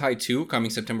Vermintide 2 coming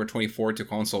September 24 to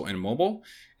console and mobile.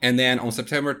 And then on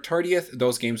September 30th,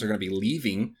 those games are going to be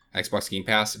leaving Xbox Game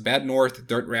Pass. Bad North,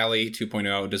 Dirt Rally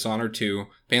 2.0, Dishonored 2,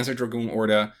 Panzer Dragoon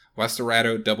Orta,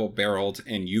 Westerado Double Barreled,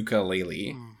 and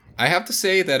Yooka-Laylee. I have to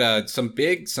say that some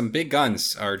big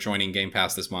guns are joining Game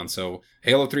Pass this month. So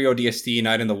Halo 3 ODST,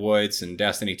 Night in the Woods, and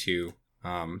Destiny 2.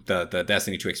 The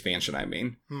Destiny 2 expansion, I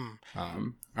mean,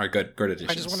 are good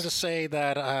additions. I just wanted to say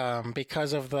that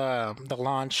because of the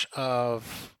launch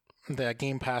of the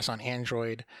Game Pass on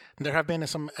Android, there have been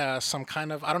some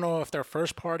kind of, I don't know if they're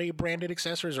first party branded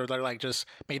accessories or they're like just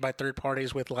made by third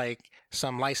parties with like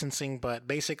some licensing, but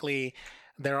basically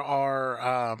there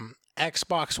are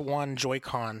Xbox One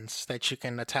Joy-Cons that you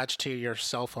can attach to your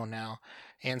cell phone now.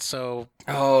 And so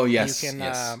you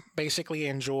can basically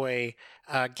enjoy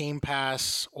Game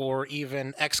Pass or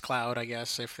even xCloud, I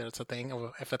guess, if that's a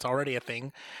thing, if that's already a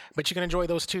thing. But you can enjoy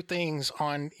those two things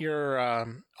on your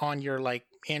like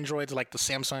Androids, like the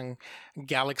Samsung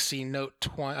Galaxy Note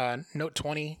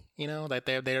 20. You know that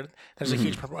there's a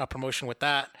huge promotion with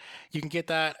that. You can get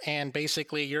that, and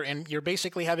basically you're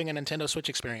basically having a Nintendo Switch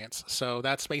experience. So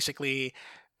that's basically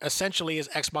essentially is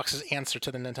Xbox's answer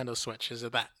to the Nintendo Switch. Is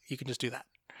that you can just do that.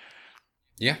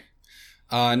 Yeah.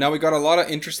 Now we got a lot of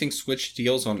interesting Switch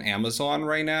deals on Amazon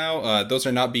right now. Those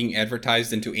are not being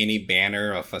advertised into any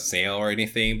banner of a sale or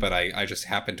anything, but I just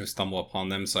happened to stumble upon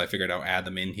them, so I figured I'll add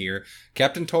them in here.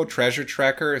 Captain Toad Treasure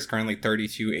Tracker is currently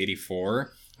 $32.84.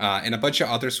 And a bunch of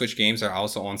other Switch games are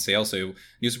also on sale. So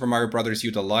New Super Mario Bros. U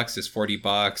Deluxe is $40.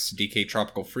 DK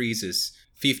Tropical Freeze is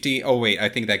 $50. Oh wait, I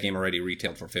think that game already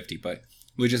retailed for $50, but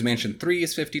Luigi's Mansion 3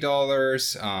 is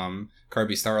 $50.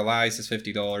 Kirby Star Allies is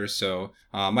 $50. So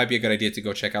might be a good idea to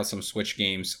go check out some Switch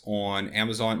games on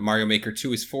Amazon. Mario Maker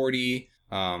 2 is $40.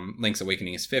 Link's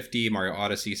Awakening is $50. Mario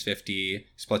Odyssey is $50.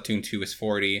 Splatoon 2 is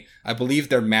 $40. I believe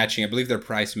they're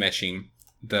price matching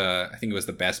I think it was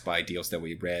the Best Buy deals that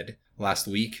we read last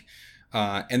week.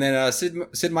 And then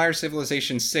Sid Meier's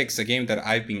Civilization 6, a game that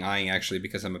I've been eyeing actually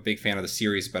because I'm a big fan of the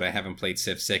series, but I haven't played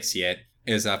Civ 6 yet,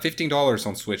 is $15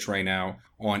 on Switch right now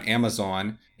on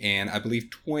Amazon, and I believe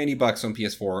 $20 on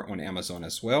PS4 on Amazon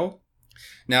as well.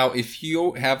 Now, if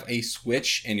you have a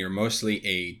Switch and you're mostly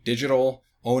a digital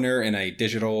owner and a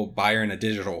digital buyer and a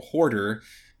digital hoarder,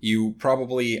 you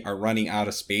probably are running out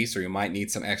of space, or you might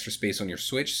need some extra space on your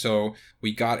Switch. So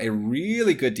we got a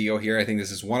really good deal here. I think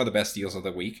this is one of the best deals of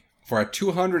the week. For a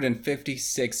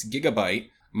 256 gigabyte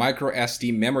micro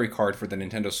SD memory card for the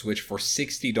Nintendo Switch for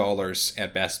 $60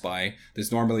 at Best Buy.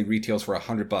 This normally retails for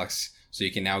 $100, so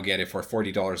you can now get it for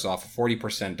 $40 off, a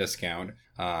 40% discount.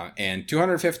 And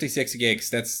 256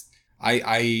 gigs, that's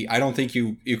I don't think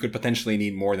you could potentially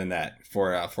need more than that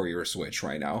for your Switch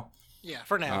right now. Yeah,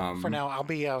 for now. I'll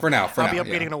be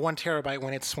upgrading to 1 terabyte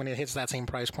when it hits that same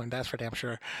price point. That's for damn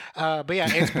sure. But yeah,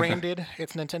 it's branded.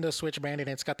 It's Nintendo Switch branded.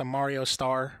 It's got the Mario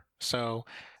star. So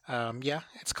yeah,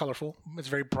 it's colorful. It's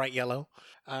very bright yellow.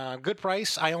 Good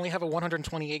price. I only have a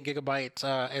 128 gigabyte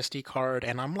SD card,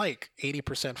 and I'm like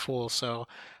 80% full. So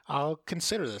I'll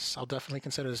consider this. I'll definitely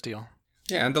consider this deal.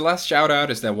 Yeah, and the last shout out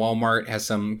is that Walmart has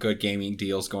some good gaming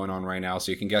deals going on right now.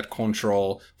 So you can get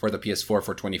Control for the PS4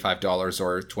 for $25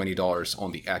 or $20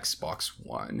 on the Xbox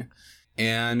One.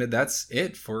 And that's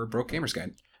it for Broke Gamers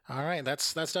Guide. All right,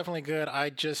 that's definitely good. I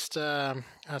just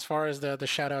as far as the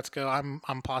shout outs go, I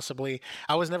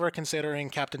was never considering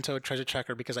Captain Toad Treasure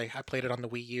Tracker because I played it on the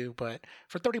Wii U, but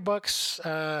for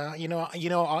 $30,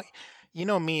 you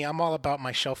know me, I'm all about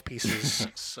my shelf pieces.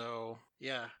 So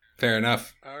yeah. Fair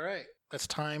enough. All right. It's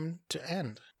time to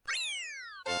end.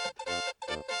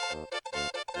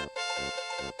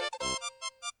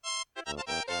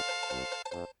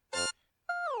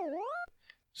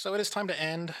 So it is time to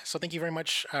end. So thank you very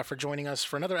much for joining us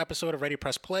for another episode of Ready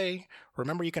Press Play.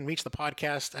 Remember, you can reach the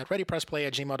podcast at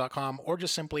readypressplay@gmail.com or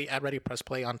just simply at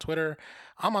readypressplay on Twitter.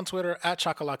 I'm on Twitter at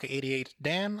Chakalaka88.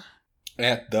 Dan?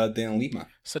 At the Dan Lima.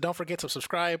 So don't forget to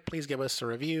subscribe. Please give us a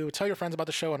review. Tell your friends about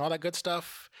the show and all that good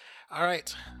stuff. All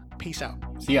right. Peace out.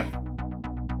 See ya.